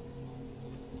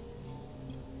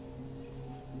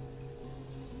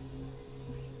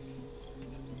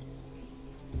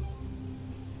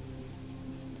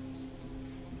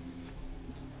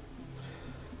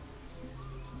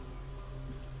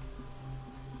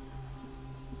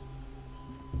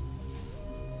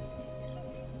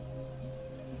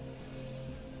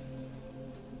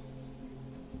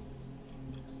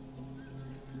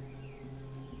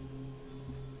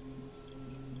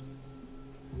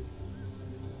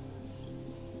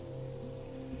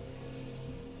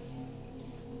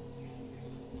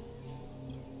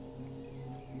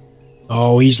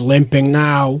 Oh, he's limping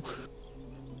now.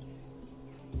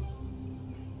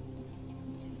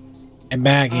 Get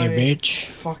back here, bitch.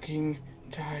 Fucking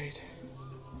died.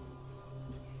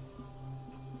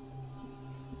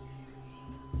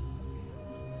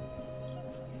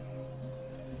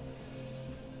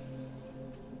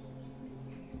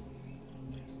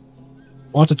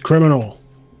 Wanted criminal.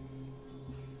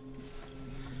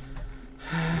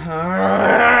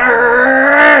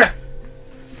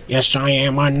 Yes, I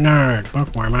am a nerd.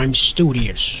 Bookworm, I'm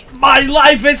studious. My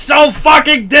life is so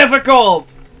fucking difficult!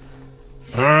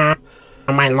 My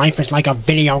life is like a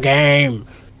video game.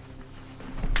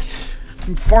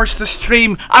 I'm forced to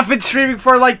stream. I've been streaming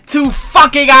for like 2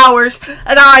 fucking hours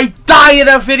and I die in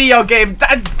a video game.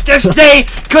 This day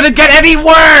couldn't get any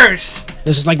worse!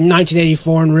 This is like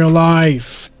 1984 in real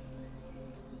life.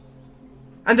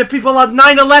 And the people on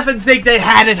 9/11 think they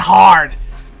had it hard.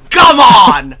 Come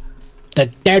on! The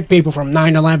dead people from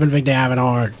 9/11 think they have it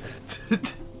hard.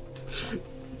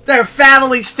 Their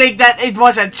families think that it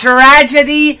was a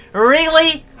tragedy?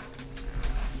 Really?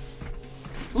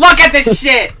 Look at this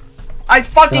shit! I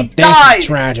fucking This died! is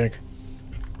tragic.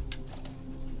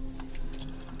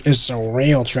 This is a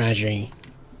real tragedy.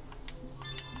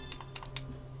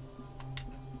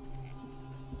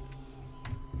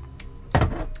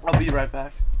 I'll be right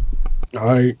back.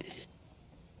 Alright.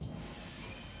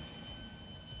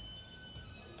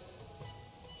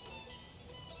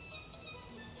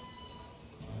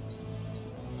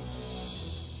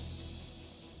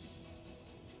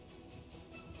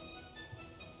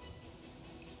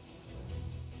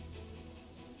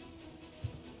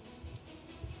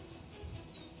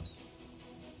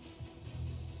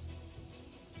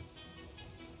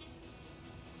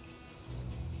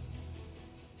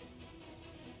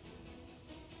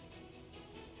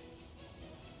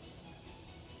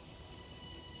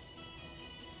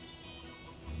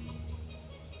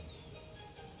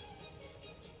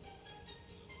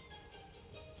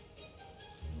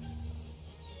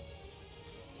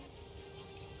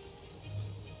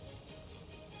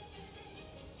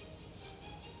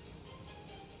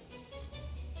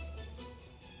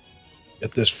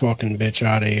 Get this fucking bitch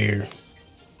out of here.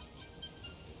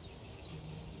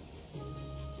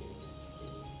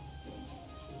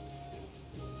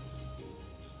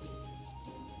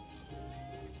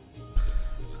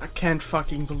 I can't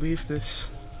fucking believe this.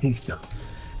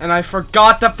 And I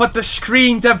forgot to put the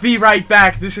screen to be right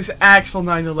back. This is actual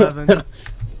 9/11.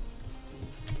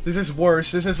 This is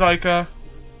worse. This is like a...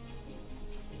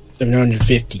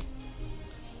 750.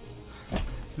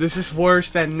 This is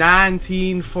worse than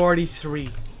 1943.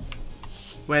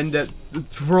 When the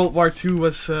World War II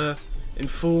was in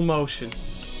full motion.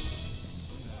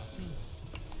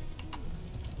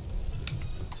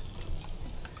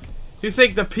 You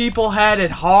think the people had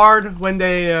it hard when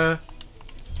they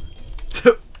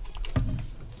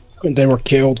When they were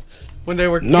killed. when they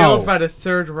were killed by the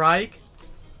Third Reich?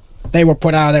 They were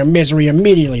put out of their misery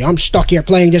immediately. I'm stuck here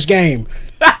playing this game.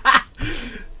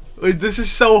 Wait, this is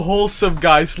so wholesome,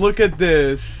 guys. Look at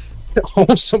this.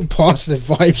 Wholesome positive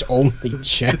vibes only,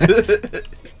 chat.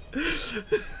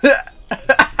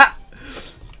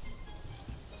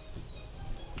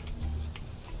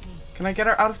 Can I get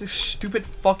her out of this stupid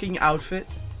fucking outfit?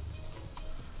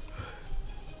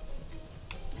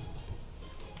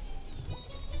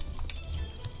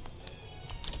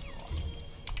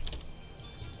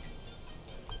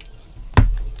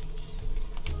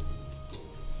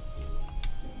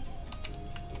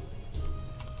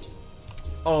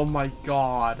 Oh my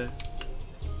god.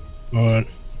 What?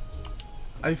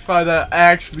 I find that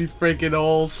actually freaking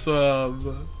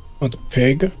awesome. What, the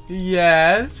pig?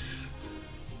 Yes.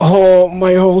 Oh,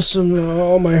 my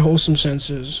wholesome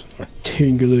senses are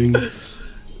tingling.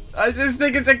 I just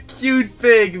think it's a cute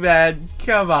pig, man.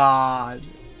 Come on.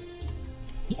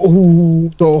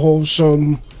 Ooh, the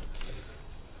wholesome.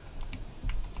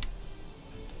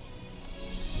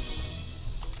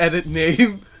 Edit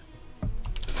name.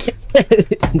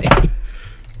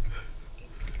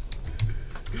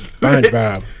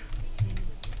 SpongeBob.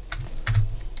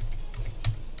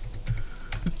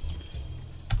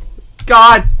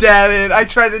 God damn it! I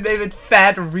tried to name it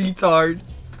Fat Retard.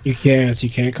 You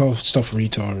can't call stuff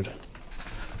retard.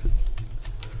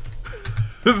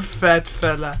 Fat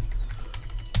fella.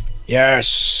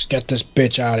 Yes, get this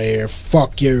bitch out of here.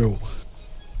 Fuck you.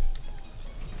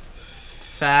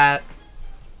 Fat.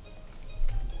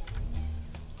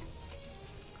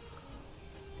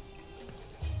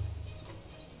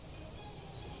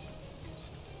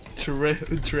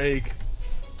 Drake.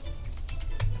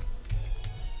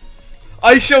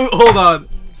 Hold on.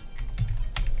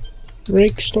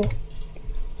 Drake, stop.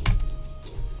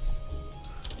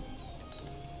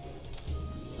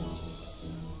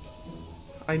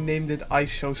 I named it I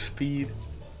Show Speed.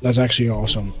 That's actually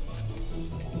awesome.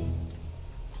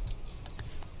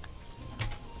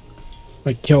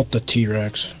 I killed the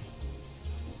T-Rex.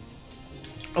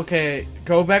 Okay,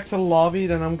 go back to the lobby,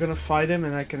 then I'm gonna fight him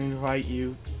and I can invite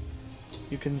you.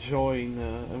 You can join,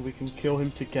 and we can kill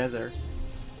him together.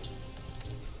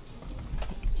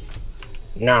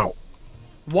 No.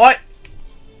 What?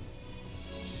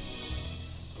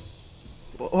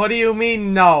 What do you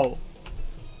mean, no?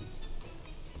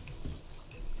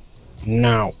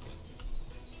 No.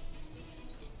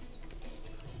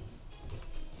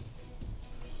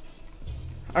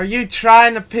 Are you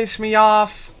trying to piss me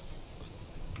off?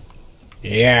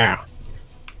 Yeah.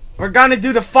 We're gonna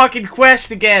do the fucking quest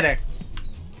together.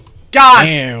 God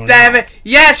Hell damn no. it.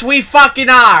 Yes, we fucking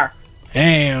are.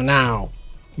 Hell no.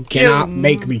 You cannot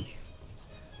make me.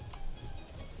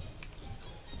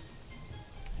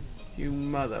 You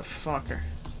motherfucker.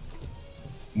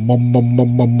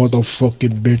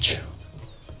 Motherfucking bitch.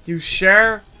 You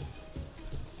sure?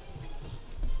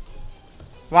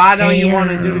 Why don't you want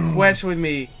to do the quest with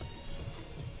me?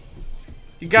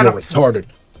 You gotta. You're retarded.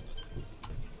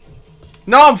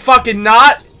 No, I'm fucking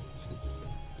not.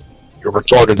 You're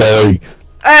retarded, Harry.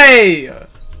 Hey!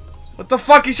 What the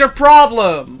fuck is your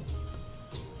problem?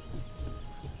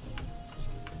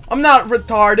 I'm not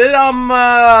retarded,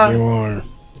 You are.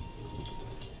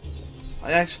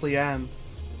 I actually am.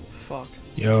 Fuck.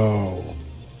 Yo.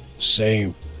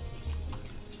 Same.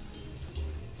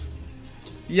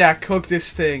 Yeah, cook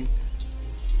this thing.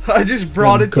 I just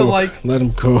brought it to like... Let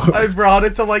him cook. I brought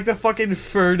it to like the fucking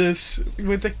furnace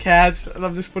with the cats, and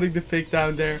I'm just putting the pig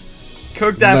down there.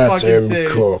 Cook that Let fucking him thing.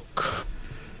 cook.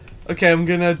 Okay, I'm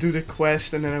gonna do the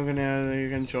quest, and then you're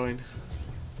gonna join.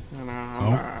 I'm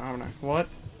not. What?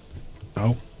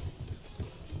 No.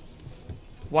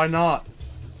 Why not?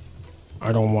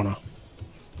 I don't wanna.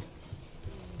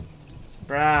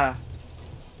 Bruh.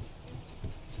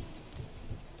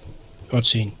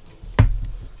 Cutscene.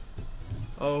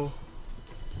 Oh.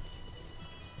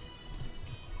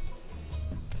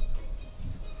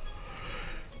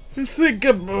 think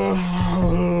about...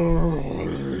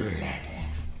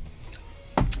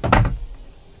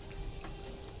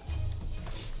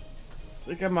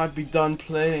 I think I might be done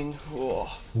playing.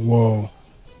 Oh, Whoa.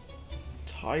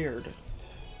 tired.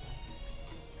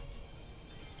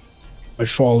 I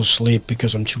fall asleep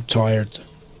because I'm too tired.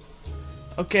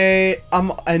 Okay,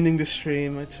 I'm ending the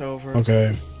stream. It's over.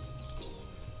 Okay.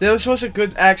 This was a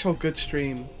good, actual good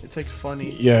stream. It's like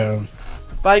funny. Yeah.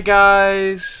 Bye,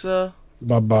 guys.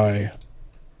 Bye-bye.